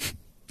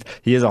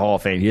 He is a Hall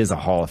of Fame.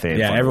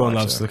 Yeah, everyone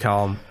loves to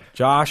call him.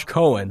 Josh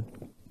Cohen.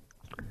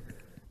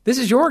 This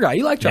is your guy.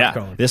 You like Josh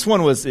Cohen. This one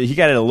he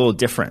got it a little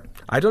different.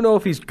 I don't know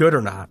if he's good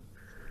or not.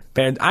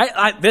 And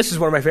this is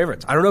one of my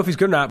favorites. I don't know if he's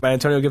good or not, but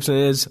Antonio Gibson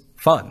is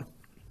fun.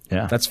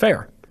 Yeah. That's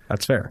fair. I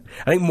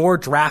think more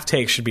draft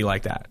takes should be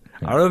like that.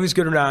 I don't know if he's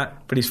good or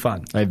not, but he's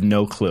fun. I have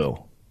no clue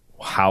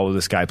how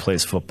this guy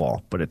plays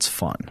football, but it's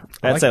fun.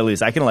 I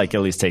can at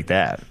least take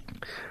that.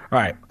 All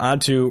right, on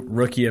to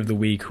Rookie of the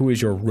Week. Who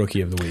is your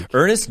Rookie of the Week?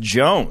 Ernest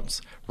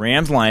Jones,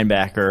 Rams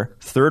linebacker,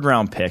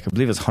 3rd-round pick. I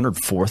believe it was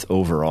 104th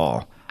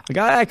overall. A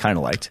guy I kind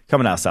of liked,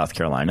 coming out of South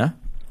Carolina.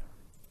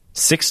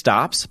 6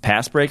 stops,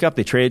 pass breakup.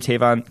 They traded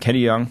Kenny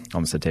Young. I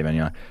almost said Tavon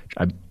Young.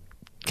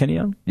 Kenny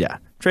Young? Yeah.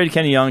 Traded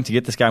Kenny Young to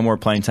get this guy more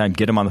playing time,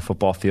 get him on the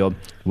football field.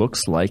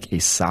 Looks like a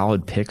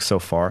solid pick so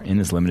far in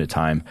his limited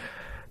time.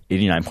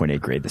 89.8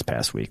 grade this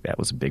past week. That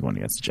was a big one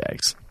against the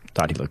Jags.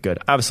 Thought he looked good.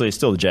 Obviously, it's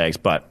still the Jags,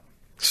 but...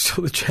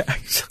 Still the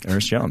Jags.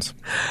 Ernest Jones.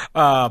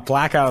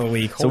 Blackout of the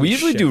Week. So we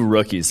usually do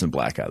rookies and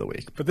blackout of the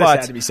week. But this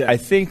had to be said. I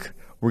think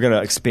we're going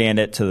to expand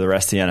it to the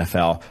rest of the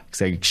NFL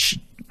because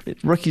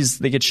rookies,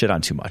 they get shit on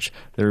too much.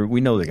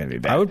 We know they're going to be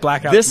bad. I would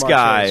black out this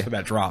guy for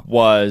that drop.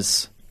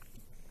 Was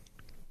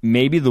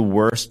maybe the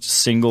worst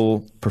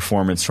single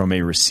performance from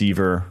a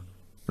receiver,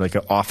 like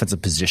an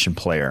offensive position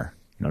player,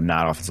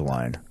 not offensive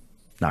line,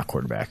 not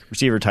quarterback,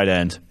 receiver, tight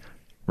end,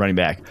 running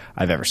back,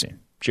 I've ever seen.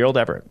 Gerald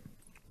Everett.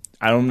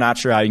 I'm not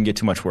sure how you can get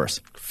too much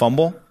worse.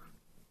 Fumble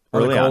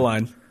early on the goal on.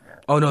 Line.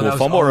 Oh, no, that was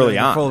fumble early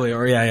on.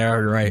 Yeah,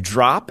 you're right.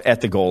 Drop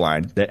at the goal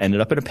line that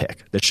ended up in a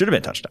pick that should have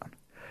been a touchdown.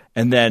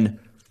 And then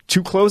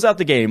to close out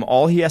the game,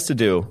 all he has to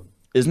do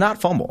is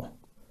not fumble,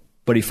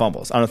 but he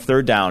fumbles on a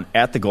 3rd down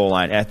at the goal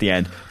line at the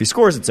end. If he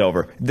scores, it's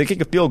over. If they kick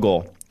a field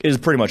goal, it is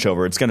pretty much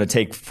over. It's going to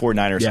take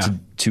 49ers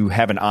to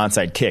have an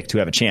onside kick to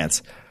have a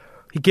chance.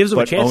 He gives them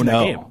a chance in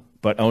that game.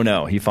 But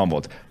he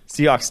fumbled.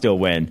 Seahawks still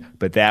win,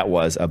 but that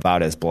was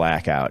about as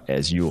blackout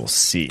as you will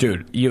see.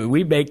 Dude,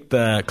 we make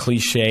the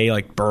cliche,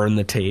 like, burn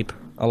the tape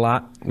a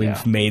lot.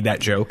 We've made that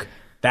joke.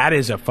 That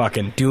is a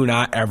fucking do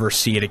not ever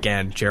see it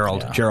again,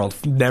 Gerald. Yeah. Gerald,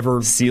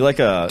 never see like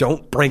a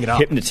don't bring it up.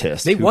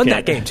 Hypnotist. They won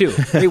that game, too.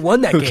 They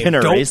won that game. Can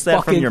erase don't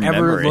that from your ever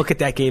memory. Look at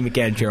that game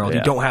again, Gerald. Yeah.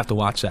 You don't have to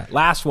watch that.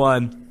 Last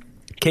one,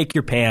 Cake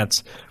Your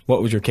Pants.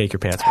 What was your Cake Your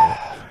Pants moment?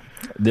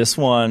 This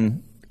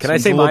one... Can I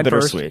say mine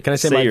first? Can I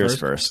say yours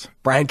first?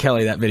 Brian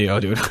Kelly, that video,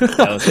 dude.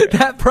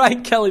 That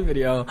Brian Kelly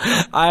video,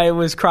 I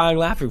was crying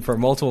laughing for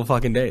multiple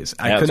fucking days.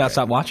 I could not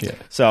stop watching it.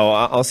 So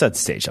I'll set the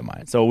stage on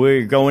mine. So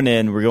we're going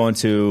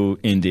to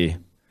Indy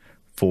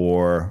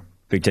for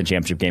Big Ten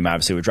Championship game.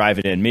 Obviously, we're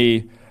driving in.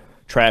 Me,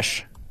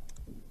 Tresh,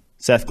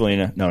 Seth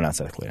Galina. No, not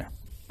Seth Galina.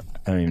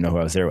 I don't even know who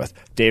I was there with.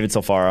 David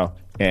Solfaro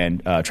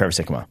and Trevor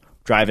Sikkema.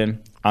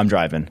 I'm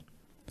driving.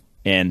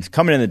 And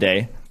coming in the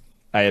day,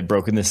 I had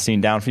broken this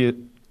scene down for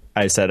you.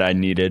 I said I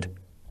needed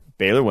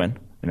Baylor win,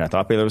 and I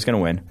thought Baylor was going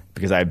to win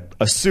because I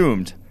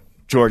assumed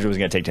Georgia was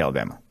going to take to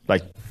Alabama.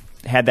 Like,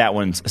 had that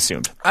one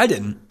assumed. I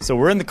didn't. So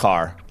we're in the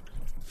car,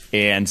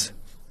 and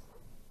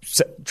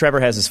Trevor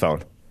has his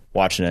phone,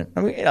 watching it.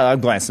 I'm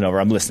glancing over.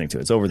 I'm listening to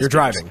it. It's over the You're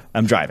speakers. driving.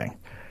 I'm driving.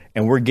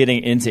 And we're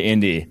getting into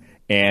Indy,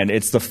 and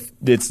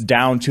it's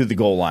down to the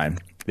goal line.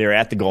 They're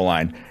at the goal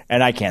line,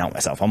 and I can't help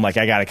myself. I'm like,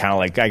 I got to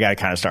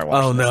kind of start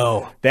watching. Oh,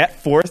 no.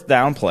 That 4th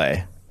down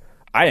play,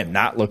 I am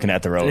not looking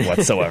at the road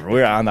whatsoever.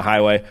 We're on the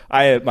highway.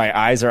 My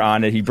eyes are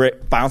on it. He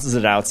bounces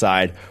it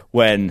outside.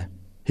 When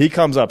he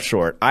comes up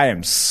short, I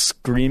am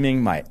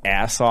screaming my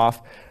ass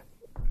off,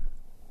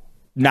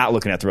 not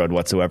looking at the road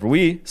whatsoever.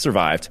 We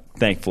survived,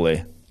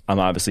 thankfully. I'm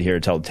obviously here to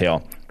tell the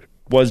tale.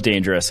 Was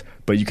dangerous,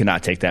 but you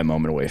cannot take that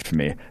moment away from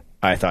me.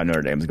 I thought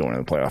Notre Dame was going to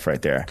the playoff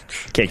right there.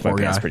 Caked my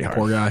pants pretty hard.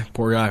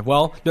 Poor guy.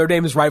 Well, Notre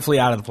Dame is rightfully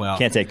out of the playoff.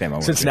 Can't take that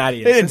moment.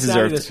 Cincinnati. They didn't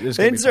deserve it. They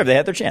didn't deserve it. They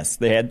had their chance.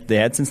 They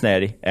had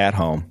Cincinnati at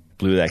home.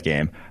 Blew that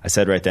game. I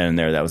said right then and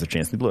there that was a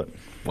chance they blew it.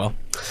 Well,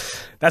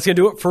 that's going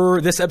to do it for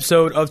this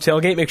episode of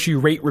Tailgate. Make sure you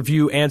rate,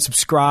 review, and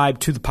subscribe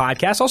to the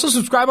podcast. Also,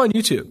 subscribe on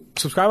YouTube.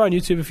 Subscribe on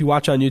YouTube. If you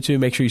watch on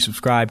YouTube, make sure you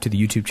subscribe to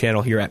the YouTube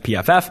channel here at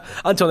PFF.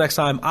 Until next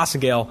time, Austin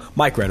Gale,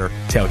 Mike Renner,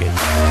 Tailgate.